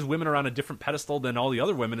idea that there's women are on a different pedestal than all the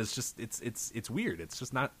other women is just, it's weird. It's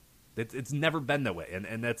just not, it's never been that way.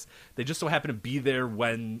 And that's, they just so happen to be there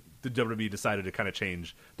when the WWE decided to kind of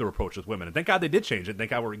change their approach with women. And thank God they did change it.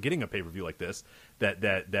 Thank God we're getting a pay-per-view like this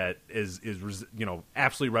that is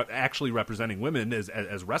absolutely actually representing women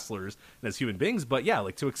as wrestlers and as human beings. But yeah,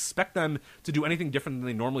 like, to expect them to do anything different than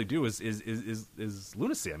they normally do is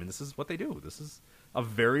lunacy. I mean, this is what they do. This is a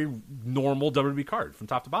very normal WWE card from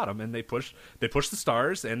top to bottom, and they push the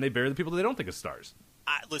stars and they bury the people that they don't think are stars.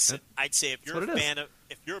 Listen, I'd say if you're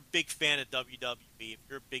a big fan of WWE, if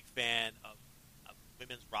you're a big fan of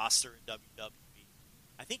women's roster in WWE,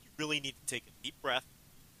 I think you really need to take a deep breath.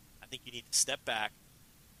 I think you need to step back,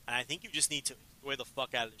 and I think you just need to enjoy the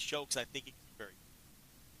fuck out of the show, because I think it can be very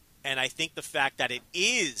good. And I think the fact that it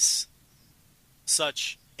is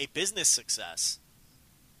such a business success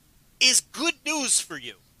is good news for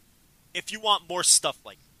you if you want more stuff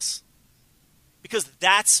like this. Because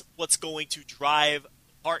that's what's going to drive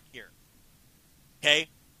the part here. Okay?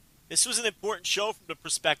 This was an important show from the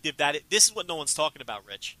perspective that this is what no one's talking about,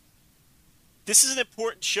 Rich. This is an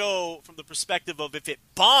important show from the perspective of, if it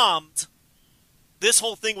bombed, this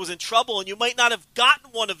whole thing was in trouble and you might not have gotten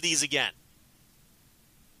one of these again.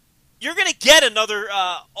 You're going to get another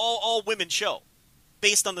all-women show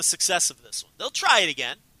based on the success of this one. They'll try it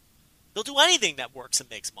again. They'll do anything that works and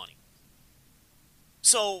makes money.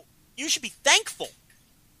 So you should be thankful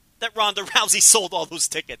that Ronda Rousey sold all those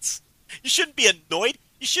tickets. You shouldn't be annoyed.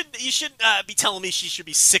 You shouldn't be telling me she should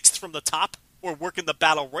be 6th from the top or working the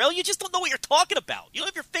Battle Royal. You just don't know what you're talking about. You don't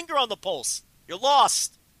have your finger on the pulse. You're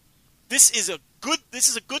lost. This is a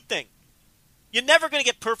good thing. You're never going to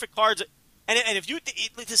get perfect cards. And if you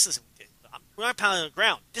listen, We're not pounding on the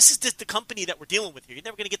ground. This is just the company that we're dealing with here. You're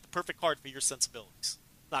never going to get the perfect card for your sensibilities.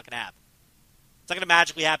 It's not going to happen. It's not going to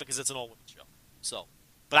magically happen because it's an all-women's show. So,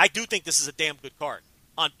 but I do think this is a damn good card.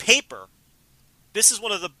 On paper, this is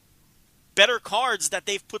one of the better cards that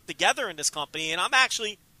they've put together in this company, and I'm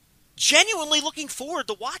actually genuinely looking forward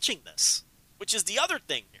to watching this, which is the other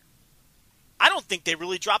thing here. I don't think they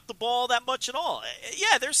really dropped the ball that much at all.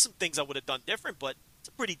 Yeah, there's some things I would have done different, but it's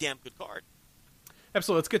a pretty damn good card.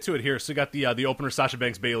 Absolutely. Let's get to it here. So you got the opener, Sasha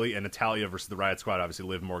Banks Bailey and Natalya versus the Riot Squad. Obviously,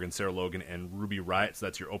 Liv Morgan, Sarah Logan, and Ruby Riott. So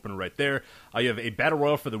that's your opener right there. You have a Battle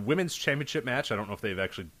Royal for the Women's Championship match. I don't know if they've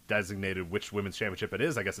actually designated which Women's Championship it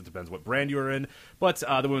is. I guess it depends what brand you're in. But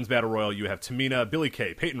the Women's Battle Royal, you have Tamina, Billie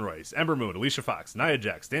Kay, Peyton Royce, Ember Moon, Alicia Fox, Nia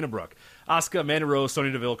Jax, Dana Brooke, Asuka, Amanda Rose,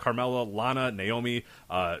 Sonya Deville, Carmella, Lana, Naomi,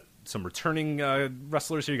 some returning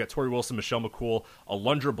wrestlers here. You got Tori Wilson, Michelle McCool,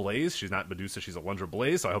 Alundra Blaze. She's not Medusa, she's Alundra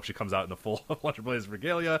Blaze, so I hope she comes out in the full Alundra Blaze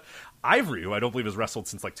regalia. Ivory, who I don't believe has wrestled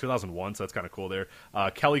since like 2001, so that's kind of cool there.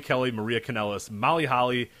 Kelly Kelly, Maria Kanellis, Molly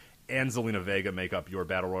Holly, and Zelina Vega make up your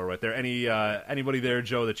Battle Royal right there. Anybody there,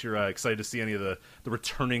 Joe, that you're excited to see? Any of the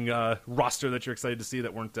returning roster that you're excited to see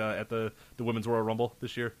that weren't at the Women's Royal Rumble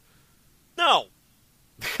this year? No.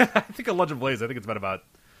 I think Alundra Blaze, I think it's been about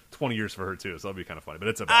 20 years for her too, so that'll be kind of funny. But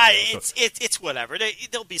it's about it's whatever.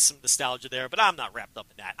 There'll be some nostalgia there, but I'm not wrapped up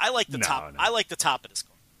in that. I like the top. No. I like the top of this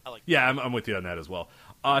card. I'm with you on that as well.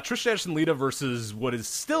 Trish Stratus and Lita versus what is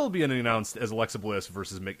still being announced as Alexa Bliss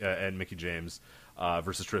versus and Mickie James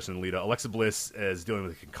versus Trish and Lita. Alexa Bliss is dealing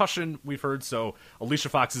with a concussion, we've heard, so Alicia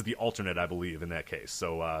Fox is the alternate, I believe, in that case.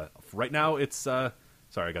 So right now it's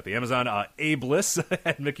sorry, I got the Amazon. A Bliss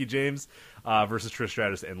and Mickie James versus Trish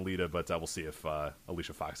Stratus and Lita, but we'll see if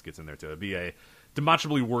Alicia Fox gets in there too. It'd be a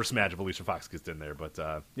demonstrably worse match if Alicia Fox gets in there. But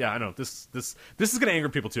yeah, I know this is going to anger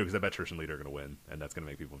people too, because I bet Trish and Lita are going to win, and that's going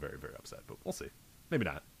to make people very, very upset. But we'll see. Maybe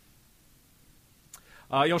not.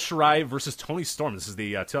 Io Shirai versus Toni Storm. This is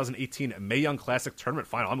the 2018 Mae Young Classic Tournament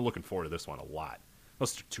Final. I'm looking forward to this one a lot.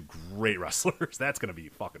 Those are two great wrestlers. That's going to be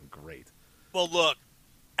fucking great. Well, look.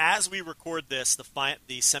 As we record this, the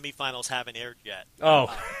semifinals haven't aired yet.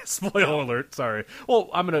 Oh, spoiler alert! Sorry. Well,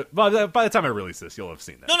 I'm gonna by the time I release this, you'll have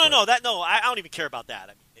seen that. No. I don't even care about that.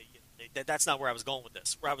 I mean, that's not where I was going with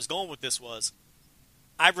this. Where I was going with this was,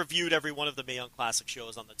 I've reviewed every one of the Mae Young Classic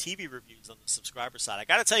shows on the TV reviews on the subscriber side. I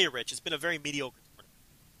got to tell you, Rich, it's been a very mediocre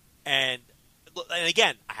tournament. And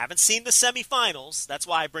again, I haven't seen the semifinals. That's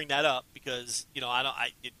why I bring that up, because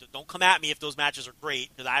don't come at me if those matches are great,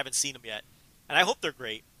 because I haven't seen them yet, and I hope they're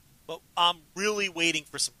great. But I'm really waiting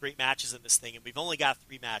for some great matches in this thing, and we've only got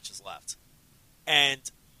 3 matches left. And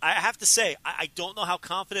I have to say, I don't know how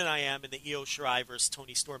confident I am in the Io Shirai versus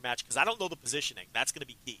Toni Storm match, because I don't know the positioning. That's going to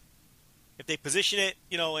be key. If they position it,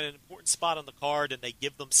 in an important spot on the card and they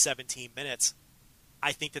give them 17 minutes,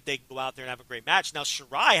 I think that they can go out there and have a great match. Now,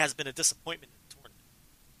 Shirai has been a disappointment in the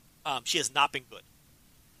tournament. She has not been good.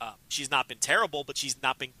 She's not been terrible, but she's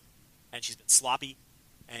not been good. And she's been sloppy.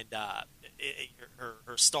 And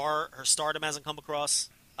her stardom hasn't come across,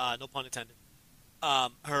 no pun intended.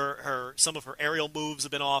 Some of her aerial moves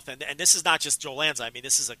have been off, and this is not just Joe Lanza. I mean,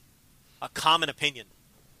 this is a common opinion.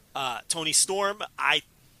 Toni Storm, I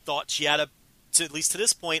thought she had at least to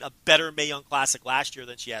this point, a better Mae Young Classic last year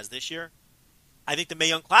than she has this year. I think the Mae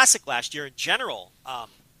Young Classic last year in general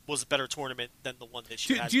was a better tournament than the one this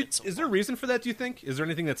year has been so far. Is there a reason for that, do you think? Is there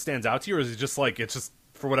anything that stands out to you, or is it just like it's just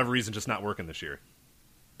for whatever reason just not working this year?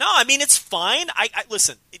 No, I mean, it's fine.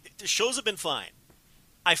 Listen, the shows have been fine.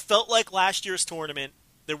 I felt like last year's tournament,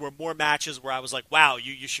 there were more matches where I was like, wow,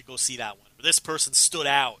 you should go see that one. Or this person stood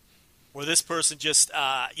out. Or this person just,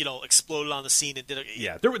 exploded on the scene and did it.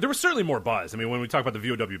 Yeah, there was certainly more buzz. I mean, when we talk about the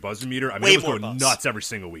VOW buzz meter, I mean, it was going nuts every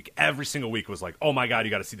single week. Every single week was like, oh my God,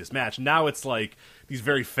 you got to see this match. Now it's like these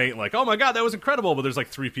very faint, like, oh my God, that was incredible. But there's like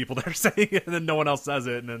 3 people that are saying it, and then no one else says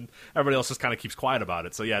it, and then everybody else just kind of keeps quiet about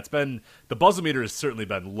it. So yeah, the buzz meter has certainly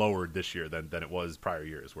been lowered this year than it was prior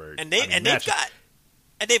years.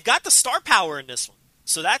 They've got the star power in this one,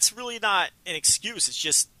 so that's really not an excuse. It's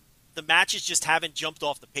just the matches just haven't jumped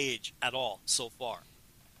off the page at all so far.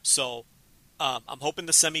 So I'm hoping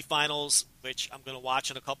the semifinals, which I'm going to watch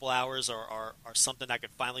in a couple hours, are something I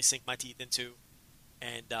could finally sink my teeth into.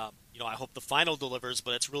 And, I hope the final delivers,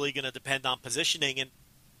 but it's really going to depend on positioning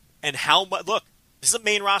and how much. Look, this is a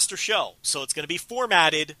main roster show, so it's going to be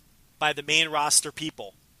formatted by the main roster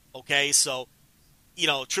people. Okay, so,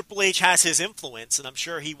 Triple H has his influence, and I'm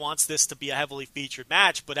sure he wants this to be a heavily featured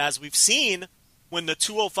match, but as we've seen, when the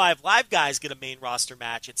 205 Live guys get a main roster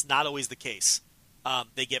match, it's not always the case.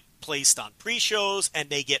 They get placed on pre-shows, and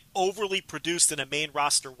they get overly produced in a main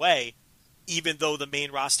roster way even though the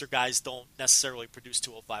main roster guys don't necessarily produce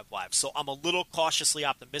 205 Live. So I'm a little cautiously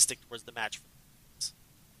optimistic towards the match.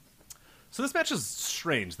 So this match is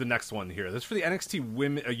strange, the next one here. This is for the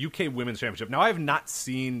NXT UK Women's Championship. Now, I have not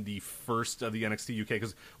seen the first of the NXT UK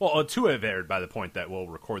because, well, two have aired by the point that we'll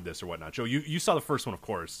record this or whatnot. Joe, you saw the first one, of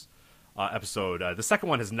course, episode. The second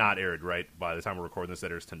one has not aired, right, by the time we're recording this.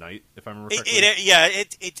 That airs tonight, if I remember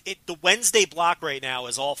correctly. The Wednesday block right now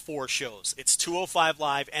is all 4 shows. It's 205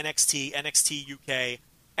 Live, NXT, NXT UK,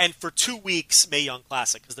 and for 2 weeks, Mae Young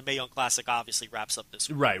Classic, because the Mae Young Classic obviously wraps up this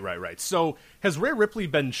week. Right. So, has Rhea Ripley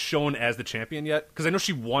been shown as the champion yet? Because I know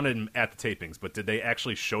she won him at the tapings, but did they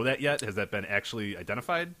actually show that yet? Has that been actually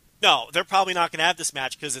identified? No, they're probably not going to have this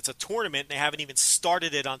match because it's a tournament and they haven't even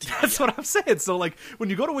started it on TV. That's what I'm saying. So, like, when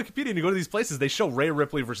you go to Wikipedia and you go to these places, they show Rhea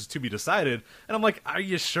Ripley versus To Be Decided, and I'm like, are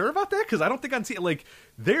you sure about that? Because I don't think on TV, like,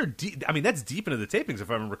 they're deep. I mean, that's deep into the tapings, if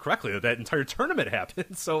I remember correctly, that entire tournament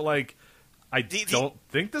happened. So, like, I don't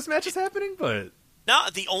think this match is happening, but... No,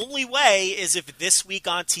 the only way is if this week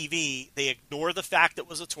on TV, they ignore the fact that it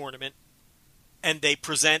was a tournament, and they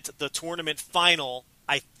present the tournament final.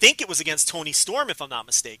 I think it was against Toni Storm, if I'm not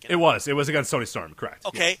mistaken. It was against Toni Storm, correct.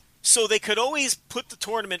 Okay, yes. So they could always put the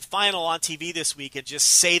tournament final on TV this week and just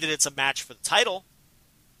say that it's a match for the title,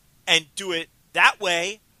 and do it that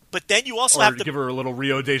way. But then you also have to give her a little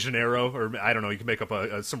Rio de Janeiro, or I don't know. You can make up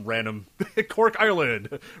some random Cork, Ireland.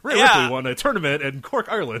 Rhea Ripley won a tournament in Cork,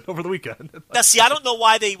 Ireland over the weekend. Now, see, I don't know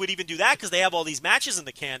why they would even do that because they have all these matches in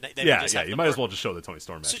the can. You might as well just show the Toni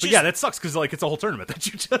Storm match. But yeah, that sucks because like it's a whole tournament that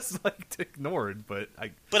you just like ignored. But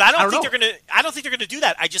I don't think they're gonna. I don't think they're gonna do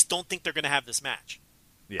that. I just don't think they're gonna have this match.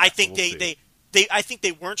 Yeah, I think I think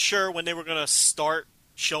they weren't sure when they were gonna start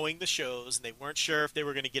showing the shows, and they weren't sure if they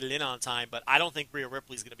were going to get it in on time, but I don't think Rhea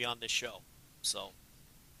Ripley's going to be on this show. So,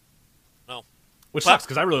 no. Which sucks,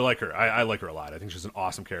 because I really like her. I like her a lot. I think she's an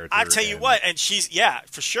awesome character. I'll tell you what, and she's,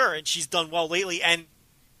 for sure, and she's done well lately, and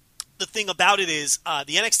the thing about it is,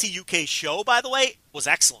 the NXT UK show, by the way, was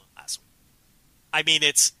excellent last week. I mean,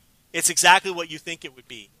 it's exactly what you think it would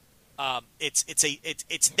be.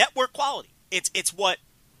 It's network quality. It's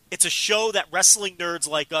a show that wrestling nerds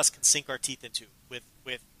like us can sink our teeth into.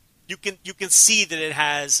 You can see that it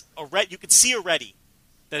has already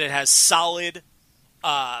that it has solid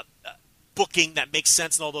booking that makes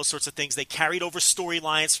sense and all those sorts of things. They carried over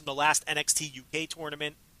storylines from the last NXT UK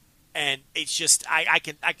tournament, and it's just I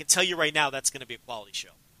can tell you right now that's going to be a quality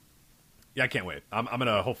show. Yeah, I can't wait. I'm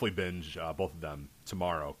gonna hopefully binge both of them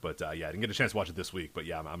tomorrow. But I didn't get a chance to watch it this week. But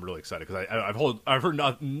yeah, I'm really excited because I've heard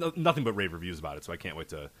nothing but rave reviews about it, so I can't wait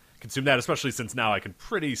to consume that, especially since now I can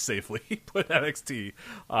pretty safely put NXT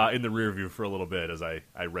in the rear view for a little bit as I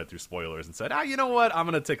read through spoilers and said, you know what, I'm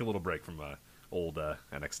going to take a little break from old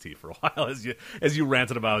NXT for a while as you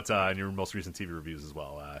ranted about in your most recent TV reviews as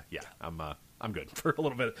well. I'm good for a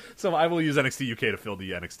little bit. So I will use NXT UK to fill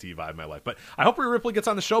the NXT vibe in my life. But I hope Rhea Ripley gets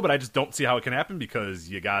on the show, but I just don't see how it can happen because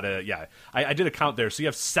you gotta, I did a count there. So you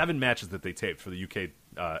have 7 matches that they taped for the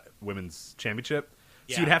UK Women's Championship.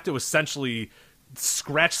 So you'd have to essentially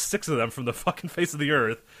scratch 6 of them from the fucking face of the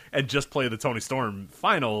earth and just play the Toni Storm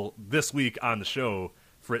final this week on the show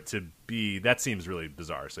for it to be. That seems really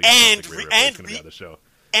bizarre. So the show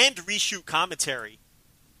and reshoot commentary.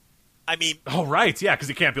 I mean, because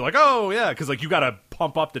you can't be like, because like you got to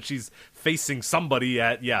pump up that she's facing somebody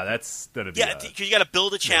at that's gonna be because you got to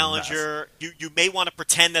build a challenger. You may want to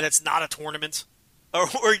pretend that it's not a tournament, or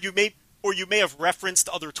you may have referenced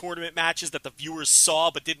other tournament matches that the viewers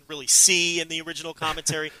saw but didn't really see in the original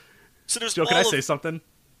commentary. So there's Joe, can I say something?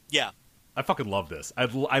 Yeah. I fucking love this. I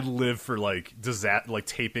live for like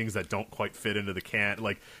tapings that don't quite fit into the can.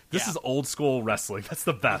 Like this is old school wrestling. That's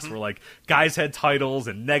the best. Where like guys had titles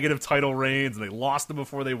and negative title reigns and they lost them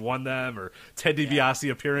before they won them. Or Ted DiBiase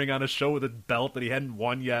appearing on a show with a belt that he hadn't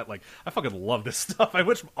won yet. Like I fucking love this stuff. I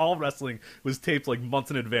wish all wrestling was taped like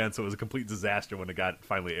months in advance, so it was a complete disaster when it got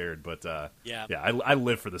finally aired. But I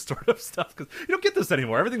live for this sort of stuff because you don't get this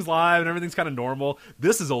anymore. Everything's live and everything's kind of normal.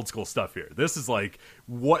 This is old school stuff here. This is like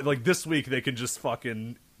this week. They can just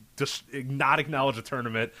fucking just not acknowledge a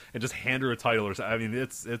tournament and just hand her a title or something. I mean,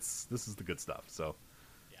 this is the good stuff. So,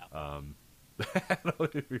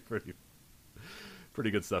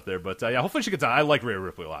 pretty good stuff there. But hopefully she gets on. I like Rhea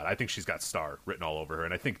Ripley a lot. I think she's got star written all over her,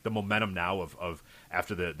 and I think the momentum now of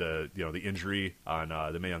after the injury on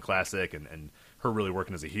the Mae Young Classic and her really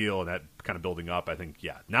working as a heel and that kind of building up, I think,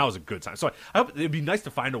 now is a good time. So I hope it'd be nice to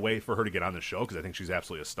find a way for her to get on the show because I think she's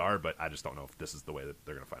absolutely a star, but I just don't know if this is the way that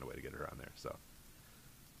they're going to find a way to get her on there. So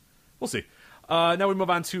we'll see. Now we move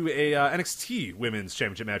on to a NXT Women's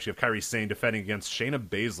Championship match. You have Kairi Sane defending against Shayna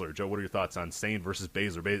Baszler. Joe, what are your thoughts on Sane versus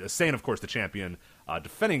Baszler? Sane, of course, the champion,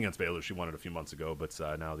 defending against Baszler. She won it a few months ago, but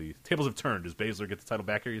now the tables have turned. Does Baszler get the title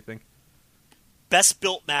back here, you think? Best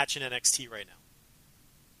built match in NXT right now.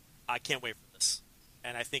 I can't wait for this,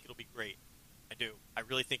 and I think it'll be great. I do. I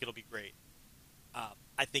really think it'll be great.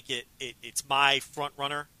 I think it's my front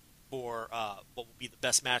runner for what will be the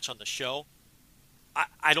best match on the show.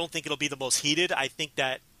 I don't think it'll be the most heated. I think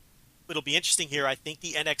that it'll be interesting here. I think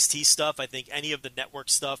the NXT stuff, I think any of the network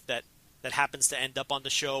stuff that happens to end up on the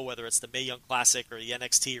show, whether it's the Mae Young Classic or the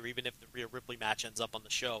NXT, or even if the Rhea Ripley match ends up on the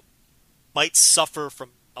show, might suffer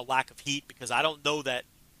from a lack of heat, because I don't know that,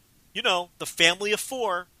 the family of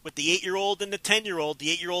four with the 8-year-old and the 10-year-old, the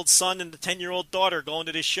 8-year-old son and the 10-year-old daughter going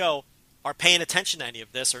to this show are paying attention to any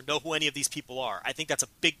of this or know who any of these people are. I think that's a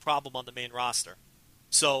big problem on the main roster.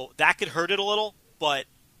 So that could hurt it a little. But,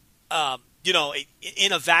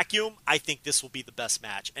 in a vacuum, I think this will be the best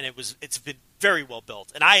match. And it's been very well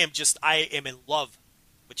built. And I am in love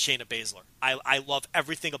with Shayna Baszler. I love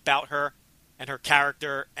everything about her and her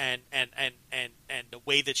character and the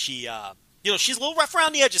way that she, she's a little rough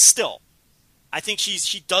around the edges still. I think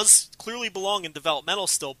she does clearly belong in developmental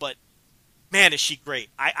still, but man, is she great.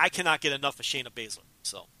 I cannot get enough of Shayna Baszler.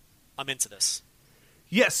 So I'm into this.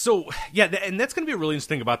 And that's going to be a really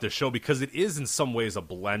interesting thing about this show, because it is in some ways a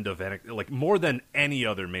blend of more than any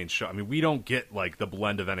other main show. I mean, we don't get the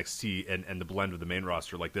blend of NXT and the blend of the main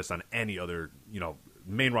roster like this on any other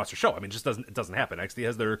main roster show. I mean, it doesn't happen. NXT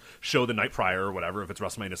has their show the night prior or whatever, if it's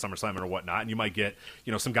WrestleMania, SummerSlam, or whatnot, and you might get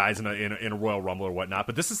some guys in a Royal Rumble or whatnot.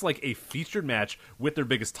 But this is a featured match with their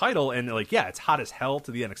biggest title, and it's hot as hell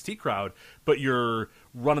to the NXT crowd. But you're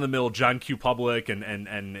run-of-the-mill John Q. Public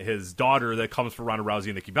and his daughter that comes for Ronda Rousey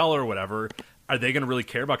and Nikki Bella or whatever. Are they going to really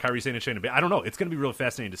care about Kairi Sane and Shayna Baszler? I don't know. It's going to be really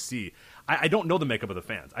fascinating to see. I don't know the makeup of the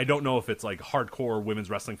fans. I don't know if it's hardcore women's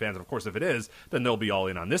wrestling fans. And of course, if it is, then they'll be all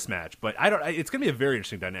in on this match. But it's going to be a very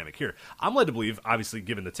interesting dynamic here. I'm led to believe, obviously,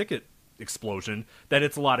 given the ticket explosion, that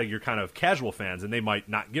it's a lot of your kind of casual fans, and they might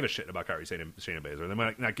not give a shit about Kairi Sane and Shayna Baszler. They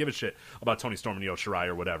might not give a shit about Toni Storm and Io Shirai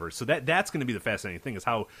or whatever. So that's going to be the fascinating thing, is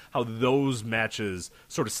how those matches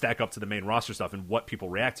sort of stack up to the main roster stuff and what people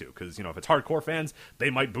react to. Because if it's hardcore fans,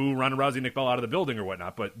 they might boo Ronda Rousey, Nick Bella out of the building or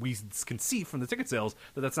whatnot. But we can see from the ticket sales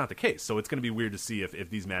that that's not the case. So it's going to be weird to see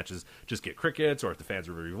if these matches just get crickets, or if the fans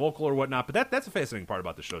are very vocal or whatnot. But that's a fascinating part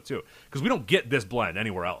about the show too, because we don't get this blend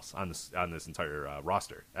anywhere else on this entire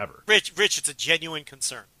roster ever. Rich, it's a genuine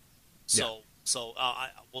concern. So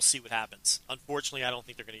we'll see what happens. Unfortunately, I don't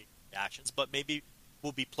think they're going to get reactions, but maybe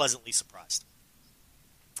we'll be pleasantly surprised.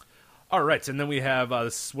 All right, and then we have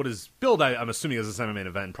what is billed, I'm assuming, as a semi-main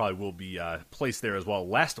event, and probably will be placed there as well.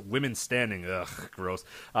 Last Women Standing, gross,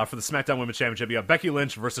 for the SmackDown Women's Championship. You got Becky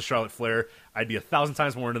Lynch versus Charlotte Flair. I'd be 1,000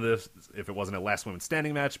 times more into this if it wasn't a Last Women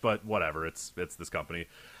Standing match, but whatever, it's this company.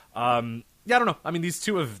 I don't know. I mean, these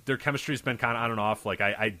two, their chemistry has been kind of on and off.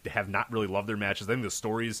 I have not really loved their matches. I think the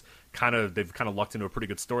stories they've kind of lucked into a pretty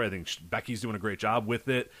good story. I think Becky's doing a great job with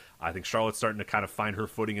it. I think Charlotte's starting to kind of find her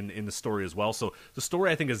footing in the story as well. So the story,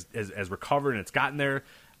 I think, has recovered, and it's gotten there.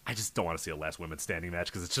 I just don't want to see a Last Women Standing match,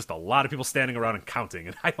 because it's just a lot of people standing around and counting,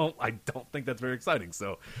 and I don't think that's very exciting.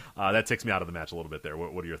 So that takes me out of the match a little bit there.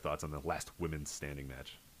 What are your thoughts on the Last Women Standing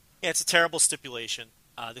match? Yeah, it's a terrible stipulation.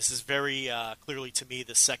 This is very clearly, to me,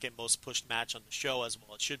 the second most pushed match on the show, as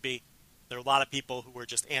well it should be. There are a lot of people who are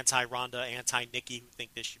just anti-Ronda, anti-Nikki, who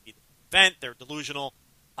think this should be the event. They're delusional.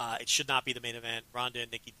 It should not be the main event. Ronda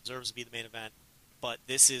and Nikki deserves to be the main event. But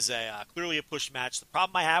this is clearly a pushed match. The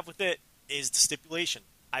problem I have with it is the stipulation.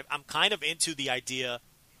 I'm kind of into the idea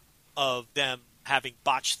of them having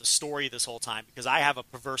botched the story this whole time, because I have a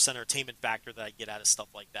perverse entertainment factor that I get out of stuff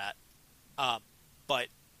like that. But,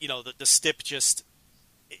 the stip just...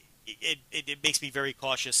 It makes me very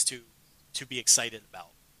cautious to be excited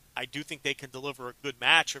about. I do think they can deliver a good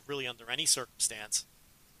match really under any circumstance,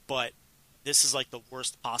 but this is the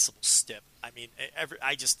worst possible stip. I mean,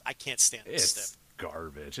 I can't stand this stip. It's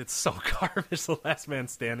garbage. It's so garbage. The Last Man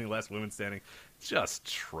Standing, Last Women Standing, just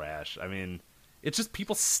trash. I mean, it's just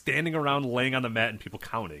people standing around laying on the mat and people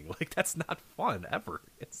counting. That's not fun ever.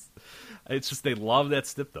 It's just they love that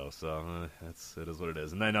stip though. So it is what it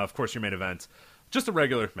is. And then of course your main event. Just a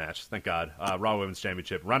regular match, thank God. Raw Women's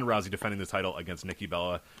Championship. Ronda Rousey defending the title against Nikki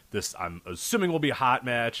Bella. This, I'm assuming, will be a hot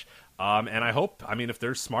match. And I hope, if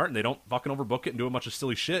they're smart and they don't fucking overbook it and do a bunch of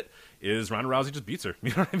silly shit, is Ronda Rousey just beats her. You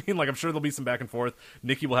know what I mean? Like, I'm sure there'll be some back and forth.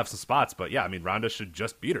 Nikki will have some spots, but yeah, Ronda should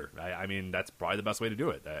just beat her. That's probably the best way to do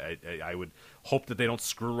it. I would hope that they don't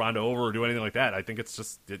screw Ronda over or do anything like that. I think it's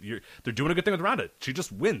just, they're doing a good thing with Ronda. She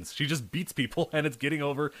just wins. She just beats people, and it's getting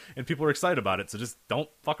over, and people are excited about it. So just don't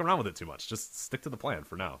fuck around with it too much. Just stick to the plan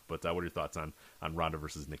for now. But what are your thoughts on Ronda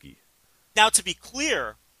versus Nikki? Now, to be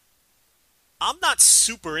clear, I'm not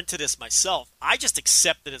super into this myself. I just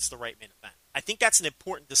accept that it's the right main event. I think that's an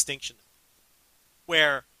important distinction.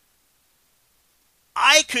 Where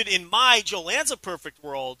I could, in my Joe Lanza perfect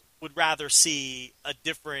world, would rather see a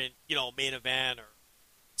different, main event or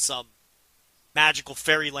some magical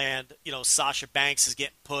fairyland. Sasha Banks is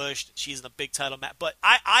getting pushed. She's in a big title match. But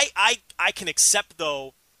I can accept,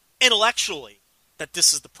 though, intellectually, that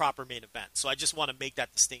this is the proper main event. So I just want to make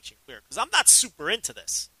that distinction clear. Because I'm not super into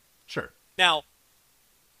this. Sure. Now,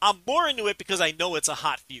 I'm more into it because I know it's a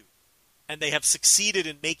hot feud, and they have succeeded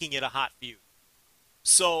in making it a hot feud.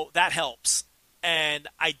 So that helps, and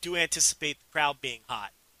I do anticipate the crowd being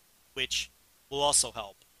hot, which will also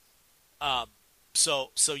help.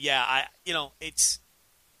 So yeah, it's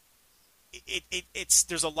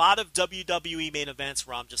there's a lot of WWE main events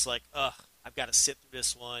where I'm just like, I've got to sit through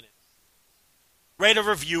this one and write a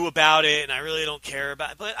review about it, and I really don't care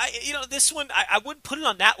about it. But this one, I wouldn't put it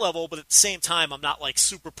on that level, but at the same time, I'm not like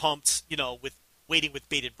super pumped, with waiting with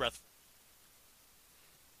bated breath.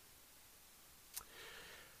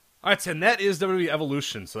 All right, and that is WWE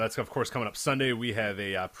Evolution. So that's, of course, coming up Sunday. We have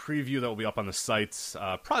a preview that will be up on the site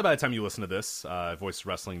probably by the time you listen to this,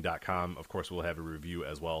 voiceswrestling.com. Of course, we'll have a review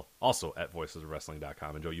as well, also at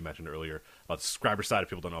voiceswrestling.com. And Joe, you mentioned earlier about the subscriber side. If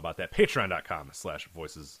people don't know about that,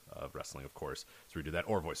 patreon.com/voicesofwrestling, of course. So we do that,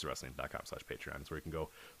 or voiceswrestling.com/patreon. That's where you can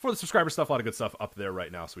go for the subscriber stuff. A lot of good stuff up there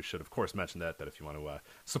right now. So we should, of course, mention that if you want to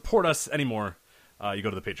support us anymore, you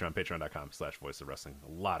go to the patreon.com/voicesofwrestling.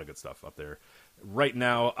 A lot of good stuff up there right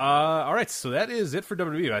now. All right, so that is it for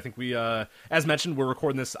WWE. I think we, as mentioned, we're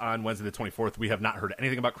recording this on Wednesday the 24th. We have not heard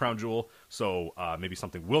anything about Crown Jewel, so maybe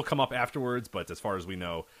something will come up afterwards, but as far as we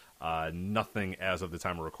know, nothing as of the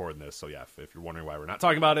time we're recording this. So yeah, if you're wondering why we're not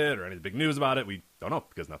talking about it or any big news about it, we don't know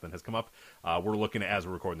because nothing has come up. We're looking as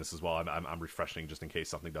we're recording this as well. I'm refreshing just in case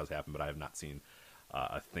something does happen, but I have not seen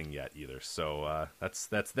a thing yet either. So that's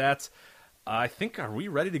that. I think, are we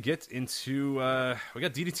ready to get into, we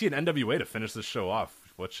got DDT and NWA to finish this show off.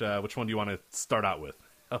 Which one do you want to start out with?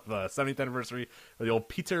 Of 70th anniversary or the old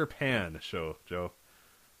Peter Pan show, Joe?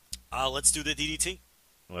 Let's do the DDT.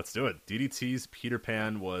 Let's do it. DDT's Peter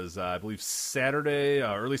Pan was, I believe, Saturday,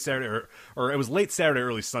 early Saturday, or it was late Saturday,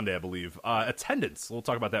 early Sunday, I believe. Attendance. We'll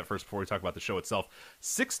talk about that first before we talk about the show itself.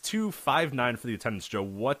 6,259 for the attendance, Joe.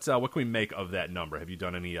 What can we make of that number? Have you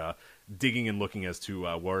done any digging and looking as to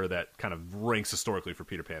where that kind of ranks historically for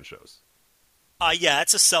Peter Pan shows? Yeah,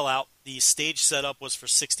 it's a sellout. The stage setup was for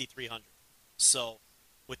 6,300. So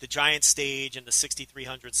with the giant stage and the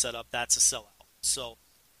 6,300 setup, that's a sellout. So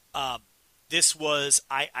this was,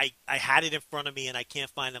 I had it in front of me and I can't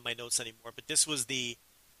find it in my notes anymore, but this was the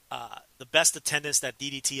best attendance that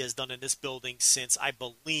DDT has done in this building since, I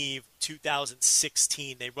believe,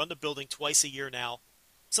 2016. They run the building twice a year now.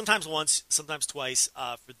 Sometimes once, sometimes twice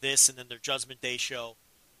for this, and then their Judgment Day show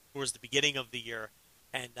towards the beginning of the year.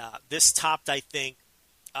 And this topped, I think,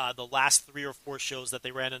 the last 3 or 4 shows that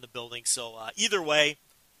they ran in the building. So either way,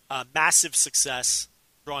 massive success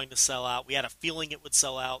drawing the sellout. We had a feeling it would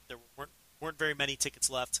sell out. There weren't very many tickets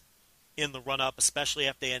left in the run-up, especially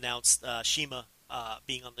after they announced Shima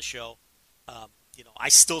being on the show. I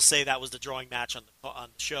still say that was the drawing match on the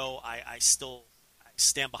show. I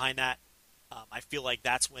stand behind that. I feel like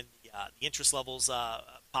that's when the interest levels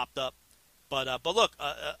popped up. But look,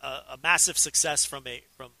 a massive success from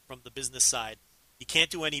the business side. You can't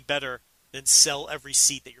do any better than sell every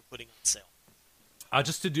seat that you're putting on sale.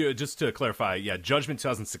 Just to clarify, yeah, Judgment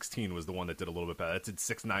 2016 was the one that did a little bit better. That did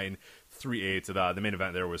 6,938. The main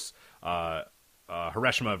event there was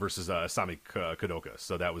Hiroshima versus Asami Kadoka.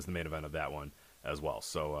 So that was the main event of that one as well.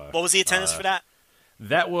 So what was the attendance for that?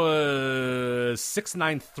 That was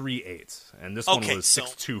 6,938, and this one was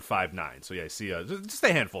 6,259. So yeah, you see, just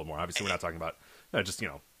a handful more. Obviously, we're not talking about just a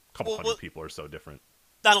couple hundred people or so different.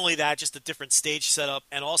 Not only that, just a different stage setup,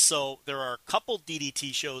 and also there are a couple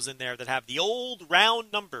DDT shows in there that have the old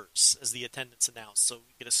round numbers as the attendance announced. So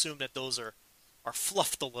we can assume that those are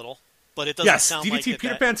fluffed a little, but it doesn't sound DDT like DDT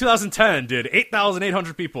Peter Pan 2010 did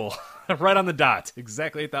 8,800 people, right on the dot,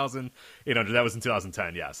 exactly 8,800. That was in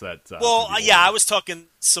 2010. Yeah, so that. I was talking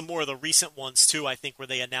some more of the recent ones too. I think where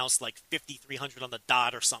they announced like 5,300 on the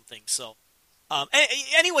dot or something. So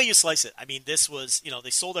Any way you slice it, I mean, this was, they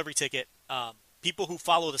sold every ticket. People who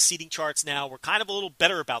follow the seating charts now, we're kind of a little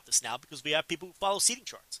better about this now because we have people who follow seating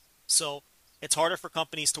charts. So it's harder for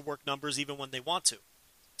companies to work numbers even when they want to.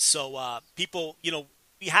 So people,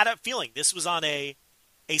 we had a feeling this was on a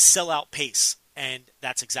sellout pace, and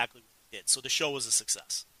that's exactly what we did. So the show was a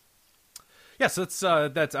success. Yeah, so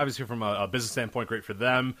that's obviously from a business standpoint, great for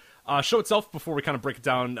them. Show itself, before we kind of break it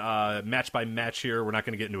down match by match here, we're not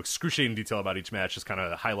going to get into excruciating detail about each match, just kind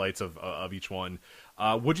of highlights of each one.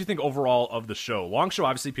 What do you think overall of the show? Long show,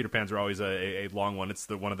 obviously, Peter Pans are always a long one. It's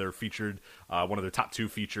one of their featured, one of their top 2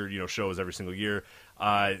 featured shows every single year.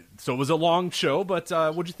 So it was a long show, but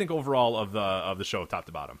what do you think overall of the show, top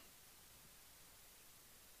to bottom?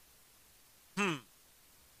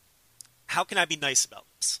 How can I be nice about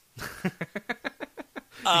this?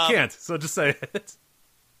 You can't, so just say it.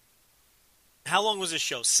 How long was this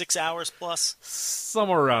show? 6 hours plus?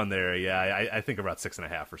 Somewhere around there, yeah. I think about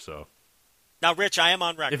 6.5 or so. Now, Rich, I am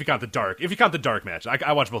on record. If you count the dark match,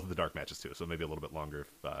 I watch both of the dark matches too, so maybe a little bit longer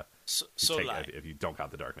if you don't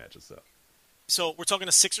count the dark matches. So we're talking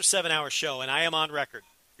a 6 or 7 hour show, and I am on record.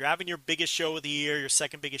 You're having your biggest show of the year, your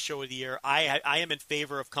second biggest show of the year. I am in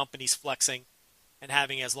favor of companies flexing and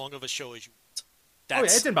having as long of a show as you want.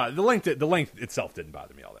 It didn't bother the length itself didn't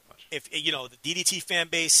bother me all that much. If the DDT fan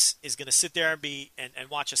base is going to sit there and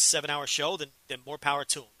watch a 7 hour show, then more power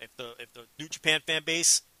to them. If the New Japan fan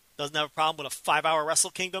base doesn't have a problem with a 5 hour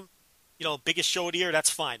Wrestle Kingdom, biggest show of the year, that's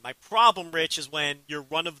fine. My problem, Rich, is when your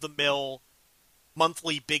run of the mill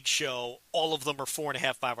monthly big show, all of them are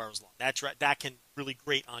 4.5, 5 hours long. That's right. That can really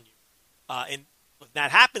grate on you. And when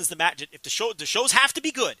that happens, if the shows have to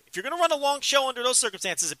be good. If you're going to run a long show under those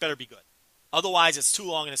circumstances, it better be good. Otherwise, it's too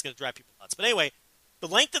long and it's going to drive people nuts. But anyway, the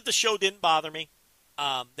length of the show didn't bother me.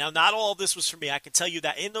 Now, not all of this was for me. I can tell you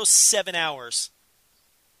that in those 7 hours,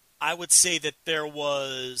 I would say that there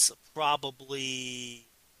was probably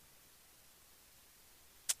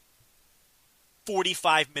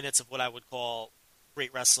 45 minutes of what I would call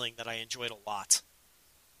great wrestling that I enjoyed a lot.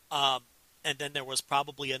 And then there was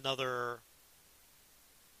probably another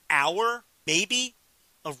hour, maybe,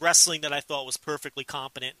 of wrestling that I thought was perfectly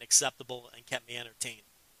competent and acceptable and kept me entertained.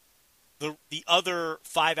 The other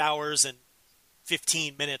 5 hours and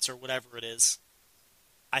 15 minutes or whatever it is,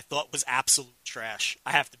 I thought was absolute trash.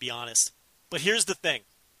 I have to be honest. But here's the thing.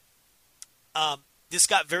 This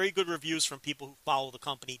got very good reviews from people who follow the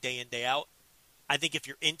company day in, day out. I think if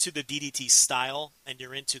you're into the DDT style and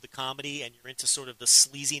you're into the comedy and you're into sort of the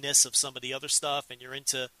sleaziness of some of the other stuff and you're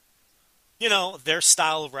into, their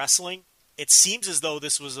style of wrestling, it seems as though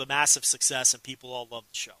this was a massive success and people all love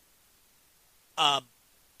the show.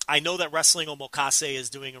 I know that Wrestling Omakase is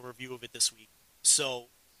doing a review of it this week, so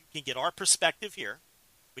you can get our perspective here,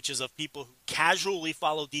 which is of people who casually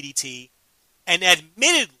follow DDT and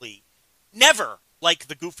admittedly never like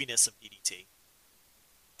the goofiness of DDT.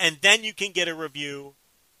 And then you can get a review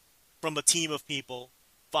from a team of people,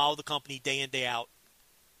 follow the company day in, day out,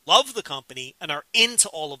 love the company, and are into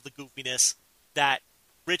all of the goofiness that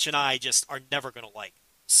Rich and I just are never going to like.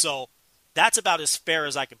 So that's about as fair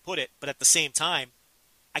as I can put it. But at the same time,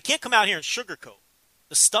 I can't come out here and sugarcoat.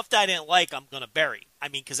 The stuff that I didn't like, I'm going to bury. I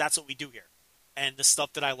mean, because that's what we do here. And the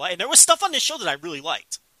stuff that I like. And there was stuff on this show that I really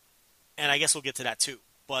liked. And I guess we'll get to that too.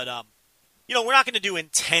 But, we're not going to do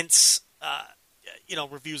intense,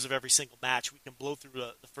 reviews of every single match. We can blow through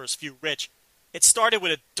the first few. Rich, it started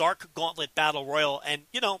with a dark gauntlet battle royal. And,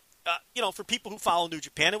 for people who follow New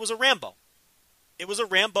Japan, it was a Rambo. It was a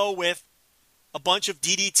Rambo with a bunch of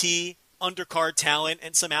DDT undercard talent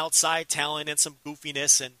and some outside talent and some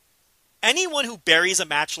goofiness. And anyone who buries a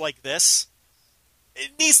match like this,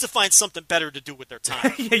 it needs to find something better to do with their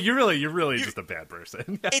time. Yeah, you're really just a bad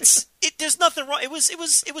person. There's nothing wrong. It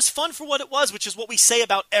was fun for what it was, which is what we say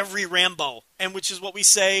about every Rambo, and which is what we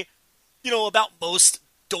say, about most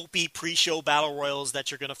dopey pre-show battle royals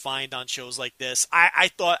that you're going to find on shows like this.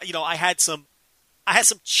 I thought, I had some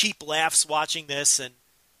cheap laughs watching this and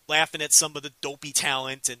laughing at some of the dopey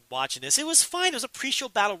talent and watching this. It was fine. It was a pre-show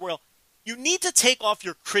battle royal. You need to take off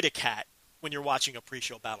your critic hat when you're watching a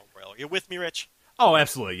pre-show battle royal. You with me, Rich? Oh,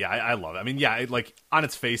 absolutely. Yeah, I love it. I mean, yeah, on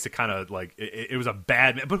its face, it kind of it was a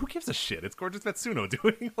bad, but who gives a shit? It's Gorgeous Matsuno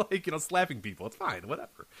doing slapping people. It's fine,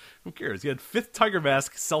 whatever. Who cares? He had fifth Tiger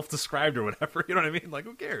Mask self-described or whatever. You know what I mean?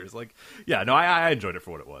 Who cares? Yeah, no, I enjoyed it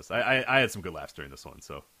for what it was. I had some good laughs during this one,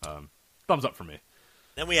 so thumbs up for me.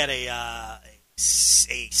 Then we had a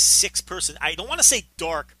 6-person. I don't want to say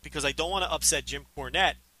dark because I don't want to upset Jim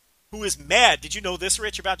Cornette, who is mad. Did you know this,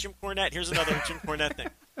 Rich, about Jim Cornette? Here's another Jim Cornette thing.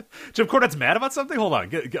 Jim Cornette's mad about something? Hold on.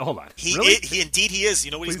 Hold on. Really? He indeed he is.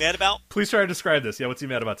 You know what he's mad about? Please try to describe this. Yeah, what's he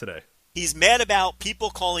mad about today? He's mad about people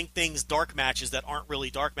calling things dark matches that aren't really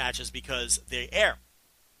dark matches because they air.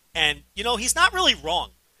 And, he's not really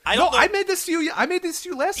wrong. I made this to you. I made this to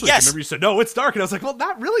you last week. Yes. I remember you said, no, it's dark. And I was like, well,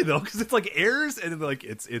 not really, though, because it's like airs and like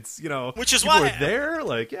it's which is people why are there.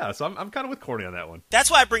 Like, yeah, so I'm kind of with Corny on that one. That's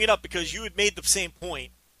why I bring it up, because you had made the same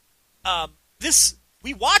point.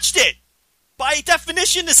 We watched it. By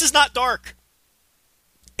definition, this is not dark.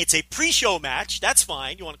 It's a pre-show match. That's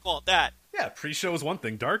fine. You want to call it that. Yeah, pre-show is one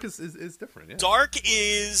thing. Dark is different. Yeah. Dark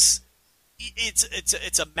is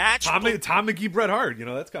it's a match. Tom McGee, Bret Hart.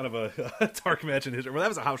 That's kind of a dark match in history. Well, that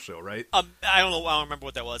was a house show, right? I don't know. I don't remember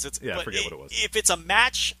what that was. I forget what it was. If it's a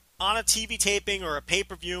match on a TV taping or a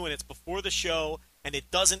pay-per-view and it's before the show and it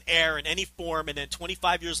doesn't air in any form, and then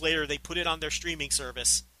 25 years later they put it on their streaming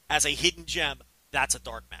service as a hidden gem, that's a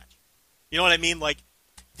dark match. You know what I mean? Like,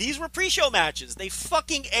 these were pre-show matches. They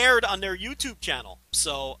fucking aired on their YouTube channel.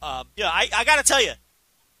 So, I got to tell you,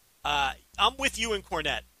 I'm with you and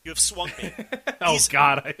Cornette. You have swung me.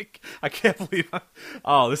 God, I can't believe.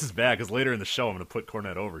 This is bad, because later in the show I'm going to put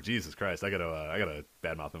Cornette over. Jesus Christ, I gotta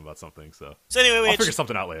badmouth him about something. So anyway, I'll figure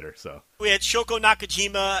something out later. So we had Shoko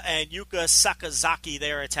Nakajima and Yuka Sakazaki.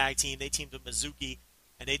 They are a tag team. They teamed with Mizuki,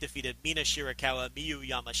 and they defeated Mina Shirakawa, Miyu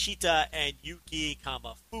Yamashita, and Yuki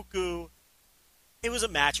Kamafuku. It was a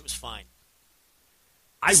match. It was fine.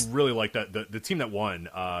 I really like that the team that won,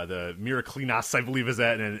 the Miraclinas, I believe is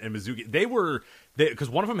that, and Mizuki. Because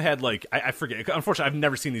one of them had I forget. Unfortunately, I've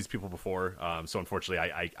never seen these people before. So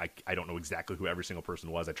unfortunately, I don't know exactly who every single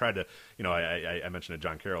person was. I tried to, I mentioned to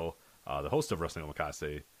John Carroll, the host of Wrestling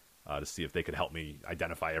Omakase, to see if they could help me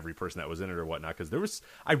identify every person that was in it or whatnot. Because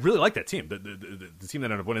I really liked that team. The team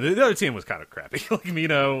that ended up winning. The other team was kind of crappy.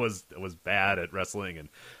 Mina was bad at wrestling, and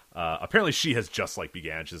apparently she has just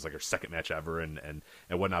began. She's her second match ever and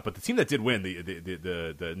whatnot. But the team that did win,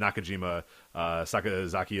 the Nakajima,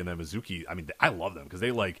 Sakazaki, and then Mizuki, I mean, I love them because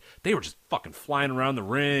they were just fucking flying around the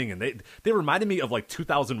ring, and they reminded me of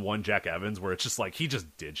 2001 Jack Evans, where it's just he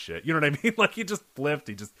just did shit. You know what I mean? He just flipped,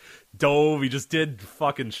 he just dove, he just did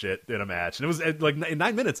fucking shit in a match, and it was in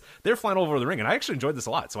 9 minutes they're flying all over the ring, and I actually enjoyed this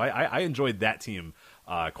a lot. So I enjoyed that team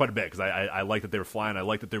quite a bit, because I like that they were flying. I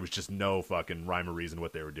like that there was just no fucking rhyme or reason to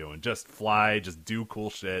what they were doing. Just fly, just do cool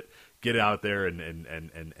shit, get it out there,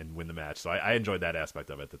 and win the match. So I enjoyed that aspect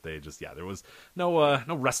of it. That they just there was no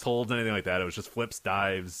rest holds, anything like that. It was just flips,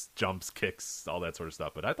 dives, jumps, kicks, all that sort of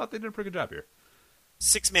stuff. But I thought they did a pretty good job here.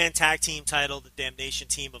 6-man tag team title. The Damnation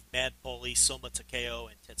team of Mad Paulie, Soma Takeo,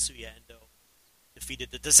 and Tetsuya Endo defeated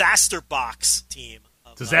the Disaster Box team.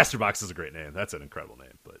 Disaster Box is a great name. That's an incredible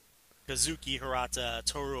name, but. Kazuki Hirata,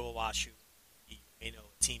 Toru Owashu, a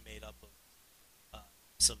team made up of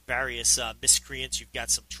some various miscreants. You've got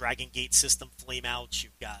some Dragon Gate system flameouts.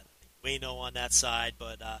 You've got Ueno on that side,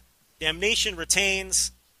 but Damnation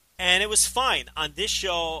retains, and it was fine. On this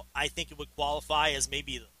show, I think it would qualify as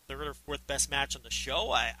maybe the third or fourth best match on the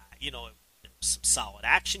show. There was some solid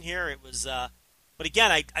action here. It was, but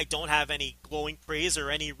again, I don't have any glowing praise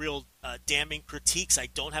or any real damning critiques. I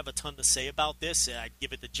don't have a ton to say about this. I'd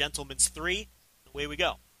give it the gentleman's 3. Away we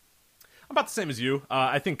go. I'm about the same as you.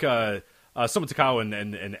 I think Soma Takao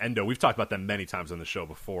and Endo, we've talked about them many times on the show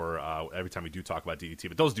before, every time we do talk about DDT,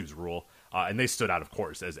 but those dudes rule. And they stood out, of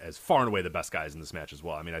course, as far and away the best guys in this match as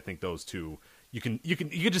well. I mean, I think those two, you can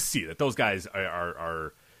just see that those guys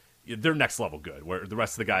are they're next level good, where the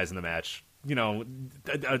rest of the guys in the match,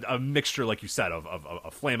 a mixture, like you said,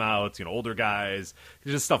 of flame outs, older guys,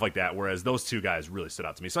 just stuff like that. Whereas those two guys really stood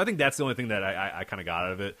out to me. So I think that's the only thing that I kind of got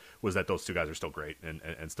out of it, was that those two guys are still great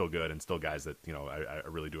and still good and still guys that, I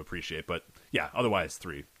really do appreciate. But yeah, otherwise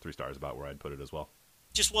three stars about where I'd put it as well.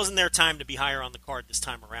 Just wasn't their time to be higher on the card this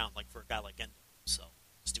time around, like for a guy like Endo. So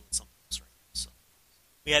he's doing something else right now. So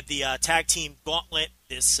we had the tag team gauntlet.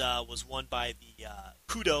 This was won by the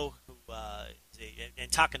Kudo, who and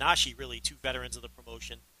Takanashi, really two veterans of the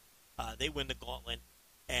promotion. They win the gauntlet,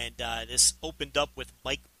 and this opened up with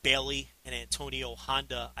Mike Bailey and Antonio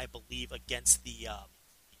Honda, I believe, against the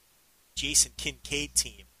Jason Kincaid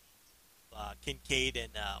team, Kincaid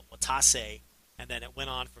and Watase, and then it went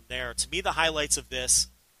on from there. To me, the highlights of this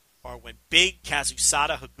are when big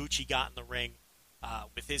Kazusada Higuchi got in the ring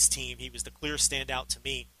with his team. He was the clear standout to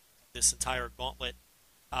me this entire gauntlet.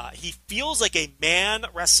 He feels like a man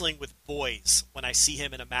wrestling with boys when I see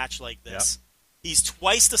him in a match like this. Yep. He's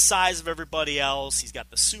twice the size of everybody else. He's got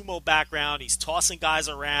the sumo background. He's tossing guys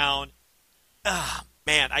around.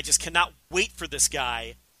 Man, I just cannot wait for this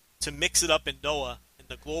guy to mix it up in Noah in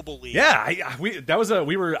the global league. Yeah, I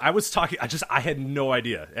had no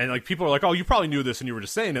idea. And like people are like, "Oh, you probably knew this and you were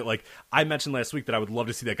just saying it." Like I mentioned last week that I would love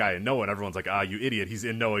to see that guy in Noah, and everyone's like, "Ah, you idiot. He's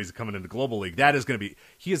in Noah. He's coming into global league."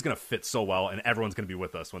 He is going to fit so well, and everyone's going to be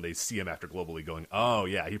with us when they see him after global league going, "Oh,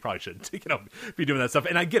 yeah, he probably shouldn't, be doing that stuff."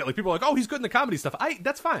 And I get it. Like people are like, "Oh, he's good in the comedy stuff."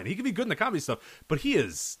 That's fine. He can be good in the comedy stuff, but he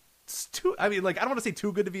is too, I mean, like, I don't want to say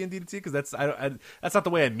too good to be in DDT because that's not the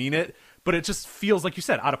way I mean it, but it just feels, like you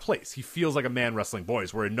said, out of place. He feels like a man wrestling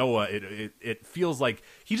boys, where in Noah, it feels like,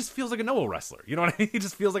 he just feels like a Noah wrestler. You know what I mean? He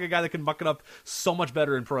just feels like a guy that can muck it up so much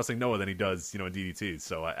better in Pro Wrestling Noah than he does, in DDT.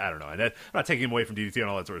 So I don't know. And I'm not taking him away from DDT and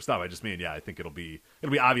all that sort of stuff. I just mean, I think it'll be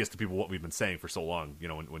obvious to people what we've been saying for so long,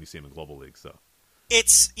 when you see him in Global League. So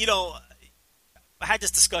it's, I had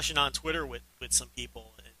this discussion on Twitter with some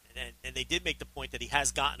people, and they did make the point that he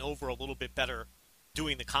has gotten over a little bit better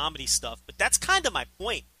doing the comedy stuff. But that's kind of my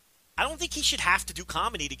point. I don't think he should have to do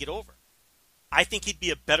comedy to get over. I think he'd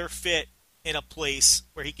be a better fit in a place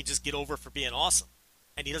where he could just get over for being awesome.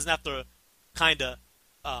 And he doesn't have to kind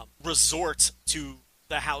of resort to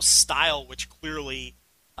the house style, which clearly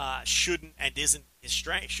shouldn't and isn't his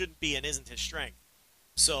strength. Shouldn't be and isn't his strength.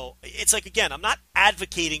 So it's like, again, I'm not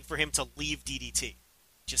advocating for him to leave DDT,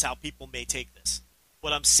 which is how people may take this.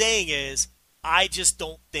 What I'm saying is, I just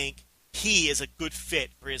don't think he is a good fit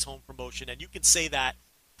for his home promotion. And you can say that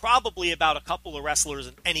probably about a couple of wrestlers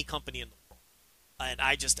in any company in the world. And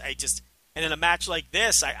and in a match like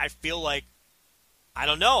this, I feel like, I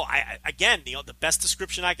don't know. Again, the best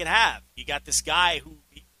description I could have, you got this guy who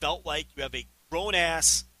felt like you have a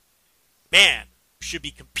grown-ass man who should be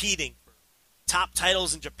competing for top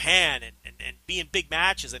titles in Japan and be in big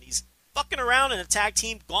matches, and he's fucking around in a tag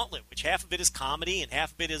team gauntlet, which half of it is comedy and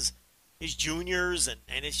half of it is juniors, and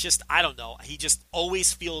it's just, I don't know. He just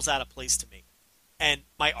always feels out of place to me. And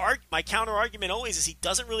my counter argument always is he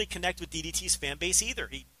doesn't really connect with DDT's fan base either.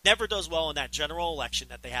 He never does well in that general election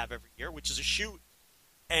that they have every year, which is a shoot.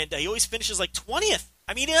 And he always finishes like 20th.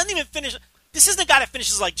 I mean, he doesn't even finish. This isn't a guy that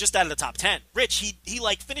finishes like just out of the top 10. Rich, he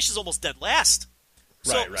like finishes almost dead last.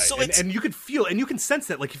 Right. So and you can feel and you can sense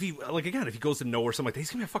that, like, if he goes to Noah or something like that, he's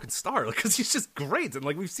gonna be a fucking star, because he's just great, and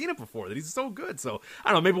like we've seen it before that he's so good. So I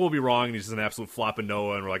don't know, maybe we'll be wrong and he's just an absolute flop in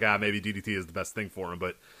Noah, and we're like, maybe DDT is the best thing for him,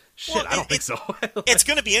 but shit, I don't think so. It's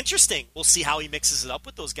gonna be interesting. We'll see how he mixes it up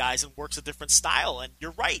with those guys and works a different style. And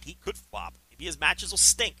you're right, he could flop. Maybe his matches will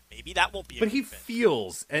stink. Maybe that won't be. But he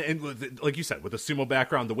feels, and like you said, with the sumo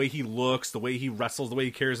background, the way he looks, the way he wrestles, the way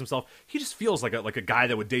he carries himself, he just feels like a guy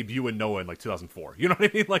that would debut in Noah in like 2004. You know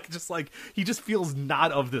what I mean? Like he just feels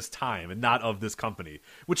not of this time and not of this company,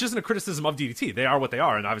 which isn't a criticism of DDT. They are what they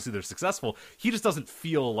are, and obviously they're successful. He just doesn't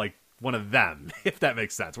feel like one of them, if that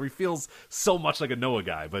makes sense. Where he feels so much like a Noah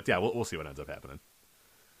guy. But yeah, we'll see what ends up happening.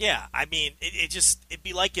 Yeah, I mean, it'd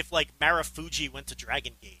be like if like Marufuji went to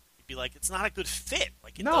Dragon Gate. Like, it's not a good fit.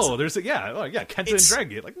 Like, there's Kenta and Dragon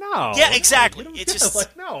Gate. Like, no. Yeah, exactly. It just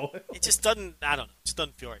like, no. It just doesn't. I don't know. It just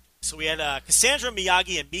doesn't feel right. So we had Cassandra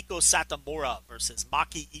Miyagi and Miko Satomura versus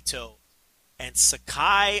Maki Ito and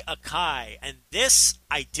Sakai Akai. And this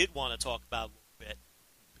I did want to talk about a little bit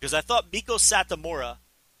because I thought Miko Satomura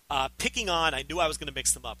picking on. I knew I was going to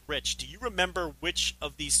mix them up. Rich, do you remember which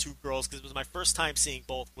of these two girls? Because it was my first time seeing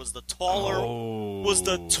both. Was the taller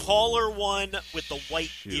one with the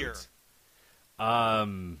white ear?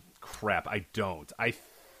 Crap, I don't. I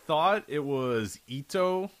thought it was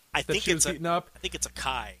Ito. I think she was beating up. I think it's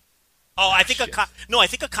Akai. Oh, I think Akai. No, I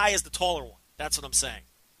think Akai is the taller one. That's what I'm saying.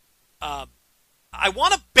 I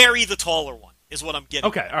want to bury the taller one. Is what I'm getting.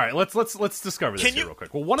 Okay, all right. Let's discover this here real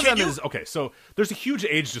quick. Well, one of them is okay. So there's a huge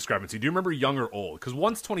age discrepancy. Do you remember young or old? Because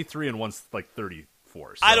one's 23 and one's like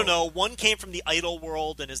 34. So. I don't know. One came from the Idol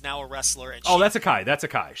world and is now a wrestler. And that's Akai. That's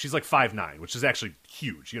Akai. She's like 5'9", which is actually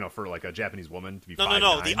huge. For like a Japanese woman to be 5'9".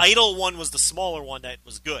 No. The Idol one was the smaller one that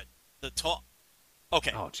was good. The tall.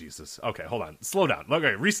 Okay. Oh Jesus. Okay, hold on. Slow down.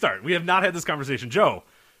 Okay, restart. We have not had this conversation. Joe,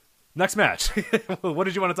 next match. What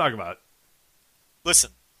did you want to talk about?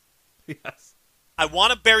 Listen. Yes. I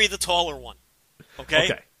want to bury the taller one.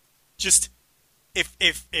 Okay. Just if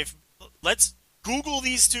let's Google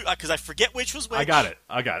these two because I forget which was which. I got it.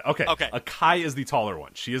 Okay. Akai is the taller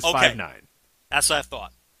one. She is 5'9". That's what I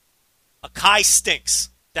thought. Akai stinks.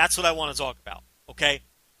 That's what I want to talk about. Okay.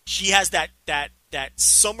 She has that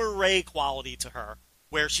Summer Rae quality to her,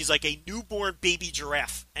 where she's like a newborn baby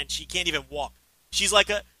giraffe and she can't even walk. She's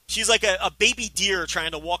like a baby deer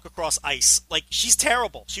trying to walk across ice. Like, she's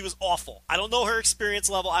terrible. She was awful. I don't know her experience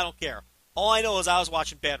level. I don't care. All I know is I was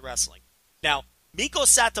watching bad wrestling. Now, Miko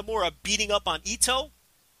Satomura beating up on Ito,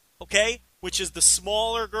 okay? which is the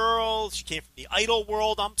smaller girl. She came from the Idol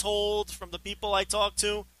world, I'm told, from the people I talked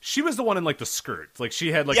to. She was the one in, like, the skirt. Like,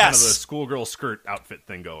 she had, like, Yes. kind of the schoolgirl skirt outfit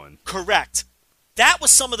thing going. Correct. That was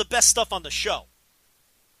some of the best stuff on the show.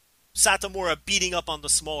 Satomura beating up on the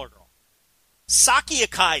smaller girl. Saki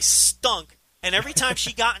Akai stunk, and every time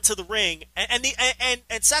she got into the ring, and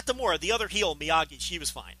Satomura, the other heel, Miyagi, she was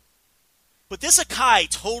fine. But this Akai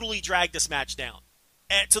totally dragged this match down,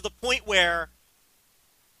 and to the point where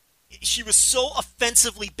she was so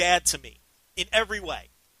offensively bad to me in every way.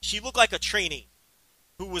 She looked like a trainee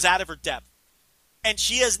who was out of her depth. And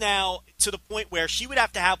she is now to the point where she would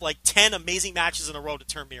have to have like 10 amazing matches in a row to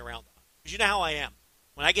turn me around on. Because you know how I am.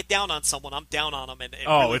 When I get down on someone, I'm down on them. And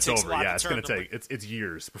really it's takes over. A lot Yeah, to it's turn going to them. take it's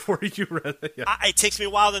years before you read it. Yeah. It takes me a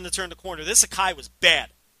while then to turn the corner. This Akai was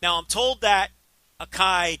bad. Now, I'm told that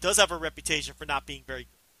Akai does have a reputation for not being very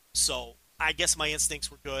good. So I guess my instincts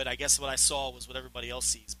were good. I guess what I saw was what everybody else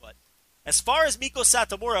sees. But as far as Miko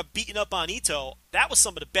Satomura beating up on Ito, that was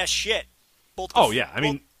some of the best shit. Both I both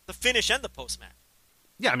mean, the finish and the post-match.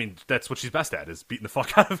 Yeah, I mean, that's what she's best at, is beating the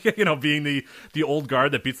fuck out of, being the old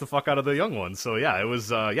guard that beats the fuck out of the young ones. So yeah, it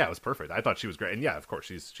was perfect. I thought she was great. And yeah, of course,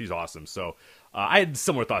 she's awesome. So I had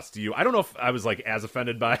similar thoughts to you. I don't know if I was like as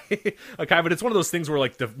offended by Akai, but it's one of those things where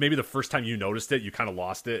like maybe the first time you noticed it, you kind of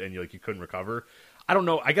lost it and you couldn't recover. I don't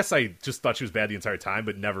know. I guess I just thought she was bad the entire time,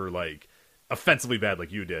 but never like offensively bad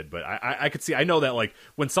like you did. But I could see, I know that like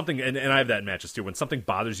when something, and I have that in matches too, when something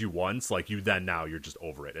bothers you once, like now you're just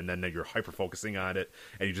over it, and then you're hyper focusing on it,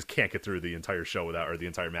 and you just can't get through the entire show or the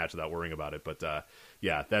entire match without worrying about it. But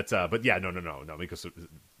yeah, that's but yeah, no, because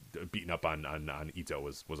beating up on Ito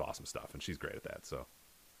was awesome stuff, and she's great at that. So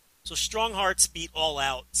Strong Hearts beat All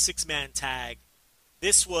Out 6-man tag.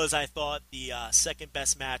 This was, I thought, the second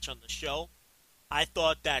best match on the show. I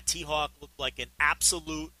thought that T-Hawk looked like an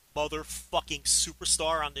absolute motherfucking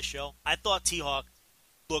superstar on this show. I thought T-Hawk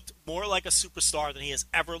looked more like a superstar than he has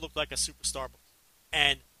ever looked like a superstar before.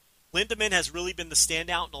 And Lindemann has really been the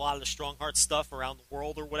standout in a lot of the Strong Heart stuff around the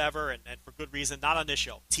world or whatever, and for good reason. Not on this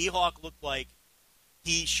show. T-Hawk looked like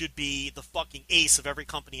he should be the fucking ace of every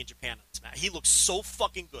company in Japan on this match. He looks so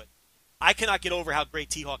fucking good. I cannot get over how great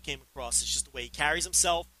T-Hawk came across. It's just the way he carries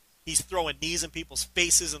himself. He's throwing knees in people's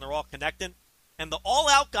faces, and they're all connecting. And the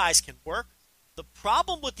all-out guys can work. The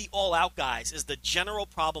problem with the all-out guys is the general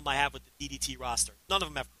problem I have with the DDT roster. None of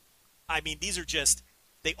them have. I mean, these are just,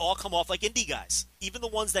 they all come off like indie guys. Even the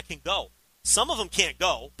ones that can go. Some of them can't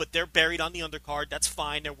go, but they're buried on the undercard. That's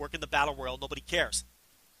fine. They're working the battle royal. Nobody cares.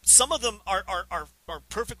 Some of them are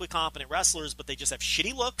perfectly competent wrestlers, but they just have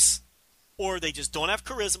shitty looks, or they just don't have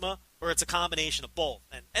charisma, or it's a combination of both.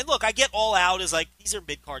 And look, I get all out as like, these are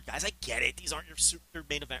mid-card guys. I get it. These aren't your super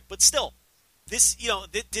main event. But still, this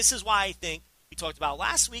is why I think we talked about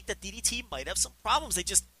last week that DDT might have some problems.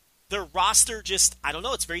 Their roster just, I don't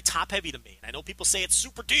know, it's very top-heavy to me. And I know people say it's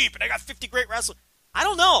super deep, and I got 50 great wrestlers. I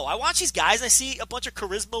don't know. I watch these guys, and I see a bunch of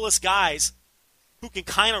charisma-less guys who can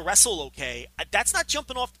kind of wrestle okay. That's not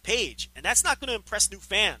jumping off the page, and that's not going to impress new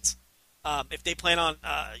fans. If they plan on,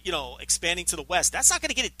 expanding to the West, that's not going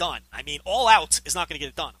to get it done. I mean, All Out is not going to get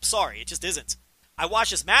it done. I'm sorry, it just isn't. I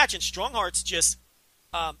watched this match, and Strong Hearts just,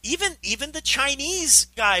 even the Chinese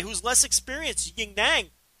guy who's less experienced, Ying Nang,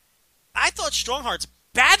 I thought Strong Hearts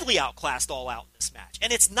badly outclassed All Out in this match.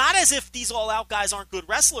 And it's not as if these All Out guys aren't good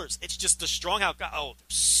wrestlers. It's just the Strong Out guys, they're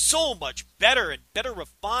so much better and better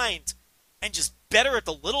refined and just better at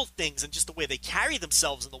the little things and just the way they carry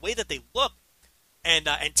themselves and the way that they look. And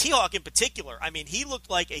T-Hawk in particular, I mean, he looked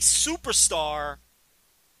like a superstar.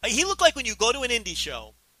 He looked like when you go to an indie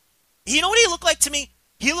show. You know what he looked like to me?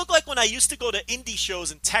 He looked like when I used to go to indie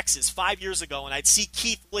shows in Texas 5 years ago, and I'd see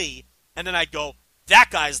Keith Lee, and then I'd go, that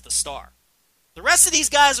guy's the star. The rest of these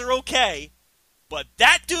guys are okay, but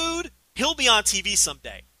that dude, he'll be on TV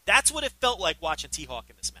someday. That's what it felt like watching T-Hawk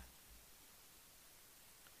in this match.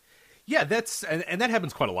 Yeah, that's and that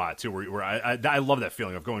happens quite a lot too. Where I love that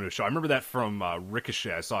feeling of going to a show. I remember that from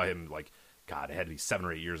Ricochet. I saw him like, God, it had to be 7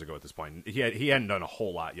 or 8 years ago at this point. He hadn't done a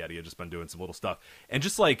whole lot yet. He had just been doing some little stuff, and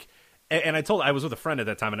just like. And I was with a friend at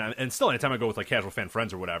that time, and still anytime I go with like casual fan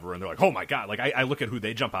friends or whatever, and they're like, oh my God, like I look at who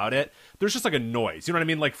they jump out at, there's just like a noise, you know what I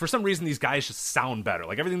mean? Like for some reason these guys just sound better,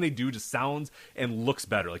 like everything they do just sounds and looks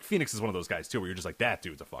better. Like Phoenix is one of those guys too, where you're just like, that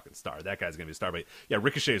dude's a fucking star, that guy's gonna be a star. But yeah,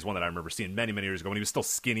 Ricochet is one that I remember seeing many years ago when he was still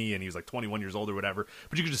skinny and he was like 21 years old or whatever,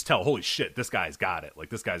 but you could just tell, holy shit, this guy's got it, like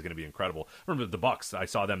this guy's gonna be incredible. I remember the Bucks, I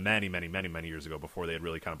saw them many years ago before they had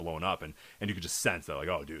really kind of blown up, and you could just sense that like,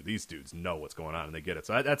 oh dude, these dudes know what's going on and they get it.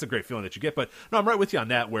 So that's a great feeling that you get. But no, I'm right with you on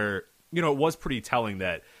that, where, it was pretty telling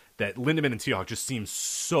that Lindemann and T-Hawk just seem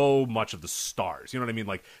so much of the stars. You know what I mean?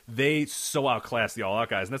 Like, they so outclass the All-Out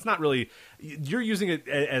guys. And that's not really, you're using it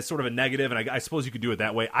as sort of a negative, and I suppose you could do it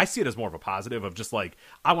that way. I see it as more of a positive of just like,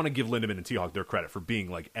 I want to give Lindemann and T-Hawk their credit for being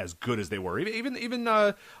like as good as they were. Even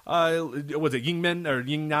was it Yingman or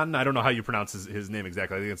Yingnan? I don't know how you pronounce his name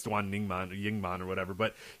exactly. I think it's Duan Yingman or whatever,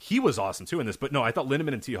 but he was awesome too in this. But no, I thought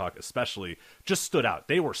Lindemann and T-Hawk especially just stood out.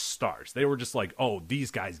 They were stars. They were just like, oh, these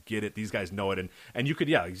guys get it. These guys know it. And you could,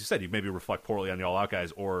 yeah, like you said, you maybe reflect poorly on the All Out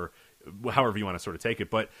guys or however you want to sort of take it.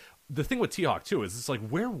 But the thing with T-Hawk too is it's like,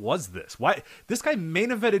 where was this? Why this guy main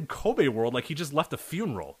evented Kobe World like he just left a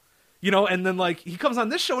funeral, and then like he comes on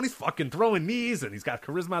this show and he's fucking throwing knees and he's got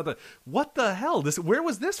charisma. What the hell? Where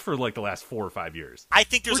was this for like the last 4 or 5 years? I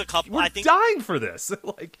think there's a couple. We're dying for this.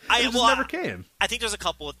 Like it just never came. I think there's a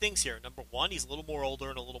couple of things here. Number one, he's a little more older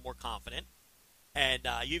and a little more confident, and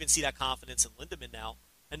you even see that confidence in Lindemann now.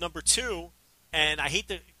 And number two, and I hate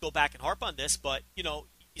to go back and harp on this, but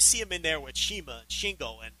you see him in there with Shima and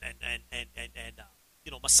Shingo and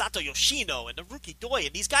Masato Yoshino and Naruki Doi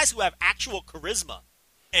and these guys who have actual charisma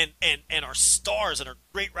and are stars and are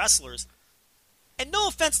great wrestlers. And no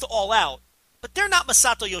offense to All Out, but they're not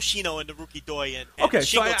Masato Yoshino and Naruki Doi and okay,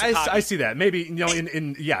 Shingo so Takagi. I see that. Maybe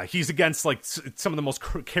he's against like some of the most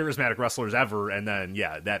charismatic wrestlers ever, and then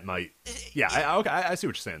that might I see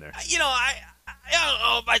what you're saying there. I don't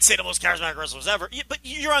know if I'd say the most charismatic wrestlers ever, but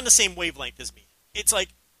you're on the same wavelength as me. It's like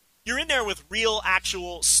you're in there with real,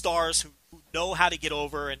 actual stars who know how to get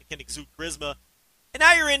over and can exude charisma, and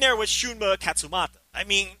now you're in there with Shunma Katsumata. I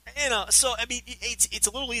mean, it's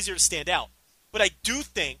a little easier to stand out. But I do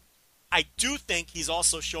think he's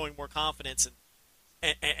also showing more confidence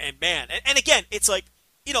and man. And again, it's like,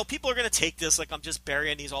 people are going to take this like I'm just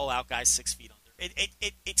burying these All Out guys 6 feet under.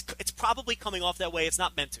 It's probably coming off that way. It's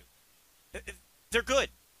not meant to. They're good.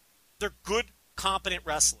 They're good, competent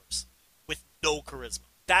wrestlers with no charisma.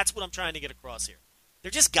 That's what I'm trying to get across here.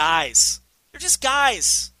 They're just guys.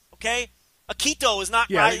 Okay? Akito is not.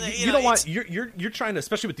 Yeah, you don't want. You're trying to,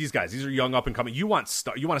 especially with these guys. These are young up and coming. You want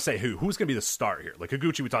star. You want to say who's going to be the star here? Like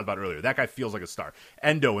Higuchi, we talked about earlier. That guy feels like a star.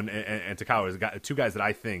 Endo and Takawa is two guys that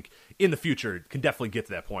I think in the future can definitely get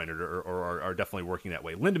to that point or are definitely working that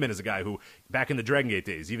way. Lindemann is a guy who back in the Dragon Gate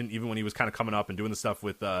days, even when he was kind of coming up and doing the stuff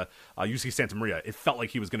with Yusuke Santa Maria, it felt like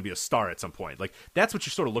he was going to be a star at some point. Like that's what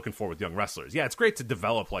you're sort of looking for with young wrestlers. Yeah, it's great to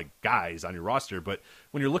develop like guys on your roster, but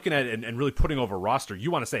when you're looking at it and really putting over a roster,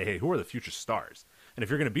 you want to say, hey, who are the future stars? And if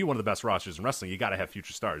you're going to be one of the best rosters in wrestling, you got to have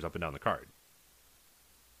future stars up and down the card.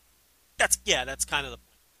 That's kind of the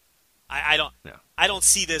point. I don't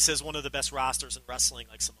see this as one of the best rosters in wrestling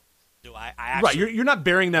like some of them do. I actually, right, you're not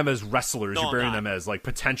burying them as wrestlers. No, you're burying them as like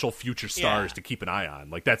potential future stars to keep an eye on.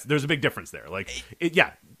 Like there's a big difference there. Like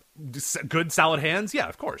good solid hands. Yeah,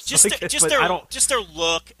 of course. Just their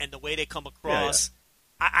look and the way they come across.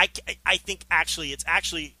 Yeah. I think it's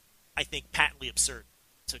patently absurd.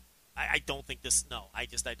 I don't think this. No, I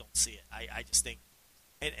don't see it. I just think,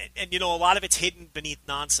 and a lot of it's hidden beneath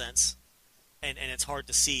nonsense, and it's hard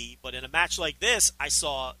to see. But in a match like this, I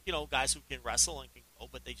saw guys who can wrestle and can go,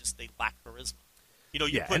 but they lack charisma.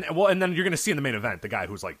 And then you're going to see in the main event the guy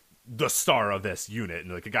who's like the star of this unit,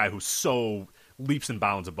 and like a guy who's so leaps and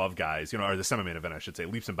bounds above guys, or the semi-main event, I should say,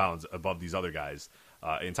 leaps and bounds above these other guys.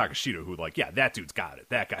 In Takashita, who that dude's got it.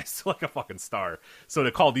 That guy's like a fucking star. So to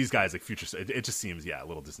call these guys like future, it just seems a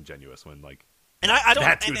little disingenuous when like. And I don't.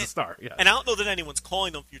 That dude's a star. Yeah. And I don't know that anyone's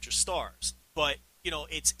calling them future stars, but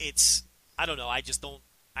it's I don't know. I just don't.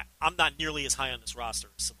 I'm not nearly as high on this roster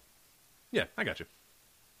as some. Yeah, I got you.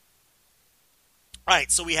 All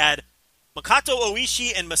right, so we had Makoto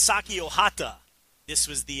Oishi and Masaki Ohata. This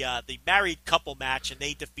was the married couple match, and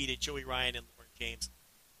they defeated Joey Ryan and Lauren James.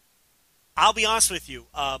 I'll be honest with you.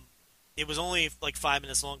 It was only like 5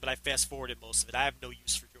 minutes long, but I fast-forwarded most of it. I have no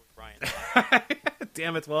use for Joey Ryan.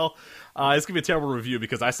 Damn it. Well, it's going to be a terrible review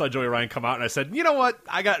because I saw Joey Ryan come out and I said, you know what?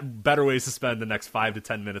 I got better ways to spend the next 5 to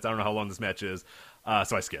 10 minutes. I don't know how long this match is.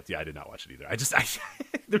 So I skipped. Yeah, I did not watch it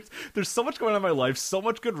either. There's so much going on in my life, so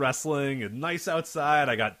much good wrestling and nice outside.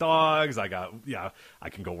 I got dogs. I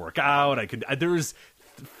can go work out. There's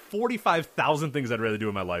 45,000 things I'd rather do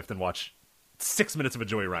in my life than watch 6 minutes of a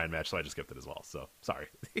Joey Ryan match, so I just skipped it as well. So sorry.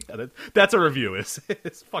 That's a review. Is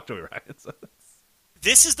fuck Joey Ryan. So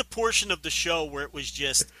this is the portion of the show where it was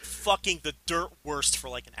just fucking the dirt worst for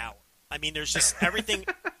like an hour. I mean, there's just everything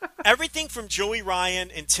from Joey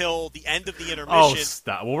Ryan until the end of the intermission. Oh,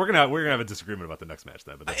 stop! Well, we're gonna have a disagreement about the next match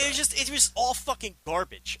then. But it was all fucking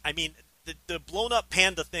garbage. I mean, the blown up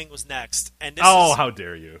panda thing was next, and how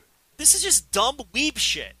dare you? This is just dumb weeb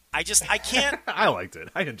shit. I can't. I liked it.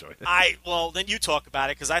 I enjoyed it. Well, then you talk about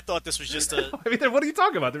it because I thought this was just a. I mean, what are you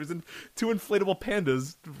talking about? There was two inflatable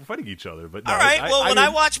pandas fighting each other. But no, all right. When I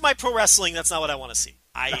watch my pro wrestling, that's not what I want to see.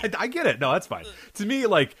 I get it. No, that's fine. To me,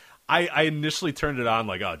 like, I initially turned it on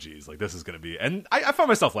like, oh, geez, like, this is going to be... And I found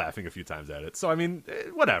myself laughing a few times at it. So, I mean,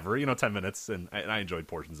 whatever, 10 minutes, and I enjoyed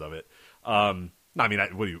portions of it. I mean,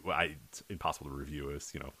 it's impossible to review. It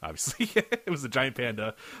was, obviously, it was a giant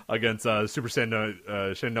panda against Super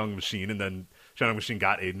Shandong Machine, and then Shandong Machine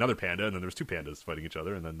got another panda, and then there was two pandas fighting each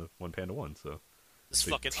other, and then the one panda won, so...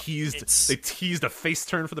 They teased a face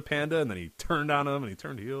turn for the panda, and then he turned on him, and he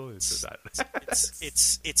turned heel. It's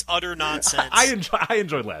utter nonsense. I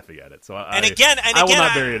enjoyed laughing at it. So I will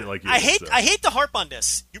not bury it like you. I hate to harp on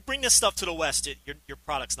this. You bring this stuff to the West, your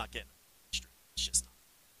product's not getting it. It's just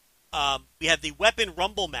not. We had the Weapon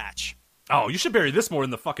Rumble match. Oh, you should bury this more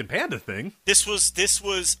than the fucking panda thing. This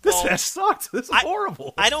match sucked. This is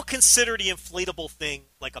horrible. I don't consider the inflatable thing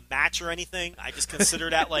like a match or anything. I just consider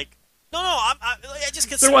that like. No, I just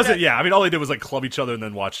consider there wasn't. that, yeah, I mean, all they did was like club each other and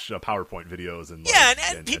then watch PowerPoint videos and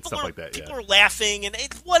and people stuff like that. People are laughing and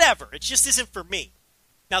whatever. It just isn't for me.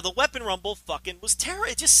 Now the Weapon Rumble fucking was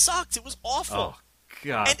terrible. It just sucked. It was awful. Oh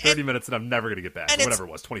god, 30 minutes and I'm never gonna get back. Or whatever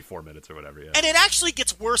it was, 24 minutes or whatever. Yeah. And it actually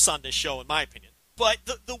gets worse on this show, in my opinion. But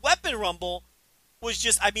the Weapon Rumble was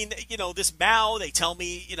just. I mean, this Mao. They tell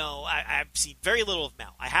me, I've seen very little of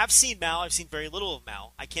Mao. I have seen Mao. I've seen very little of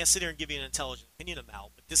Mao. I can't sit here and give you an intelligent opinion of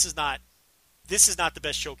Mao, but this is not the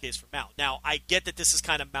best showcase for Mao. Now, I get that this is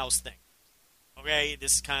kind of Mao's thing. Okay?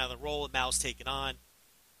 This is kind of the role that Mao's taken on.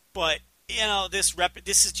 But,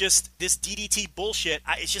 this is just this DDT bullshit.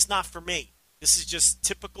 It's just not for me. This is just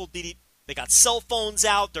typical DDT. They got cell phones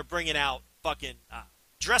out. They're bringing out fucking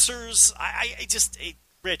dressers.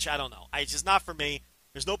 Rich, I don't know. It's just not for me.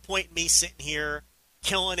 There's no point in me sitting here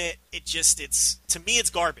killing it. To me, it's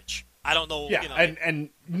garbage. I don't know.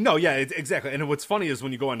 Yeah, exactly. And what's funny is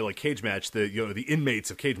when you go onto like Cage Match, the inmates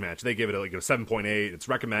of Cage Match, they give it like a 7.8. It's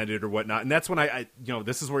recommended or whatnot, and that's when I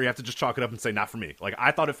this is where you have to just chalk it up and say not for me. Like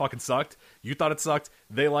I thought it fucking sucked. You thought it sucked.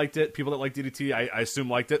 They liked it. People that like DDT, I assume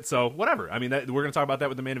liked it. So whatever. I mean, we're gonna talk about that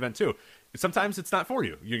with the main event too. Sometimes it's not for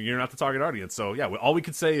you. You're not the target audience. So yeah, all we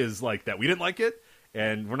could say is like that we didn't like it.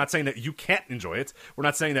 And we're not saying that you can't enjoy it. We're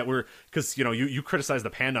not saying that because you criticized the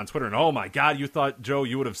panda on Twitter and oh my god, you thought, Joe,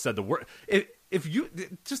 you would have said the word. If you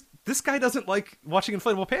just, this guy doesn't like watching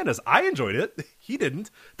inflatable pandas. I enjoyed it. He didn't.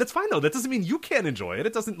 That's fine though. That doesn't mean you can't enjoy it.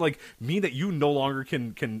 It doesn't like mean that you no longer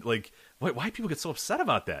can like. Why people get so upset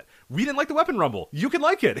about that? We didn't like the Weapon Rumble. You can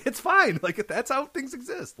like it. It's fine. Like that's how things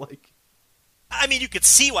exist. Like, I mean, you could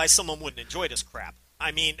see why someone wouldn't enjoy this crap.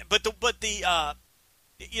 I mean,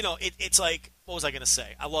 it's like, what was I going to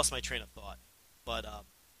say? I lost my train of thought. But,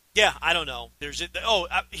 yeah, I don't know. Here's what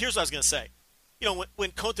I was going to say.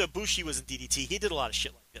 When Kota Ibushi was in DDT, he did a lot of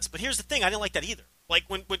shit like this. But here's the thing, I didn't like that either. Like,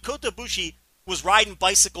 when Kota Ibushi was riding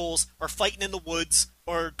bicycles or fighting in the woods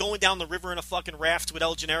or going down the river in a fucking raft with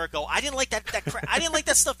El Generico, I didn't like that I didn't like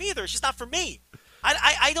that stuff either. It's just not for me.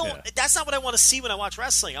 I don't. Yeah. That's not what I want to see when I watch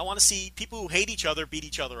wrestling. I want to see people who hate each other beat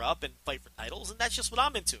each other up and fight for titles, and that's just what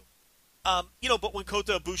I'm into. But when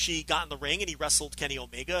Kota Ibushi got in the ring and he wrestled Kenny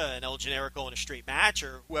Omega and El Generico in a straight match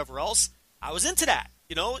or whoever else, I was into that.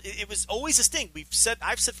 It was always this thing.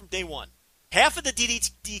 I've said from day one, half of the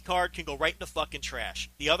DDT card can go right in the fucking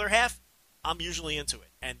trash. The other half, I'm usually into it.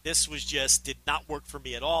 And this did not work for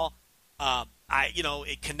me at all.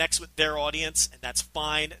 It connects with their audience, and that's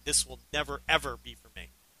fine. This will never, ever be for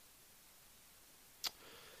me.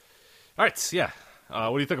 All right, yeah.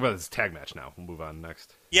 What do you think about this tag match now? We'll move on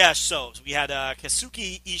next. Yeah, so we had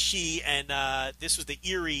Kazuki Ishii, and this was the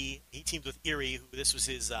Erie. He teamed with Erie, this was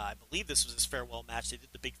his, I believe this was his farewell match. They did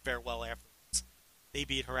the big farewell afterwards. They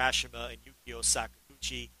beat Harashima and Yukio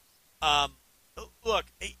Sakaguchi. Look,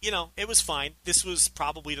 it was fine. This was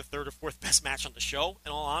probably the third or fourth best match on the show,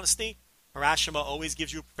 in all honesty. Harashima always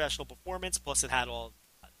gives you a professional performance, plus it had all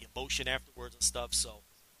the emotion afterwards and stuff, so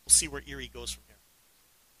we'll see where Erie goes from here.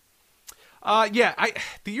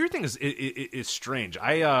 The Erie thing is strange.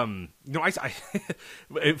 I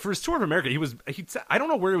for his tour of America, I don't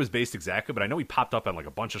know where he was based exactly, but I know he popped up on like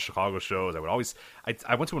a bunch of Chicago shows. I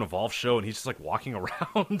went to an Evolve show and he's just like walking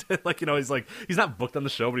around, he's not booked on the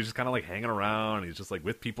show, but he's just kind of like hanging around. And he's just like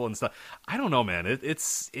with people and stuff. I don't know, man. It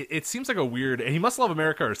seems like a weird. And he must love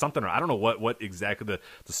America or something. Or I don't know what exactly the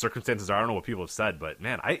circumstances are. I don't know what people have said, but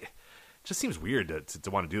man, it just seems weird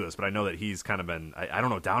to want to do this, but I know that he's kind of been, I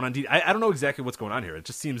don't know, down on I don't know exactly what's going on here. It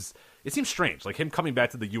seems strange, like him coming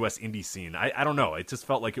back to the U.S. indie scene. I don't know. It just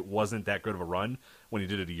felt like it wasn't that good of a run when he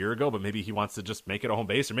did it a year ago, but maybe he wants to just make it a home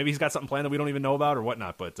base, or maybe he's got something planned that we don't even know about or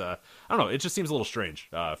whatnot. But I don't know. It just seems a little strange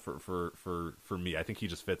for me. I think he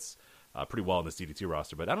just fits pretty well in this DDT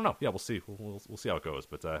roster, but I don't know. Yeah, we'll see. We'll see how it goes.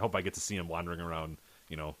 But I hope I get to see him wandering around,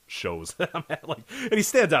 shows that I'm at. Like, and he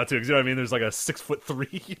stands out too, because you know what I mean. There's like a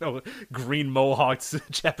 6'3", green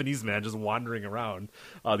mohawked Japanese man just wandering around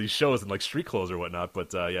these shows in like street clothes or whatnot.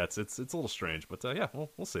 But yeah, it's a little strange. But yeah,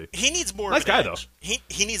 we'll see. He needs more. Nice of an guy edge. though.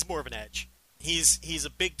 He needs more of an edge. He's a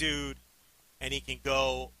big dude, and he can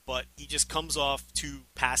go, but he just comes off too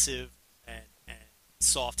passive and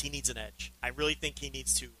soft. He needs an edge. I really think he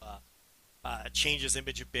needs to change his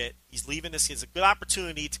image a bit. He's leaving this. It's a good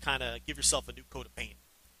opportunity to kind of give yourself a new coat of paint.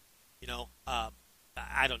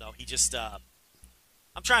 I don't know. He just.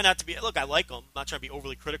 I'm trying not to be. Look, I like him. I'm not trying to be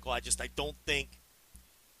overly critical. I don't think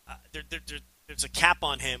there's a cap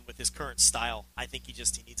on him with his current style. I think he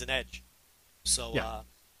needs an edge. So Yeah.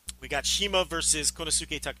 We got Shima versus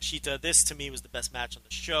Konosuke Takashita. This to me was the best match on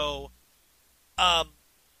the show. I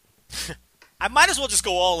might as well just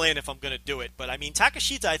go all in if I'm going to do it. But I mean,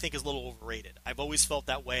 Takashita I think is a little overrated. I've always felt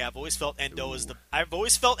that way. I've always felt Endo is the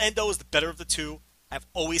better of the two. I've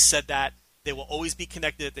always said that. They will always be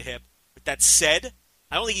connected at the hip. With that said,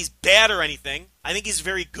 I don't think he's bad or anything. I think he's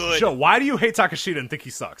very good. Joe, why do you hate Takashita and think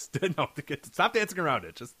he sucks? No, stop dancing around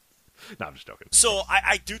it. No, I'm just joking. So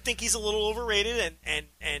I do think he's a little overrated, and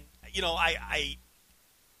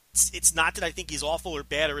it's not that I think he's awful or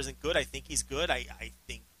bad or isn't good. I think he's good. I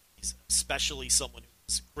think he's especially someone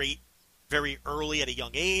who's great very early at a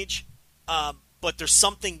young age. But there's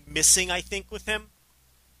something missing, I think, with him.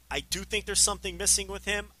 I do think there's something missing with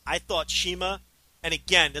him. I thought Shima, and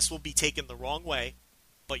again, this will be taken the wrong way,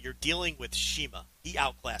 but you're dealing with Shima. He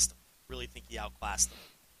outclassed him. I really think he outclassed him.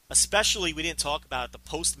 Especially, we didn't talk about the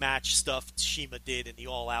post-match stuff Shima did in the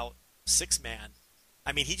all-out six-man.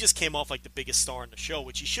 I mean, he just came off like the biggest star in the show,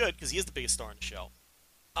 which he should, because he is the biggest star in the show.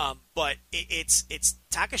 But it's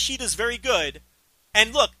Takashita's very good.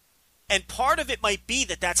 And look, and part of it might be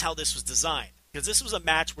that that's how this was designed. Because this was a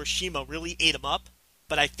match where Shima really ate him up,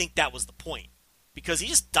 but I think that was the point. Because he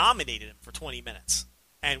just dominated him for 20 minutes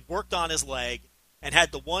and worked on his leg and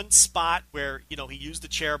had the one spot where, he used the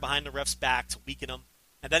chair behind the ref's back to weaken him.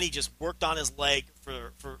 And then he just worked on his leg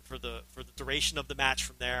for the duration of the match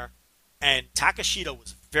from there. And Takashita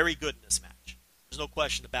was very good in this match. There's no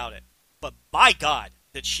question about it. But my God,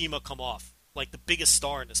 did Shima come off like the biggest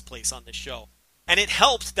star in this place on this show. And it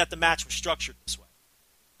helped that the match was structured this way.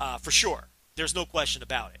 For sure. There's no question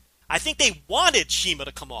about it. I think they wanted Shima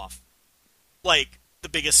to come off like the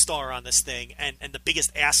biggest star on this thing and the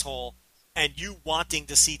biggest asshole, and you wanting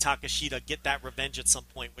to see Takashita get that revenge at some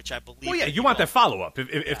point, which I believe. Well, yeah, you want that follow-up.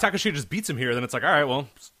 If Takashita just beats him here, then it's like, all right, well,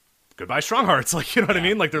 goodbye, Strong Hearts. Like, you know what I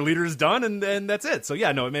mean? Like, their leader is done, and that's it. So,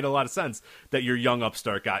 yeah, no, it made a lot of sense that your young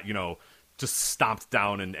upstart got, just stomped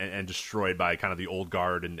down and destroyed by kind of the old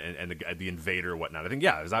guard and the invader and whatnot. I think,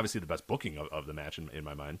 yeah, it was obviously the best booking of the match in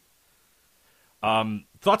my mind.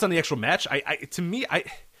 Thoughts on the actual match? I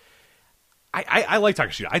like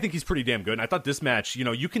Takashita. I think he's pretty damn good. And I thought this match,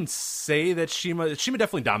 you can say that Shima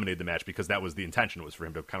definitely dominated the match because that was the intention, was for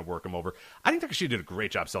him to kind of work him over. I think Takashita did a great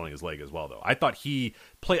job selling his leg as well, though. I thought he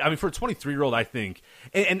played, for a 23-year-old, I think,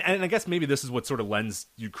 and I guess maybe this is what sort of lends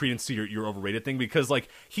you credence to your overrated thing, because, like,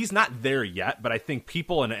 he's not there yet, but I think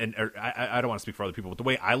people, I don't want to speak for other people, but the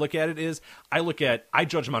way I look at it is, I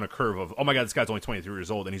judge him on a curve of, oh my God, this guy's only 23 years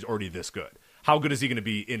old and he's already this good. How good is he going to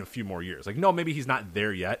be in a few more years? Like, no, maybe he's not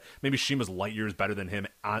there yet. Maybe Shima's light years better than him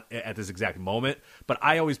at this exact moment. But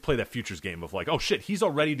I always play that futures game of like, oh shit, he's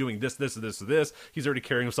already doing this. He's already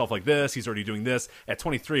carrying himself like this. He's already doing this at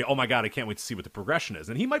 23. Oh my God, I can't wait to see what the progression is.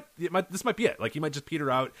 And this might be it. Like, he might just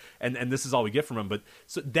peter out, and this is all we get from him. But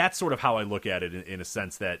so that's sort of how I look at it in a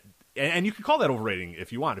sense that. And you can call that overrating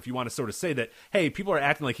if you want. If you want to sort of say that, hey, people are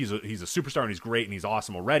acting like he's a superstar and he's great and he's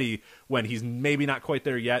awesome already, when he's maybe not quite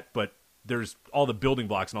there yet, but there's all the building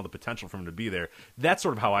blocks and all the potential for him to be there. That's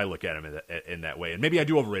sort of how I look at him in that way. And maybe I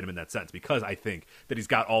do overrate him in that sense, because I think that he's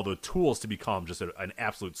got all the tools to become just an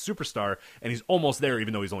absolute superstar, and he's almost there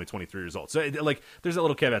even though he's only 23 years old. So, there's a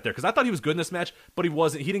little caveat there, because I thought he was good in this match, but he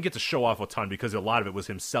didn't get to show off a ton because a lot of it was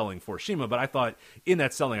him selling for Shima. But I thought in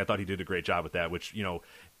that selling, I thought he did a great job with that, which,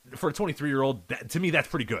 for a 23-year-old, to me, that's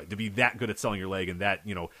pretty good, to be that good at selling your leg and that,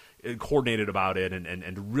 coordinated about it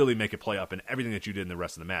and really make it play up and everything that you did in the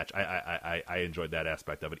rest of the match. I enjoyed that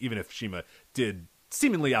aspect of it, even if Shima did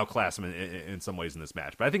seemingly outclass him in some ways in this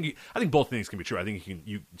match. But I think both things can be true. I think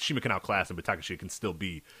Shima can outclass him, but Takashita can still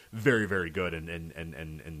be very, very good and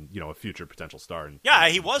a future potential star.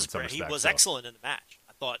 He was great. He was excellent in the match.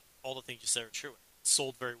 I thought all the things you said are true. It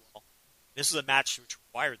sold very well. This was a match which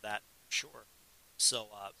required that, for sure. So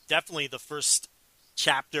definitely the first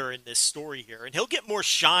chapter in this story here, and he'll get more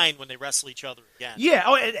shine when they wrestle each other again. Yeah,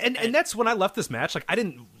 and that's when I left this match. Like,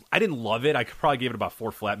 I I didn't love it. I could probably give it about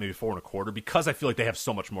 4 flat, maybe 4 1/4, because I feel like they have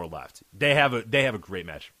so much more left. They have a great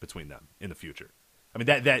match between them in the future. I mean,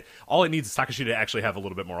 that all it needs is Takashita to actually have a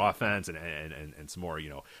little bit more offense and some more,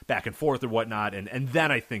 back and forth or whatnot, and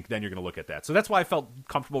then I think then you're going to look at that. So that's why I felt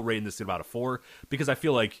comfortable rating this at about a 4, because I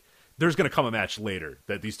feel like there's going to come a match later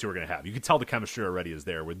that these two are going to have. You can tell the chemistry already is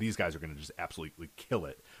there, where these guys are going to just absolutely kill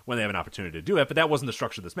it when they have an opportunity to do it. But that wasn't the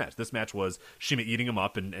structure of this match. This match was Shima eating them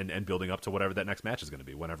up and building up to whatever that next match is going to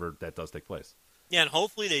be, whenever that does take place. Yeah, and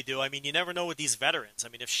hopefully they do. I mean, you never know with these veterans. I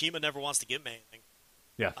mean, if Shima never wants to give him anything.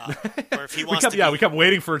 Yeah, or if he wants we kept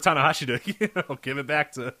waiting for Tanahashi to give it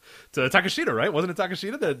back to Takashita, right? Wasn't it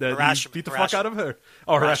Takashita that he beat the fuck out of her?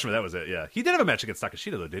 Oh, Hiroshima, that was it. Yeah, he did have a match against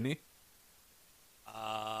Takashita though, didn't he?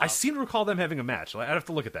 I seem to recall them having a match. I'd have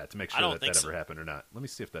to look at that to make sure that ever happened or not. Let me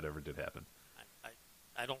see if that ever did happen.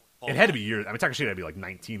 I don't recall. It had to be years. I mean, Takashita had to be like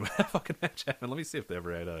 19 when that fucking match happened. Let me see if they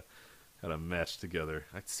ever had a match together.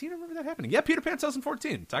 I seem to remember that happening. Yeah, Peter Pan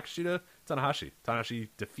 2014. Takashita, Tanahashi. Tanahashi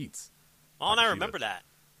defeats. Oh, and I remember that.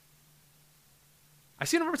 I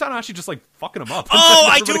seem to remember Tanahashi just like fucking him up. Oh,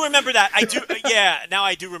 I do remember that. I do. Yeah, now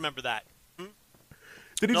I do remember that.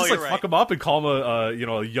 Did he just fuck him up and call him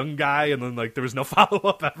a young guy, and then like there was no follow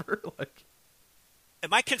up ever? Like,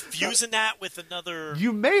 am I confusing that with another?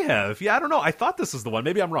 You may have. Yeah, I don't know. I thought this was the one.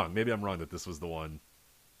 Maybe I'm wrong. Maybe I'm wrong that this was the one.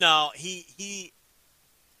 No, he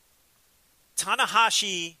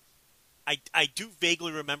Tanahashi. I do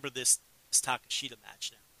vaguely remember this Takashita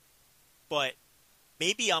match now, but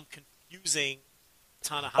maybe I'm confusing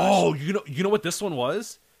Tanahashi. Oh, you know what this one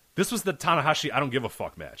was? This was the Tanahashi I don't give a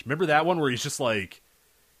fuck match. Remember that one where he's just like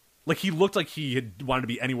he looked like he had wanted to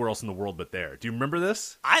be anywhere else in the world but there. Do you remember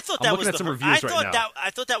this? I thought that was some reviews right now.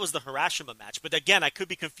 I thought that was the Hiroshima match, but again, I could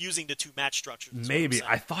be confusing the two match structures. Maybe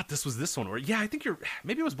I thought this was this one. Where I think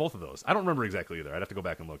maybe it was both of those. I don't remember exactly either. I'd have to go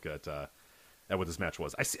back and look at what this match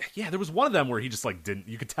was. There was one of them where he just like didn't.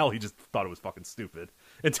 You could tell he just thought it was fucking stupid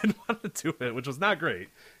and didn't want to do it, which was not great,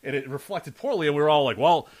 and it reflected poorly. And we were all like,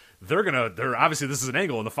 well. They're obviously this is an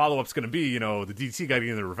angle, and the follow up's going to be, the DDT guy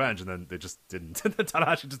getting the revenge, and then they just didn't.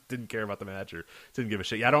 Tanahashi just didn't care about the match or didn't give a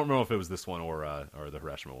shit. Yeah, I don't know if it was this one or the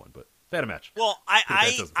Hiroshima one, but they had a match. Well, I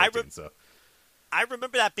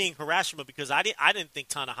remember that being Hiroshima because I didn't think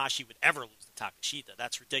Tanahashi would ever lose to Takashita.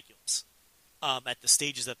 That's ridiculous. At the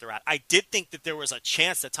stages that they're at, I did think that there was a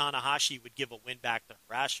chance that Tanahashi would give a win back to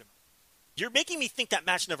Hiroshima. You're making me think that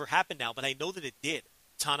match never happened now, but I know that it did.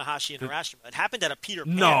 Tanahashi and Hiroshima. It happened at a Peter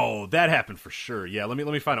Pan. No, that happened for sure. Yeah, let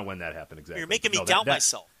me find out when that happened exactly. You're making me doubt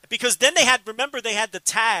myself. Because then they had the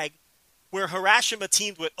tag where Hiroshima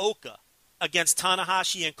teamed with Oka against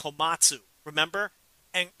Tanahashi and Komatsu. Remember?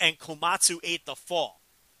 And Komatsu ate the fall.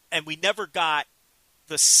 And we never got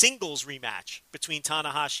the singles rematch between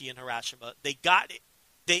Tanahashi and Hiroshima. They got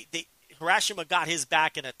it. Hiroshima got his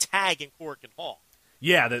back in a tag in Korakuen Hall.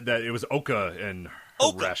 Yeah, that it was Oka and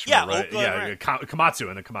Hiroshima, yeah, right? Oka, yeah, right. Komatsu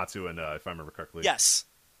and if I remember correctly, yes,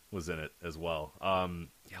 was in it as well. Let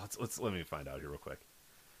me find out here real quick.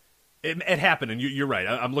 It happened, and you're right.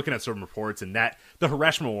 I'm looking at some reports, and that the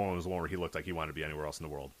Hiroshima one was the one where he looked like he wanted to be anywhere else in the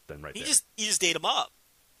world than right there. He just ate him up.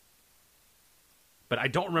 But I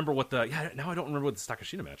don't remember what now I don't remember what the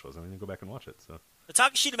Takashita match was. I'm going to go back and watch it. So the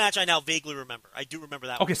Takashita match I now vaguely remember. I do remember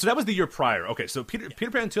that. Okay, so that was the year prior. Okay, so Peter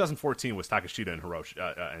Pan 2014 was Takashita and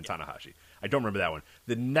and Tanahashi. I don't remember that one.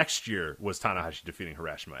 The next year was Tanahashi defeating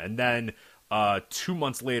Hiroshima, and then 2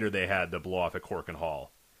 months later they had the blow off at Korakuen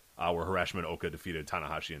Hall, where Hiroshima and Oka defeated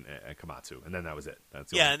Tanahashi and Komatsu, and then that was it. And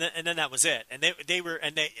then that was it. And they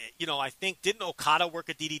I think didn't Okada work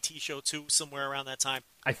a DDT show too somewhere around that time?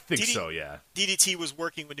 I think so. Yeah. DDT was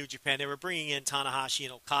working with New Japan. They were bringing in Tanahashi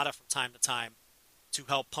and Okada from time to time to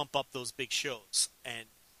help pump up those big shows. And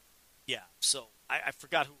yeah, so I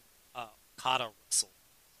forgot who Okada wrestled.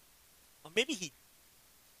 Well, maybe he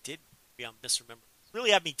did. Maybe I'm misremembering.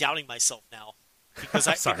 Really have me doubting myself now. Because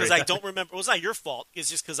I don't remember. It was not your fault.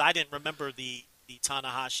 It's just because I didn't remember the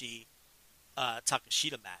Tanahashi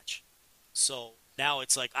Takashita match. So now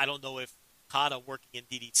it's like I don't know if Okada working in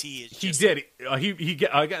DDT is. He did. He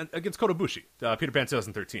against Kota Ibushi, Peter Pan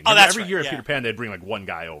 2013. Oh, that's every right. year Yeah. at Peter Pan they'd bring like one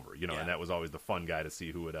guy over, and that was always the fun guy to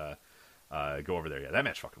see who would go over there. Yeah, that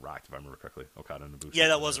match fucking rocked if I remember correctly. Okada and Ibushi. Yeah,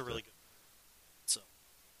 that was a really good. So.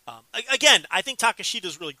 Again, I think Takashita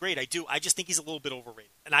is really great. I do. I just think he's a little bit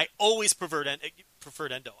overrated, and I always preferred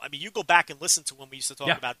Endo. I mean, you go back and listen to when we used to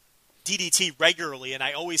talk about DDT regularly, and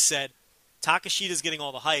I always said Takashita's getting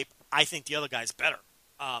all the hype. I think the other guy's better.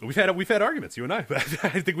 We've had arguments, you and I. But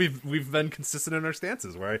I think we've been consistent in our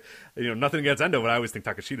stances. Where nothing against Endo, but I always think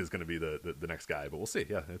Takashita is going to be the next guy. But we'll see.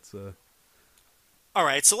 Yeah, it's. All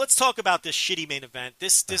right, so let's talk about this shitty main event.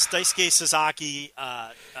 This Daisuke Sasaki We're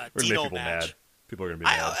gonna Dino make people match. mad. People are gonna be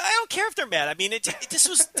mad. I don't care if they're mad. I mean,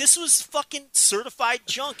 this was fucking certified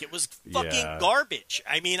junk. It was fucking garbage.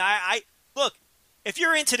 I mean, I look, if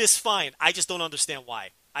you're into this, fine. I just don't understand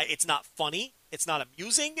why. It's not funny. It's not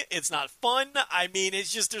amusing. It's not fun. I mean,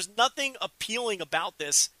 it's just there's nothing appealing about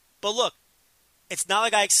this. But look, it's not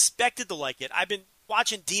like I expected to like it. I've been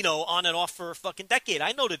watching Dino on and off for a fucking decade.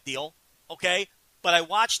 I know the deal, okay? But I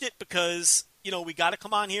watched it because, we got to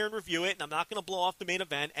come on here and review it, and I'm not going to blow off the main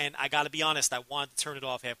event. And I got to be honest, I wanted to turn it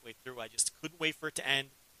off halfway through. I just couldn't wait for it to end.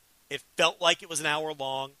 It felt like it was an hour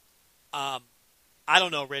long. I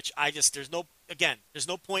don't know, Rich. There's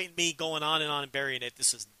no point in me going on and burying it.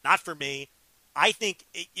 This is not for me. I think,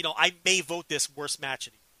 I may vote this worst match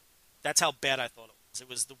of the year. That's how bad I thought it was. It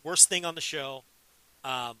was the worst thing on the show,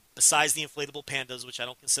 besides the inflatable pandas, which I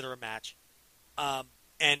don't consider a match.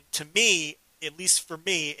 And to me, at least for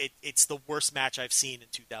me, it's the worst match I've seen in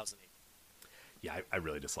 2008. Yeah, I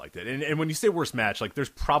really disliked it. And when you say worst match, like, there's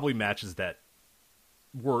probably matches that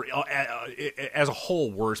were as a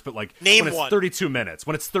whole worse, but like Name when it's one. 32 minutes,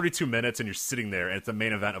 when it's 32 minutes and you're sitting there and it's the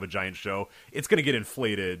main event of a giant show, it's going to get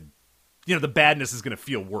inflated. The badness is going to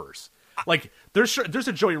feel worse. Like there's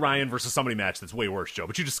a Joey Ryan versus somebody match that's way worse, Joe,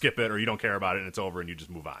 but you just skip it or you don't care about it and it's over and you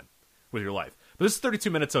just move on with your life. But this is 32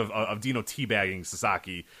 minutes of Dino teabagging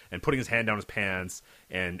Sasaki and putting his hand down his pants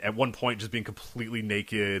and at one point just being completely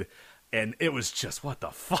naked. And it was just, what the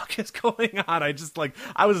fuck is going on? I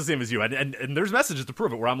was the same as you. And there's messages to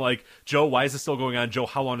prove it where I'm like, Joe, why is this still going on? Joe,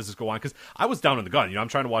 how long does this go on? Because I was down in the gun. I'm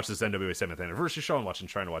trying to watch this NWA 7th anniversary show. I'm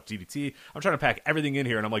trying to watch DDT. I'm trying to pack everything in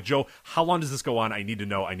here. And I'm like, Joe, how long does this go on? I need to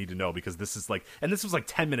know because this is like, and this was like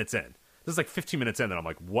 10 minutes in. This is like 15 minutes in. And I'm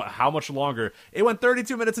like, what? How much longer? It went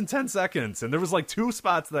 32 minutes and 10 seconds. And there was like 2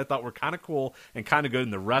 spots that I thought were kind of cool and kind of good.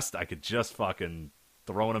 And the rest I could just fucking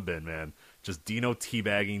throw in a bin, man. Just Dino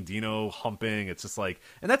teabagging, Dino humping. It's just like,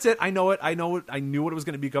 and that's it. I know it. I knew what it was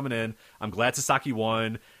going to be coming in. I'm glad Sasaki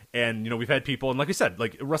won. And, we've had people, and like I said,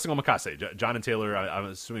 like Wrestling Omakase, John and Taylor, I'm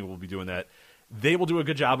assuming we'll be doing that. They will do a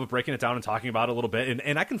good job of breaking it down and talking about it a little bit.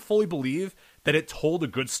 And I can fully believe that it told a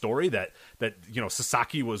good story that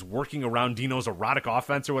Sasaki was working around Dino's erotic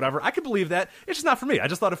offense or whatever. I could believe that. It's just not for me. I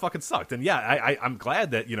just thought it fucking sucked. And yeah, I'm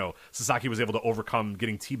glad that, Sasaki was able to overcome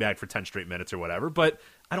getting teabagged for 10 straight minutes or whatever. But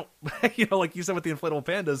I don't, like you said with the inflatable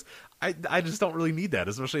pandas, I just don't really need that,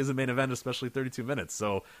 especially as a main event, especially 32 minutes.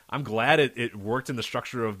 So I'm glad it worked in the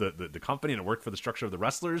structure of the company and it worked for the structure of the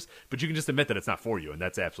wrestlers. But you can just admit that it's not for you. And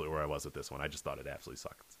that's absolutely where I was with this one. I just thought it absolutely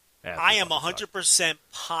sucked. I am 100%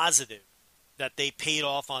 positive that they paid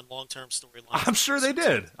off on long-term storylines. I'm sure they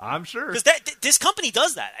did. I'm sure. Because this company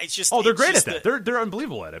does that. It's just they're great at that. They're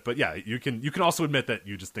unbelievable at it. But yeah, you can also admit that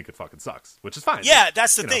you just think it fucking sucks, which is fine. Yeah,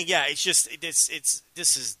 that's the thing. Yeah, it's just this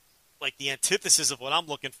is like the antithesis of what I'm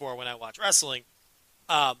looking for when I watch wrestling.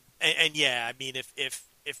 And yeah, I mean, if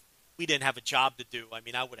we didn't have a job to do, I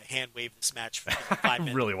mean, I would have hand waved this match for 5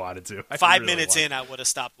 minutes. I really wanted to. 5 minutes in, I would have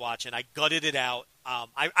stopped watching. I gutted it out.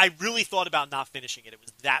 I really thought about not finishing it. It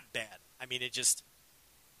was that bad. I mean, it just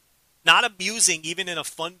not amusing, even in a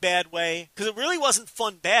fun bad way. Because it really wasn't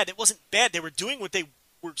fun bad. It wasn't bad. They were doing what they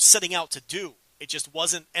were setting out to do. It just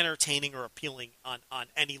wasn't entertaining or appealing on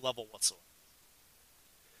any level whatsoever.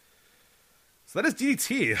 So that is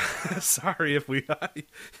DDT. Sorry if we...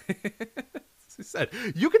 As I said,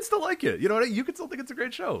 you can still like it. You know what I mean? You can still think it's a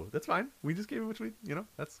great show. That's fine. We just gave it, which we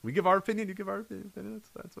give our opinion. You give our opinion.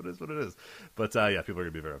 That's what it is. But yeah, people are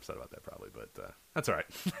gonna be very upset about that probably. But that's all right.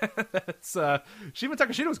 That's Shima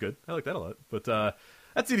Takashita was good. I like that a lot. But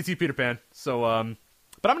that's DDT Peter Pan. So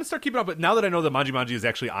but I'm gonna start keeping up. But now that I know that Manji Manji is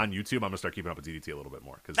actually on YouTube, I'm gonna start keeping up with DDT a little bit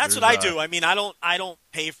more. Cause that's what I do. I mean, I don't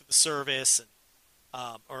pay for the service and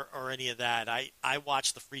or any of that. I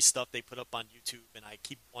watch the free stuff they put up on YouTube, and I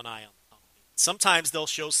keep one eye on. Sometimes they'll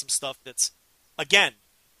show some stuff that's, again,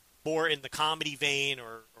 more in the comedy vein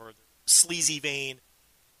or the sleazy vein,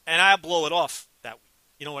 and I blow it off that week.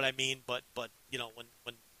 You know what I mean? But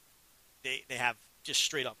when they have just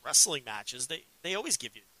straight up wrestling matches, they always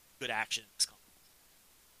give you good action in this company.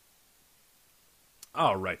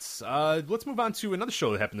 All right, let's move on to another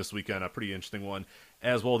show that happened this weekend, a pretty interesting one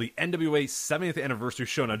as well, the NWA 70th anniversary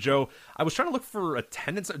show. Now, Joe, I was trying to look for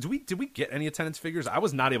attendance. Did we get any attendance figures? I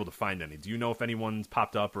was not able to find any. Do you know if anyone's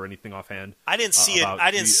popped up or anything offhand? I didn't see it. I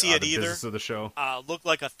didn't see it either. Business of the show looked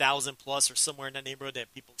like 1,000 plus or somewhere in that neighborhood. They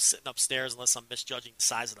have people sitting upstairs, unless I'm misjudging the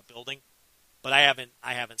size of the building. But I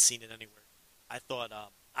haven't seen it anywhere. I thought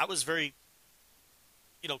I was very,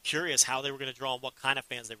 curious how they were going to draw and what kind of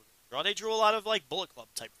fans they were going to draw. They drew a lot of like Bullet Club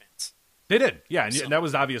type fans. They did, yeah, and So- that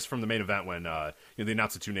was obvious from the main event when they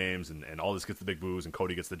announced the two names, and all this gets the big boos, and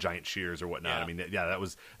Cody gets the giant cheers or whatnot. Yeah. I mean, that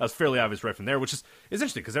was fairly obvious right from there, which is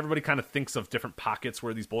interesting because everybody kind of thinks of different pockets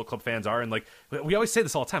where these Bullet Club fans are, and like we always say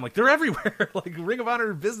this all the time, like they're everywhere. Like Ring of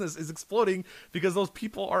Honor business is exploding because those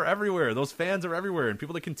people are everywhere, those fans are everywhere, and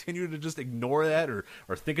people that continue to just ignore that or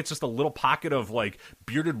think it's just a little pocket of like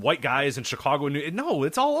bearded white guys in Chicago. No,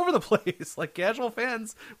 it's all over the place. Like casual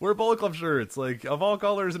fans wear Bullet Club shirts, like of all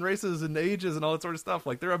colors and races and ages and all that sort of stuff.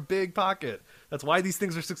 Like they're a big pocket. That's why these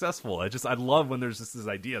things are successful. I love when there's just this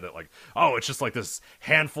idea that like, oh, it's just like this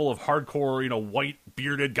handful of hardcore, white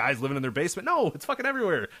bearded guys living in their basement. No, it's fucking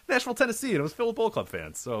everywhere. Nashville, Tennessee, and it was filled with Bullet Club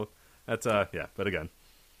fans. So that's yeah. But again,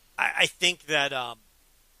 I think that the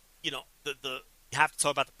you have to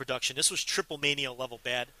talk about the production. This was Triple Mania level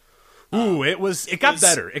bad. Ooh, it got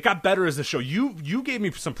better. It got better as the show. You gave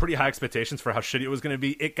me some pretty high expectations for how shitty it was going to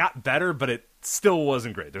be. It got better, but it still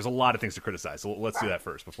wasn't great. There's a lot of things to criticize. So let's do that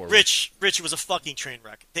first before Rich, it was a fucking train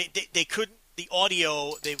wreck. They couldn't. The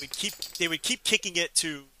audio, they would keep kicking it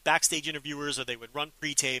to backstage interviewers, or they would run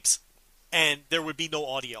pre-tapes, and there would be no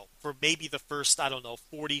audio for maybe the first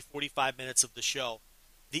 45 minutes of the show.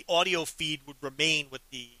 The audio feed would remain with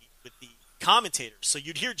the commentators, so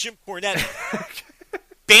you'd hear Jim Cornette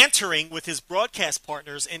bantering with his broadcast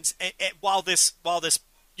partners, and while this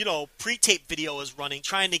pre-tape video is running,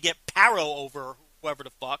 trying to get Paro over whoever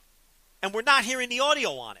the fuck, and we're not hearing the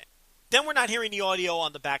audio on it. Then we're not hearing the audio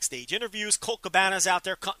on the backstage interviews. Colt Cabana's out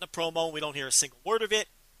there cutting a promo, and we don't hear a single word of it.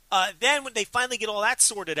 Then when they finally get all that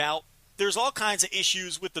sorted out, there's all kinds of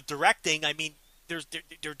issues with the directing. I mean,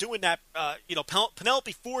 they're doing that.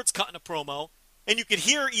 Penelope Ford's cutting a promo, and you could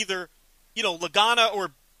hear either Lagana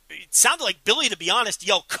or it sounded like Billy, to be honest,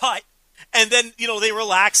 yell cut, and then they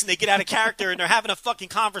relax and they get out of character and they're having a fucking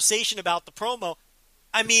conversation about the promo.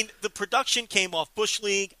 I mean, the production came off Bush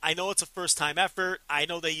League. I know it's a first-time effort. I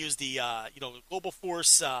know they used the Global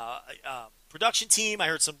Force production team. I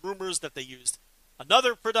heard some rumors that they used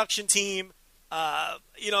another production team. But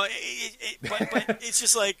it's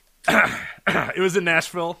just like it was in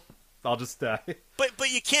Nashville. I'll just but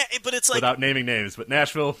you can't. But it's like without naming names. But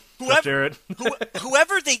Nashville, whoever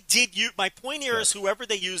they did use. My point here is whoever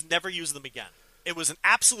they used, never use them again. It was an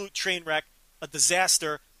absolute train wreck, a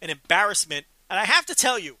disaster, an embarrassment. And I have to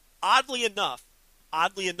tell you, oddly enough,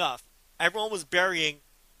 everyone was burying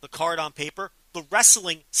the card on paper. The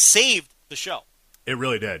wrestling saved the show. It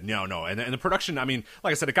really did. No. And the production, I mean,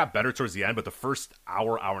 like I said, it got better towards the end, but the first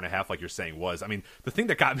hour and a half, like you're saying, was, I mean, the thing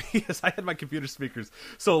that got me is I had my computer speakers.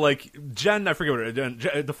 So, like, Jen, I forget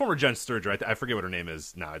what the former Jen Sturger, I forget what her name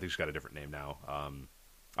is now. I think she's got a different name now.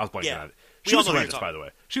 I was blanking on it. She was horrendous, by the way.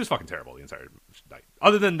 She was fucking terrible the entire night.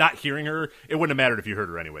 Other than not hearing her, it wouldn't have mattered if you heard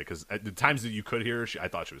her anyway, because at the times that you could hear her, I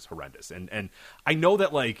thought she was horrendous. And I know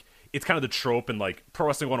that, like, it's kind of the trope in, like, Pro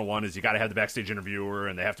Wrestling 101 is you got to have the backstage interviewer,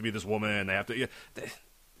 and they have to be this woman, and they have to...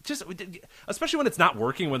 just, especially when it's not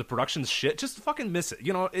working, when the production's shit, just fucking miss it.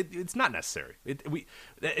 It's not necessary.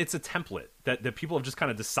 It's a template that people have just kind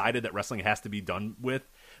of decided that wrestling has to be done with.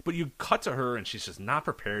 But you cut to her, and she's just not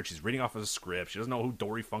prepared. She's reading off of a script. She doesn't know who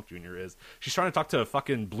Dory Funk Jr. is. She's trying to talk to a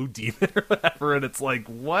fucking Blue Demon or whatever, and it's like,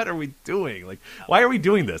 what are we doing? Like, why are we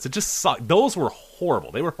doing this? It just sucked. Those were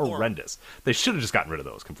horrible. They were horrendous. They should have just gotten rid of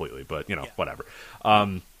those completely, but, whatever.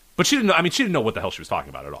 But she didn't know. I mean, she didn't know what the hell she was talking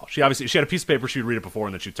about at all. She had a piece of paper. She'd read it before,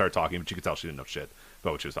 and then she'd start talking. But you could tell she didn't know shit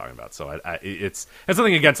about what she was talking about. So it's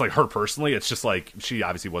nothing against like her personally. It's just like she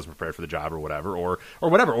obviously wasn't prepared for the job or whatever, or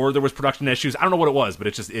whatever. Or there was production issues. I don't know what it was, but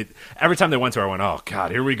every time they went to her, I went, oh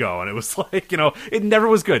god, here we go. And it was like it never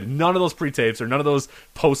was good. None of those pre-tapes or none of those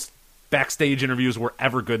post backstage interviews were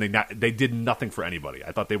ever good. They did nothing for anybody.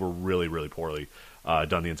 I thought they were really really poorly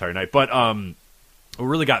done the entire night. But what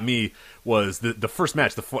really got me was the first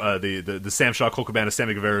match, the Sam Shaw, Colt Cabana,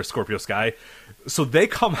 Sammy Guevara, Scorpio Sky. So they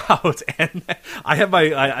come out, and I have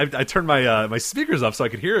I turned my speakers up so I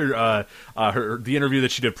could hear the interview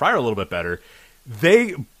that she did prior a little bit better.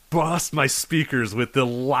 They bust my speakers with the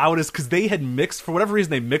loudest, because they had mixed, for whatever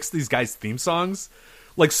reason, they mixed these guys' theme songs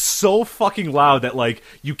like so fucking loud that like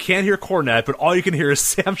you can't hear Cornette, but all you can hear is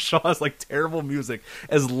Sam Shaw's like terrible music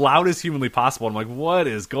as loud as humanly possible. I'm like, what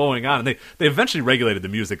is going on? And they eventually regulated the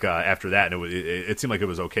music after that, and it seemed like it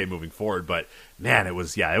was okay moving forward. But man, it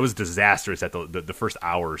was disastrous. At the first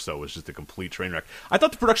hour or so was just a complete train wreck. I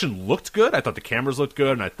thought the production looked good. I thought the cameras looked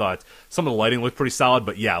good, and I thought some of the lighting looked pretty solid.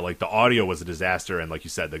 But yeah, like the audio was a disaster, and like you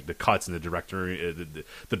said, the cuts and the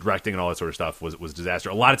directing and all that sort of stuff was a disaster.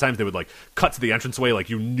 A lot of times they would like cut to the entranceway, like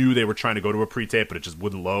you knew they were trying to go to a pre-tape, but it just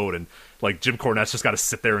wouldn't load, and like Jim Cornette's just got to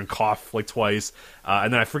sit there and cough like twice.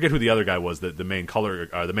 And then I forget who the other guy was, the main color,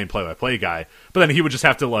 the main play-by-play guy. But then he would just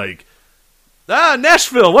have to like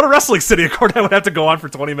Nashville. What a wrestling city. Cornette would have to go on for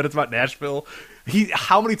 20 minutes about Nashville.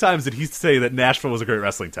 How many times did he say that Nashville was a great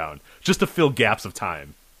wrestling town just to fill gaps of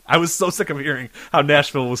time? I was so sick of hearing how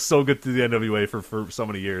Nashville was so good to the NWA for so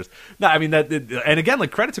many years. No, I mean and again,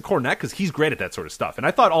 like credit to Cornette because he's great at that sort of stuff. And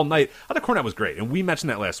I thought all night, I thought Cornette was great, and we mentioned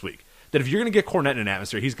that last week. That if you're going to get Cornette in an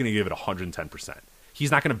atmosphere, he's going to give it 110%.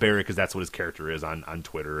 He's not going to bury it because that's what his character is on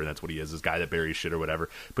Twitter, and that's what he is, this guy that buries shit or whatever.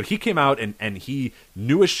 But he came out and he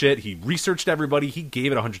knew his shit. He researched everybody. He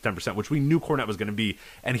gave it 110%, which we knew Cornette was going to be.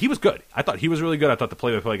 And he was good. I thought he was really good. I thought the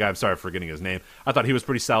play-by-play guy, I'm sorry for forgetting his name, I thought he was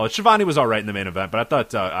pretty solid. Shivani was all right in the main event, but I thought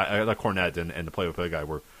Cornette and the play-by-play guy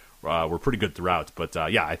were pretty good throughout. But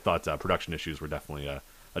yeah, I thought production issues were definitely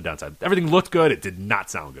a downside. Everything looked good. It did not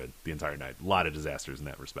sound good the entire night. A lot of disasters in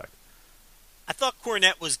that respect. I thought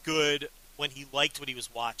Cornette was good when he liked what he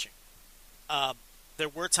was watching. There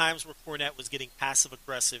were times where Cornette was getting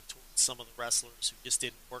passive-aggressive towards some of the wrestlers who just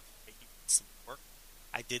didn't work the way he wants them to work.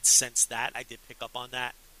 I did sense that. I did pick up on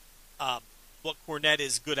that. What Cornette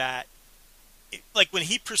is good at, like when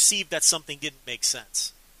he perceived that something didn't make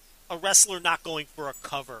sense, a wrestler not going for a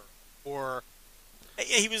cover, or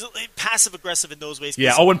he was passive-aggressive in those ways.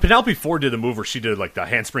 Yeah, when Penelope Ford did the move where she did like the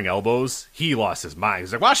handspring elbows, he lost his mind.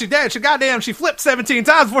 He's like, well, she did. She flipped 17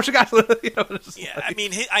 times before she got Yeah, like... I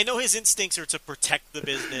mean, I know his instincts are to protect the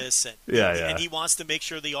business, and and he wants to make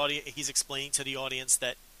sure the audience, he's explaining to the audience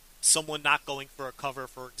that someone not going for a cover,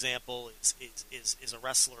 for example, is a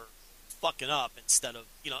wrestler fucking up instead of,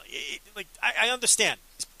 I understand.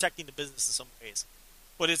 He's protecting the business in some ways.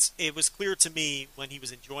 But it was clear to me when he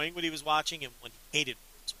was enjoying what he was watching and when he hated what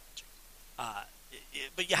he was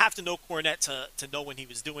watching. But you have to know Cornette to know when he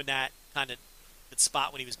was doing that, kind of good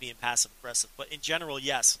spot when he was being passive-aggressive. But in general,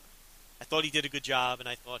 yes, I thought he did a good job, and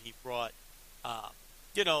I thought he brought,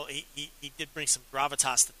 he did bring some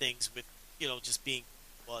gravitas to things with, just being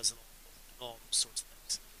who he was and all those sorts of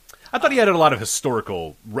things. I thought he added a lot of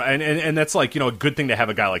historical, and that's like, a good thing to have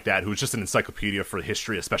a guy like that who's just an encyclopedia for the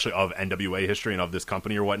history, especially of NWA history and of this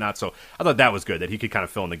company or whatnot. So I thought that was good, that he could kind of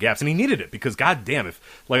fill in the gaps, and he needed it because, goddamn,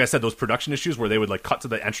 if, like I said, those production issues where they would like cut to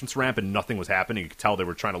the entrance ramp and nothing was happening, you could tell they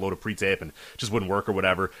were trying to load a pre-tape and just wouldn't work or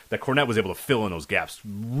whatever, that Cornette was able to fill in those gaps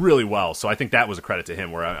really well. So I think that was a credit to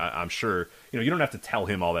him, where I'm sure, you don't have to tell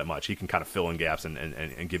him all that much. He can kind of fill in gaps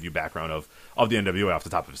and give you background of the NWA off the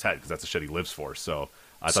top of his head, because that's the shit he lives for. So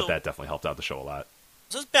I thought that definitely helped out the show a lot.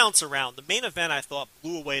 So let's bounce around. The main event, I thought,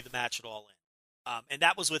 blew away the match at All In. And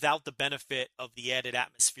that was without the benefit of the added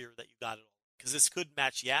atmosphere that you got at All In, because this could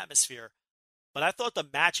match the atmosphere. But I thought the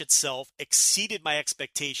match itself exceeded my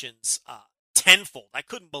expectations tenfold. I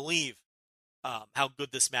couldn't believe how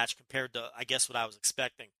good this match compared to, I guess, what I was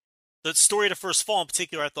expecting. The story of the first fall in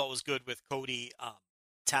particular I thought was good, with Cody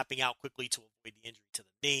tapping out quickly to avoid the injury to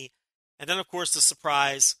the knee. And then, of course, the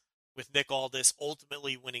surprise with Nick Aldis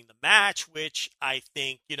ultimately winning the match, which I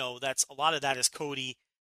think, that's a lot of that is Cody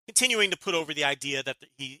continuing to put over the idea that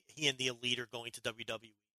he and the Elite are going to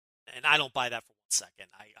WWE. And I don't buy that for 1 second.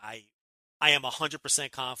 I am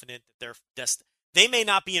 100% confident that they may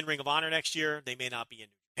not be in Ring of Honor next year. They may not be in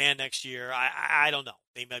Japan next year. I don't know.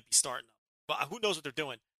 They might be starting up. But who knows what they're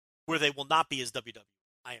doing, where they will not be as WWE.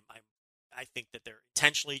 I think that they're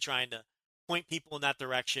intentionally trying to point people in that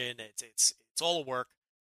direction. It's all a work.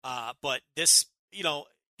 But this,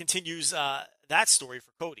 continues that story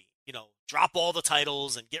for Cody. Drop all the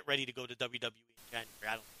titles and get ready to go to WWE in January.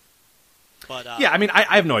 I don't know. But yeah, I mean,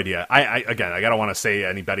 I have no idea. I don't want to say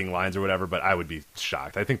any betting lines or whatever, but I would be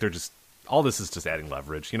shocked. I think they're just, all this is just adding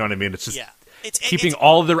leverage. You know what I mean? It's just keeping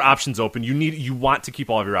all of their options open. You want to keep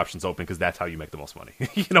all of your options open because that's how you make the most money.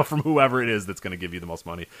 From whoever it is that's going to give you the most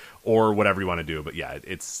money or whatever you want to do. But yeah,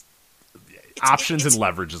 it's options and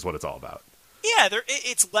leverage is what it's all about. Yeah,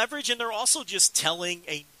 it's leverage, and they're also just telling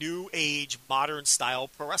a new age, modern style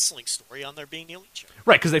pro wrestling story on their Being the Elite show.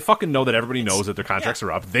 Right, because they fucking know that everybody knows that their contracts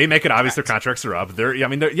are up. They make it obvious their contracts are up.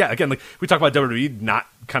 Again, like we talk about WWE not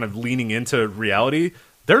kind of leaning into reality.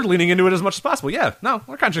 They're leaning into it as much as possible. Yeah, no,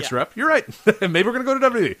 our contracts are up. You're right. Maybe we're going to go to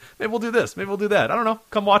WWE. Maybe we'll do this. Maybe we'll do that. I don't know.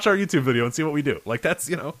 Come watch our YouTube video and see what we do. Like, that's,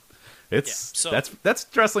 that's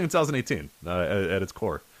wrestling in 2018 at its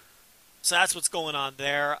core. So that's what's going on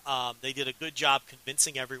there. They did a good job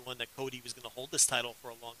convincing everyone that Cody was going to hold this title for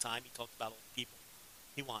a long time. He talked about all the people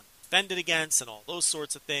he wanted to defend it against and all those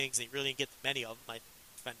sorts of things. And he really didn't get to many of them. I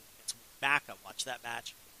defended against Mac. I watched that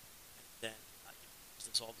match. And then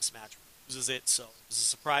there's all this match loses it. So it was a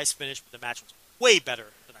surprise finish, but the match was way better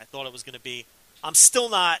than I thought it was going to be. I'm still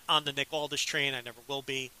not on the Nick Aldis train. I never will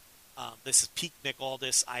be. This is peak Nick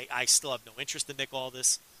Aldis. I still have no interest in Nick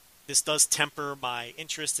Aldis. This does temper my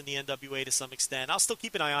interest in the NWA to some extent. I'll still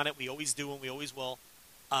keep an eye on it. We always do and we always will.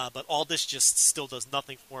 But Aldis just still does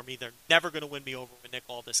nothing for me. They're never going to win me over with Nick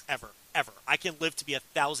Aldis, ever. I can live to be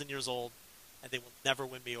 1,000 years old, and they will never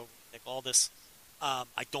win me over with Nick Aldis.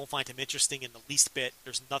 I don't find him interesting in the least bit.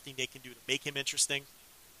 There's nothing they can do to make him interesting.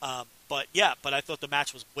 But I thought the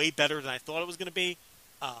match was way better than I thought it was going to be.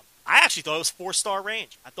 I actually thought it was 4-star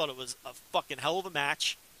range. I thought it was a fucking hell of a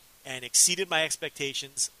match and exceeded my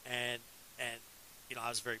expectations, and I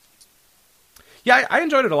was very pleased. Yeah, I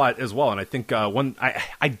enjoyed it a lot as well, and I think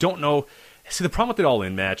I don't know. See, the problem with the All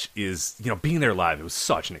In match is, being there live, it was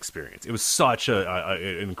such an experience. It was such an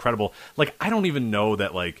incredible, I don't even know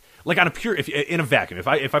that, on a pure, in a vacuum, if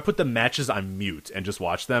I put the matches on mute and just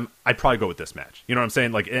watch them, I'd probably go with this match. You know what I'm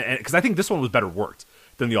saying? Because I think this one was better worked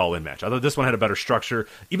than the All In match. I thought this one had a better structure.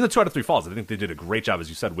 Even the 2 out of 3 falls, I think they did a great job, as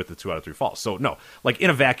you said, with the 2 out of 3 falls. So no,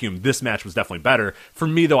 in a vacuum, this match was definitely better. For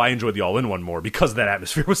me, though, I enjoyed the All In one more because that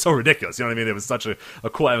atmosphere was so ridiculous. You know what I mean? It was such a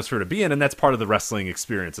cool atmosphere to be in, and that's part of the wrestling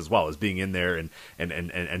experience as well, as being in there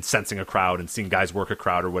and sensing a crowd and seeing guys work a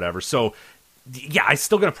crowd or whatever. So yeah, I'm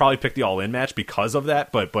still going to probably pick the All In match because of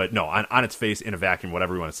that, but no, on its face, in a vacuum,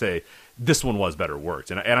 whatever you want to say, this one was better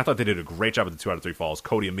worked. And I thought they did a great job with the 2 out of 3 falls.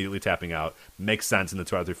 Cody immediately tapping out makes sense in the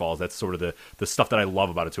 2 out of 3 falls. That's sort of the stuff that I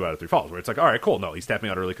love about a 2 out of 3 falls, where it's all right, cool. No, he's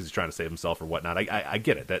tapping out early because he's trying to save himself or whatnot. I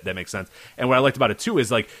get it. That makes sense. And what I liked about it, too, is,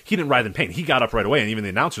 he didn't writhe in pain. He got up right away, and even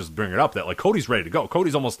the announcers bring it up that, Cody's ready to go.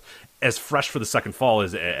 Cody's almost as fresh for the second fall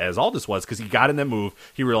as Aldis was, because he got in that move.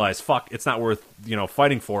 He realized, fuck, it's not worth,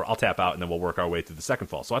 fighting for. I'll tap out, and then we'll work our way through the second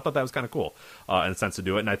fall. So I thought that was kind of cool in a sense to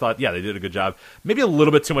do it. And I thought, yeah, they did a good job. Maybe a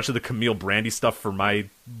little bit too much of the Camille Brandy stuff for my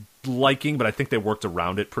liking, but I think they worked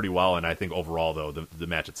around it pretty well. And I think overall, though, the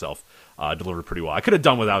match itself delivered pretty well. I could have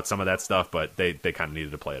done without some of that stuff, but they kind of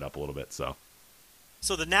needed to play it up a little bit. So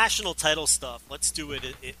the national title stuff, let's do it.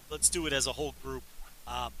 Let's do it as a whole group.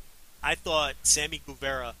 I thought Sammy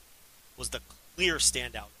Guevara was the clear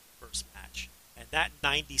standout in the first match, and that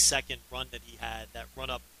 90-second run that he had, that run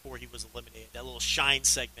up before he was eliminated, that little shine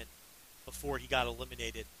segment before he got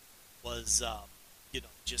eliminated, was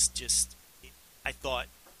just I thought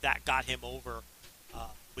that got him over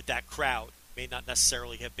with that crowd. May not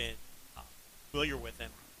necessarily have been familiar with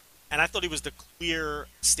him, and I thought he was the clear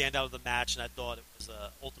standout of the match, and I thought it was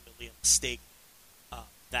ultimately a mistake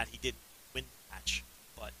that he didn't win the match.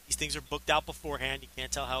 But these things are booked out beforehand. You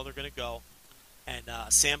can't tell how they're going to go. And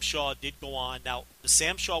Sam Shaw did go on. Now, the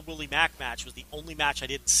Sam Shaw-Willie Mack match was the only match I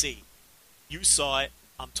didn't see. You saw it.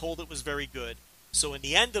 I'm told it was very good. So in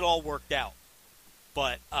the end, it all worked out.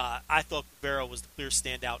 But I thought Guevara was the clear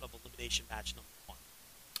standout of elimination match number 1.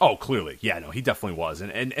 Oh, clearly. Yeah, no, he definitely was.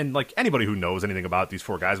 And anybody who knows anything about these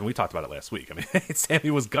 4 guys, and we talked about it last week, I mean,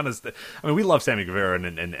 Sammy was gonna... we love Sammy Guevara,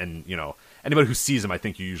 and anybody who sees him, I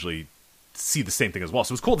think you usually see the same thing as well.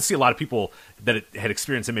 So it was cool to see a lot of people that had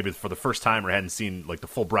experienced him maybe for the first time or hadn't seen the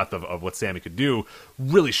full breadth of what Sammy could do,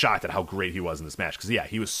 really shocked at how great he was in this match. Because, yeah,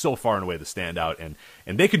 he was so far and away the standout, and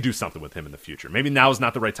they could do something with him in the future. Maybe now is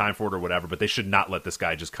not the right time for it or whatever, but they should not let this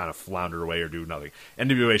guy just kind of flounder away or do nothing.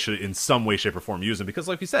 NWA should, in some way, shape, or form, use him because,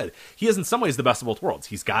 like you said, he is in some ways the best of both worlds.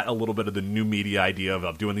 He's got a little bit of the new media idea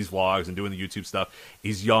of doing these vlogs and doing the YouTube stuff.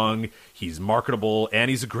 He's young, he's marketable, and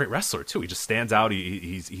he's a great wrestler, too. He just stands out.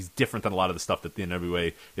 He's different than a lot of the stuff that the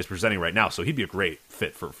NWA is presenting right now, so he'd be a great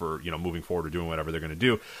fit for moving forward or doing whatever they're going to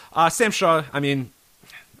do. Sam Shaw, I mean,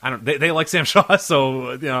 they like Sam Shaw,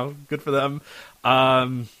 so good for them.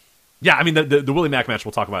 Yeah, I mean the Willie Mack match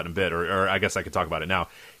we'll talk about in a bit, or I guess I could talk about it now.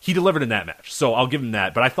 He delivered in that match, so I'll give him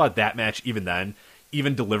that. But I thought that match, even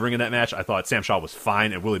delivering in that match, I thought Sam Shaw was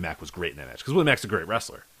fine and Willie Mack was great in that match because Willie Mack's a great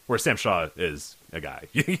wrestler, whereas Sam Shaw is a guy.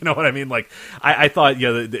 You know what I mean? I thought,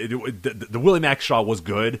 the Willie Mack Shaw was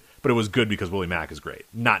good, but it was good because Willie Mack is great,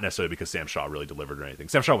 not necessarily because Sam Shaw really delivered or anything.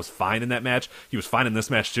 Sam Shaw was fine in that match. He was fine in this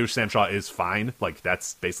match too. Sam Shaw is fine.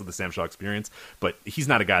 That's basically the Sam Shaw experience, but he's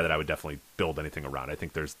not a guy that I would definitely build anything around. I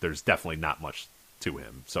think there's definitely not much to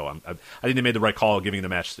him. So I think they made the right call giving the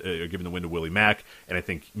match, giving the win to Willie Mack, and I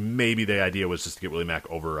think maybe the idea was just to get Willie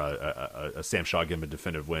Mack over a Sam Shaw, give him a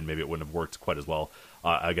definitive win. Maybe it wouldn't have worked quite as well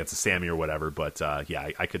against a Sammy or whatever, but yeah,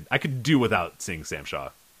 I could do without seeing Sam Shaw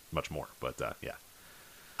much more. But yeah,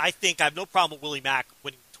 I think I have no problem with Willie Mack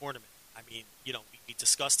winning the tournament. I mean, we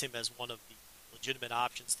discussed him as one of the legitimate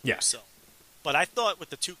options to do so. But I thought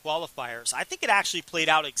with the 2 qualifiers, I think it actually played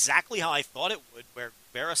out exactly how I thought it would, where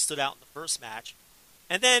Guevara stood out in the first match.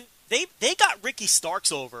 And then they got Ricky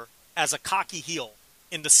Starks over as a cocky heel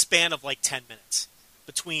in the span of 10 minutes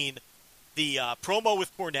between the promo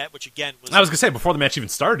with Cornette, which again was... I was going to say, before the match even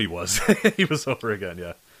started, he was over again,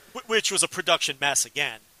 yeah. Which was a production mess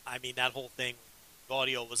again. I mean, that whole thing, the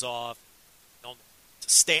audio was off.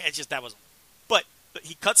 That was... But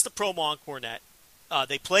he cuts the promo on Cornette.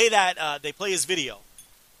 They play his video,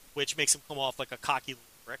 which makes him come off like a cocky little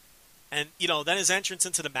prick. And, then his entrance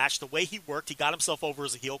into the match, the way he worked, he got himself over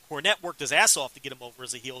as a heel. Cornette worked his ass off to get him over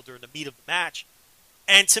as a heel during the meat of the match.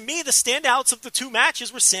 And to me, the standouts of the two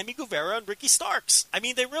matches were Sammy Guevara and Ricky Starks. I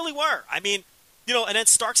mean, they really were. I mean, and then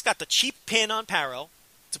Starks got the cheap pin on Paro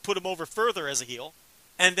to put him over further as a heel.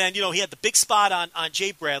 And then, he had the big spot on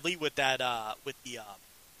Jay Bradley with that, with the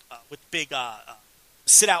big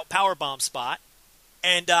sit-out powerbomb spot.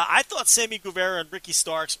 And I thought Sammy Guevara and Ricky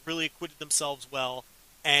Starks really acquitted themselves well.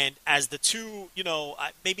 And as the two,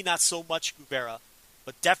 maybe not so much Guevara,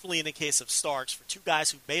 but definitely in the case of Starks, for two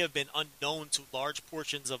guys who may have been unknown to large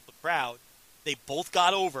portions of the crowd, they both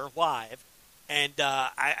got over live. And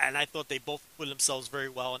I thought they both put themselves very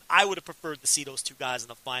well. And I would have preferred to see those two guys in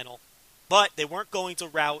the final. But they weren't going the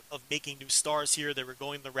route of making new stars here. They were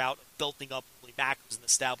going the route of building up Willie Mack, who's an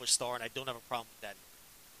established star, and I don't have a problem with that.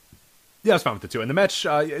 Yeah, I was fine with it too. And the match,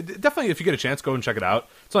 definitely, if you get a chance, go and check it out.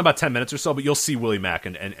 It's only about 10 minutes or so, but you'll see Willie Mack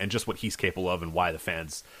and just what he's capable of and why the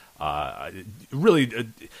fans really,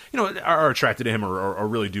 are attracted to him or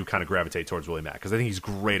really do kind of gravitate towards Willie Mack. Because I think he's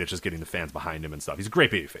great at just getting the fans behind him and stuff. He's a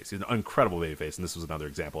great babyface. He's an incredible babyface, and this was another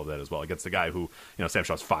example of that as well against the guy who, Sam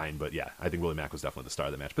Shaw's fine, but yeah, I think Willie Mack was definitely the star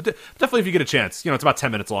of the match. But definitely, if you get a chance, it's about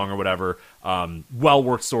 10 minutes long or whatever.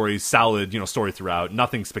 Well-worked story, solid, story throughout.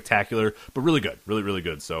 Nothing spectacular, but really good. Really, really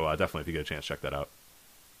good. So definitely, if you get a chance, check that out.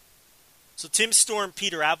 So Tim Storm,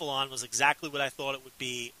 Peter Avalon was exactly what I thought it would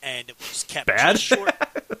be, and it was kept bad. Short.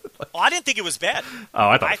 Well, I didn't think it was bad. Oh,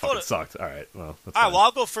 I thought it sucked. All right, well, that's all right. fine. Well,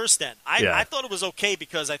 I'll go first then. I thought it was okay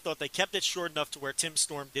because I thought they kept it short enough to where Tim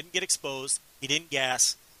Storm didn't get exposed. He didn't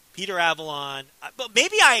gas. Peter Avalon, but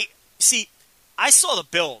maybe I saw the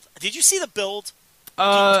build. Did you see the build?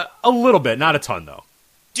 A little bit, not a ton though.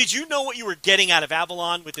 Did you know what you were getting out of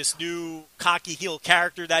Avalon with this new cocky heel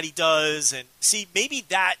character that he does? And see, maybe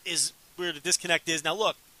that is where the disconnect is. Now,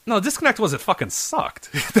 look. No, the disconnect was it fucking sucked.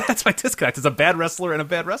 That's my disconnect. It's a bad wrestler and a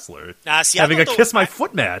bad wrestler. Nah, see, having a kiss my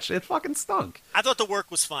foot match, it fucking stunk. I thought the work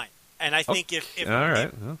was fine, and I think if all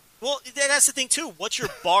right, well, that's the thing too. What's your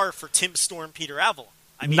bar for Tim Storm, Peter Avalon?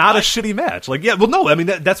 I mean, not a shitty match. Like, yeah, well, no, I mean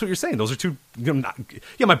that's what you're saying. Those are two.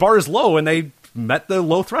 My bar is low, and they met the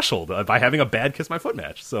low threshold by having a bad kiss my foot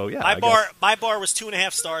match. So yeah, my bar was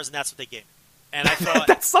 2.5 stars, and that's what they gave me. And I thought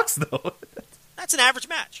that sucks though. That's an average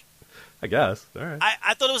match. I guess. All right.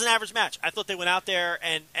 I thought it was an average match. I thought they went out there,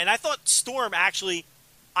 and I thought Storm actually,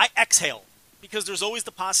 I exhaled because there's always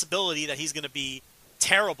the possibility that he's going to be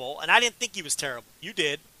terrible, and I didn't think he was terrible. You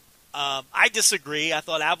did. I disagree. I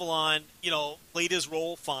thought Avalon, played his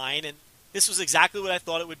role fine, and this was exactly what I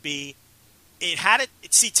thought it would be.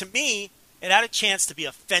 To me, it had a chance to be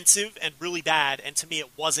offensive and really bad, and to me it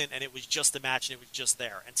wasn't, and it was just a match, and it was just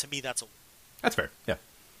there. And to me, that's fair, yeah.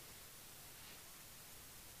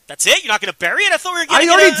 That's it? You're not going to bury it? I thought we were getting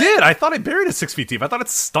I already did. I thought I buried it 6 feet deep. I thought it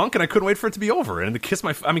stunk, and I couldn't wait for it to be over. And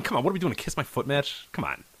come on, what are we doing, a kiss my foot match? Come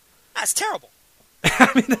on. That's terrible.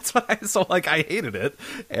 I mean, that's what I hated it,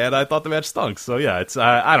 and I thought the match stunk. So yeah, it's,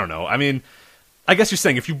 I don't know. I mean, I guess you're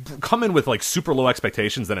saying if you come in with like super low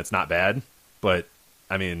expectations, then it's not bad. But,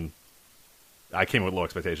 I mean, I came with low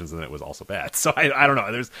expectations, and it was also bad. So I don't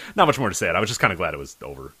know. There's not much more to say. I was just kind of glad it was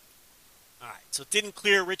over. All right, so it didn't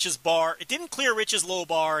clear Rich's bar. It didn't clear Rich's low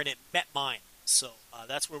bar, and it met mine. So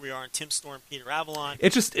that's where we are in Tim Storm, Peter Avalon.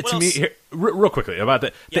 It just, to me, here, real quickly, about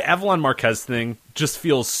the Avalon Marquez thing just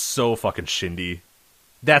feels so fucking shindy.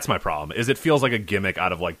 That's my problem, is it feels like a gimmick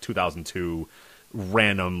out of, like, 2002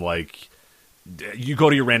 random, like, you go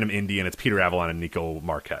to your random indie and it's Peter Avalon and Nico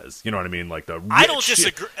Marquez. You know what I mean? Like the I don't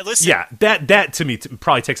disagree. Listen. Yeah, that to me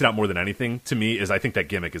probably takes it out more than anything. To me, is I think that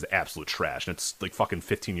gimmick is absolute trash, and it's like fucking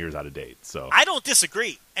 15 years out of date. So I don't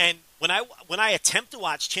disagree. And when I attempt to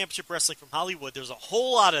watch Championship Wrestling from Hollywood, there's a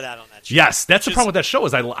whole lot of that on that show. Yes, that's the problem with that show,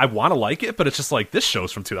 is I want to like it, but it's just like, this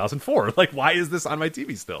show's from 2004. Like, why is this on my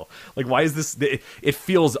TV still? Like, why is this? It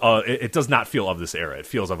feels it does not feel of this era. It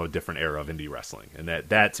feels of a different era of indie wrestling, and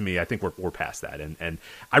that to me, I think we're past that. And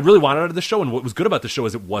I really wanted out of the show, and what was good about the show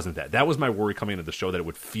is it wasn't that. That was my worry coming into the show, that it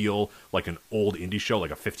would feel like an old indie show, like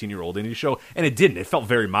a 15-year-old indie show, and it didn't. It felt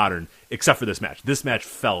very modern, except for this match. This match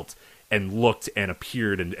felt and looked and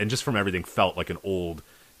appeared and just from everything felt like an old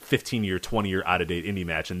 15-year, 20-year out-of-date indie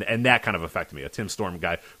match, and that kind of affected me. A Tim Storm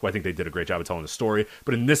guy who I think they did a great job of telling the story,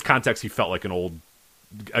 but in this context, he felt like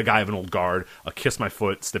a guy of an old guard, a kiss my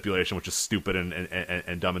foot stipulation, which is stupid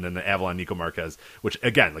and dumb, and then the Avalon Nico Marquez, which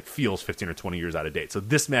again like feels 15 or 20 years out of date. So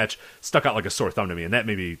this match stuck out like a sore thumb to me, and that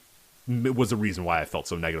maybe was the reason why I felt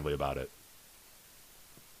so negatively about it.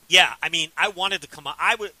 Yeah, I mean,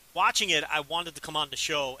 watching it, I wanted to come on the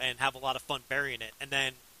show and have a lot of fun burying it, and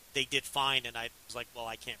then they did fine, and I was like, well,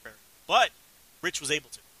 I can't bury it. But Rich was able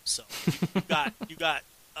to, so you got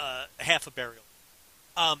half a burial.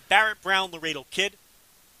 Barrett Brown, Laredo Kid.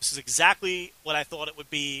 This is exactly what I thought it would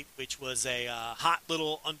be, which was a hot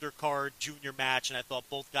little undercard junior match, and I thought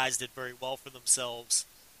both guys did very well for themselves.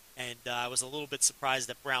 And I was a little bit surprised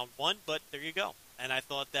that Brown won, but there you go. And I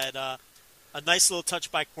thought that a nice little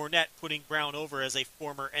touch by Cornette, putting Brown over as a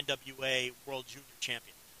former NWA World Junior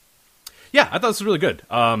Champion. Yeah, I thought this was really good.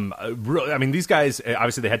 I mean, these guys,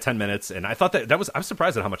 obviously they had 10 minutes, and I thought I was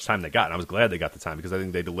surprised at how much time they got, and I was glad they got the time, because I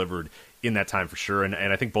think they delivered in that time for sure, and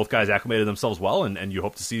I think both guys acclimated themselves well, and you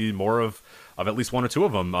hope to see more of at least one or two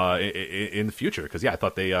of them in the future, because, yeah, I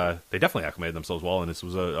thought they definitely acclimated themselves well, and this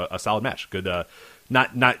was a solid match. Good, I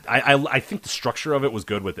think the structure of it was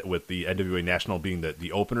good with the NWA National being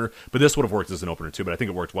the opener, but this would have worked as an opener too, but I think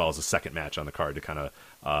it worked well as a second match on the card to kind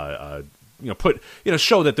of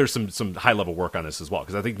show that there's some high level work on this as well,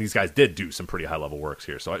 because I think these guys did do some pretty high level works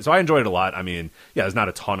here. So I enjoyed it a lot. I mean, yeah, there's not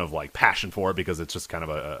a ton of like passion for it because it's just kind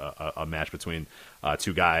of a match between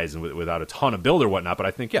two guys and without a ton of build or whatnot. But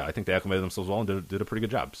I think they acclimated themselves well and did a pretty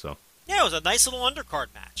good job. So yeah, it was a nice little undercard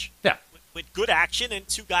match. Yeah, with good action and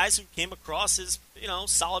two guys who came across as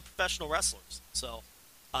solid professional wrestlers. So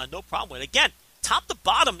no problem with it. Again, top to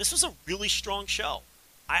bottom, this was a really strong show.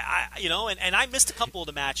 I missed a couple of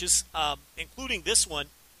the matches, including this one.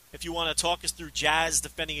 If you want to talk us through Jazz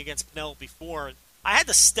defending against Penelope Ford, I had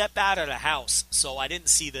to step out of the house, so I didn't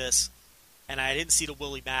see this, and I didn't see the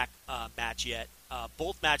Willie Mack match yet.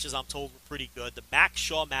 Both matches, I'm told, were pretty good. The Mack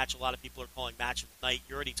Shaw match, a lot of people are calling match of the night.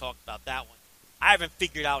 You already talked about that one. I haven't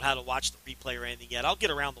figured out how to watch the replay or anything yet. I'll get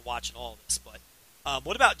around to watching all of this. But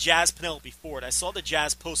what about Jazz Penelope Ford? I saw the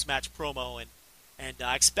Jazz post-match promo, and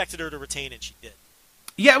I expected her to retain, and she did.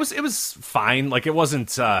 Yeah, it was fine. Like, it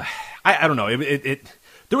wasn't. I don't know.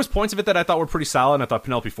 There was points of it that I thought were pretty solid, and I thought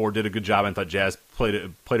Penelope Ford did a good job, and I thought Jazz played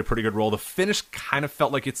a pretty good role. The finish kind of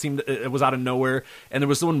felt like it was out of nowhere, and there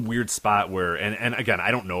was one weird spot where, and again,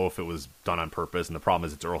 I don't know if it was done on purpose, and the problem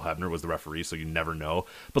is it's Earl Hebner was the referee, so you never know.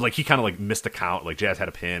 But like, he kind of like missed a count, like Jazz had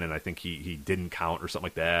a pin, and I think he didn't count or something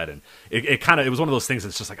like that, and it was one of those things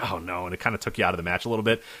that's just like, oh no, and it kind of took you out of the match a little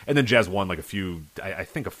bit, and then Jazz won like a few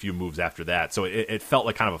moves after that, so it felt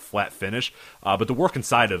like kind of a flat finish, but the work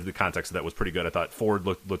inside of the context of that was pretty good. I thought Ford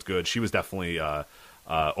looked good. She was definitely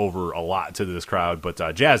over a lot to this crowd, but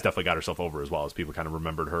Jazz definitely got herself over as well, as people kind of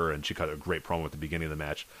remembered her, and she cut a great promo at the beginning of the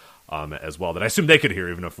match as well that I assume they could hear,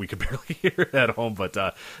 even if we could barely hear it at home. But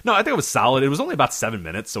no, I think it was solid. It was only about 7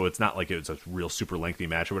 minutes, so it's not like it was a real super lengthy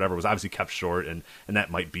match or whatever. It was obviously kept short, and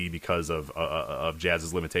that might be because of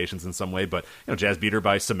Jazz's limitations in some way. But Jazz beat her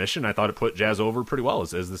by submission. I thought it put Jazz over pretty well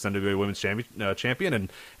as this NWA Women's champion,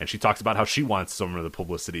 and she talks about how she wants some of the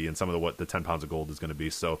publicity and some of what the 10 pounds of gold is going to be.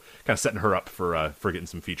 So kind of setting her up for getting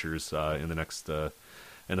some features in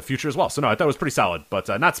the future as well. So no, I thought it was pretty solid, but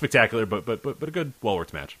not spectacular, but a good,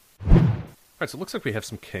 well-worked match. All right, so it looks like we have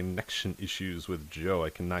some connection issues with Joe.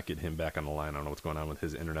 I cannot get him back on the line. I don't know what's going on with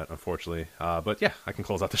his internet, unfortunately. But yeah, I can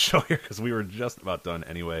close out the show here because we were just about done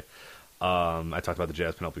anyway. I talked about the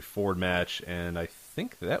Jazz Penelope Ford match, and I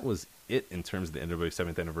think that was it in terms of the NWA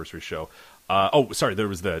 7th anniversary show. There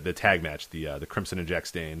was the tag match, the Crimson and Jack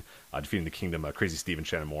Stain defeating the Kingdom, Crazy Steve and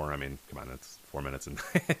Shannon Moore. I mean, come on, that's 4 minutes, and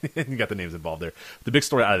you got the names involved there. The big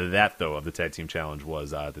story out of that, though, of the Tag Team Challenge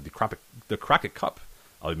was that the Crockett Cup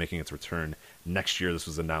will be making its return next year. This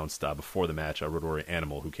was announced before the match. Road Warrior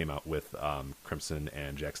Animal, who came out with Crimson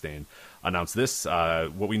and Jack Stain, announced this.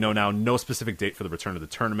 What we know now, no specific date for the return of the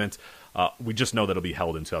tournament. We just know that it'll be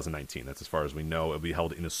held in 2019. That's as far as we know. It'll be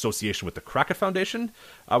held in association with the Crockett Foundation,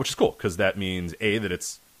 which is cool because that means, A, that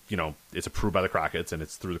it's approved by the Crockett's and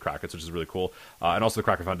it's through the Crockett's, which is really cool. And also the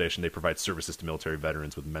Crockett Foundation, they provide services to military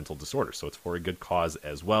veterans with mental disorders, so it's for a good cause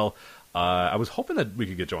as well. I was hoping that we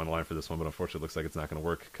could get Joe on the line for this one, but unfortunately it looks like it's not going to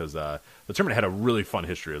work because the tournament had a really fun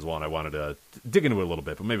history as well, and I wanted to dig into it a little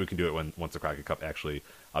bit, but maybe we can do it once the Crockett Cup actually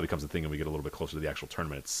becomes a thing and we get a little bit closer to the actual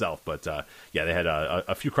tournament itself. But yeah, they had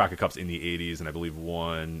a few Crockett Cups in the 80s, and I believe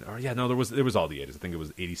there was all the 80s. I think it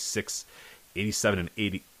was 86, 87, and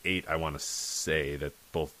 88, I want to say that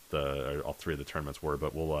both all three of the tournaments were,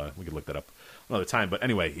 but we could look that up another time. But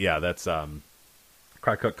anyway, yeah, that's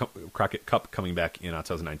Crockett Cup coming back in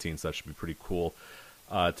 2019, so that should be pretty cool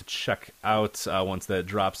to check out once that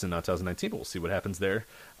drops in 2019, but we'll see what happens there.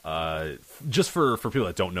 Just for people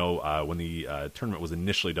that don't know, when the tournament was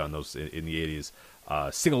initially done, those in the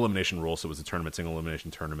 80s, single elimination rule, so it was a single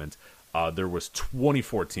elimination tournament. There was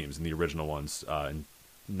 24 teams in the original ones, and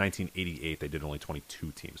 1988 they did only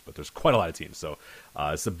 22 teams, but there's quite a lot of teams, so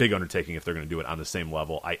it's a big undertaking if they're going to do it on the same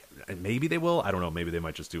level. Maybe they will. I don't know. Maybe they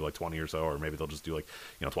might just do like 20 or so, or maybe they'll just do like,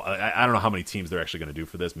 you know, I don't know how many teams they're actually going to do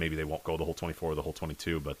for this. Maybe they won't go the whole 24 or the whole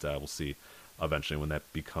 22, but we'll see eventually when that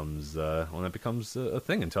becomes a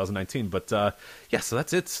thing in 2019. But yeah, so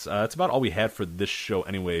that's it. That's about all we had for this show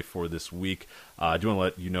anyway for this week. I do want to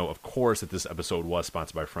let you know, of course, that this episode was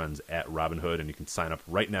sponsored by our friends at Robinhood, and you can sign up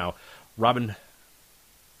right now. You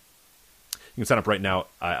can sign up right now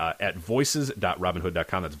at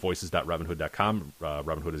voices.robinhood.com. That's voices.robinhood.com.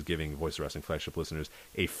 Robinhood is giving Voice of Wrestling Flagship listeners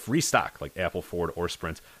a free stock like Apple, Ford, or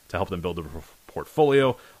Sprint to help them build a portfolio.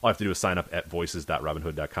 All I have to do is sign up at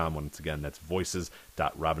voices.robinhood.com. Once again, that's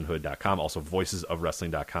voices.robinhood.com. Also,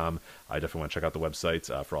 voicesofwrestling.com. I definitely want to check out the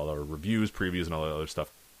website for all our reviews, previews, and all the other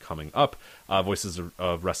stuff coming up.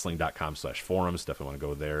 Voicesofwrestling.com/forums. Definitely want to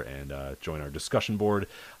go there and join our discussion board.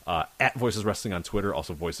 At Voices Wrestling on Twitter,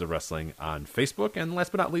 also Voices of Wrestling on Facebook, and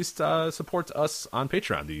last but not least, support us on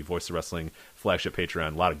Patreon, the Voice of Wrestling Flagship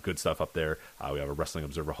Patreon. A lot of good stuff up there. We have a Wrestling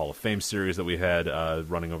Observer Hall of Fame series that we had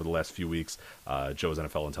running over the last few weeks. Joe's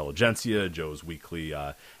NFL Intelligentsia, Joe's weekly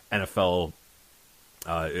NFL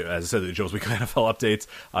as I said, Joe's weekly NFL updates,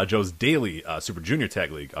 Joe's daily Super Junior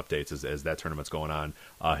Tag League updates as that tournament's going on,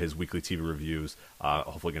 his weekly TV reviews.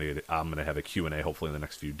 Hopefully, I'm going to have a Q&A hopefully in the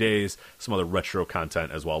next few days. Some other retro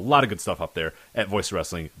content as well. A lot of good stuff up there at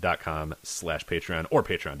voicewrestling.com/Patreon or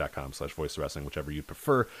patreon.com/voicewrestling, whichever you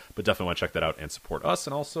prefer. But definitely want to check that out and support us,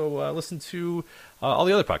 and also listen to all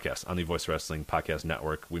the other podcasts on the Voice Wrestling Podcast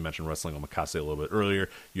Network. We mentioned Wrestling Omakase a little bit earlier.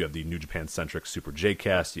 You have the New Japan-centric Super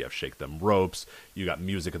J-Cast. You have Shake Them Ropes. You got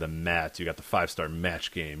Music of the Mat. You got the 5-Star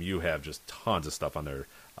Match Game. You have just tons of stuff on there.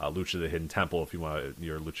 Lucha the Hidden Temple, if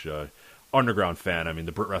you're a Lucha Underground fan. I mean,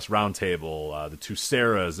 the Brit Rest Roundtable, the Two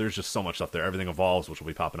Sarahs. There's just so much stuff there. Everything Evolves, which will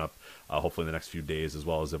be popping up hopefully in the next few days, as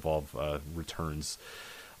well as Evolve returns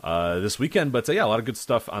this weekend. But yeah, a lot of good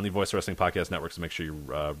stuff on the Voice Wrestling Podcast Network, so make sure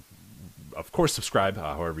you of course, subscribe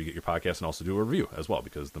however you get your podcast, and also do a review as well,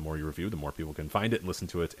 because the more you review, the more people can find it and listen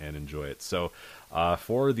to it and enjoy it. So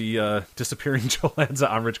for the disappearing Joe Lanza,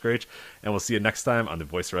 I'm Rich Grach, and we'll see you next time on the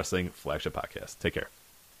Voice Wrestling Flagship Podcast. Take care.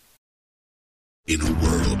 In a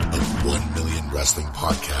world of 1 million wrestling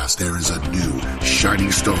podcasts, there is a new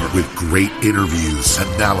shining star with great interviews,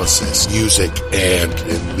 analysis, music, and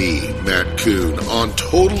me, Matt Kuhn, on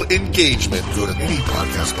total engagement. Go to any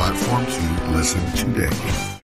podcast platform to listen today.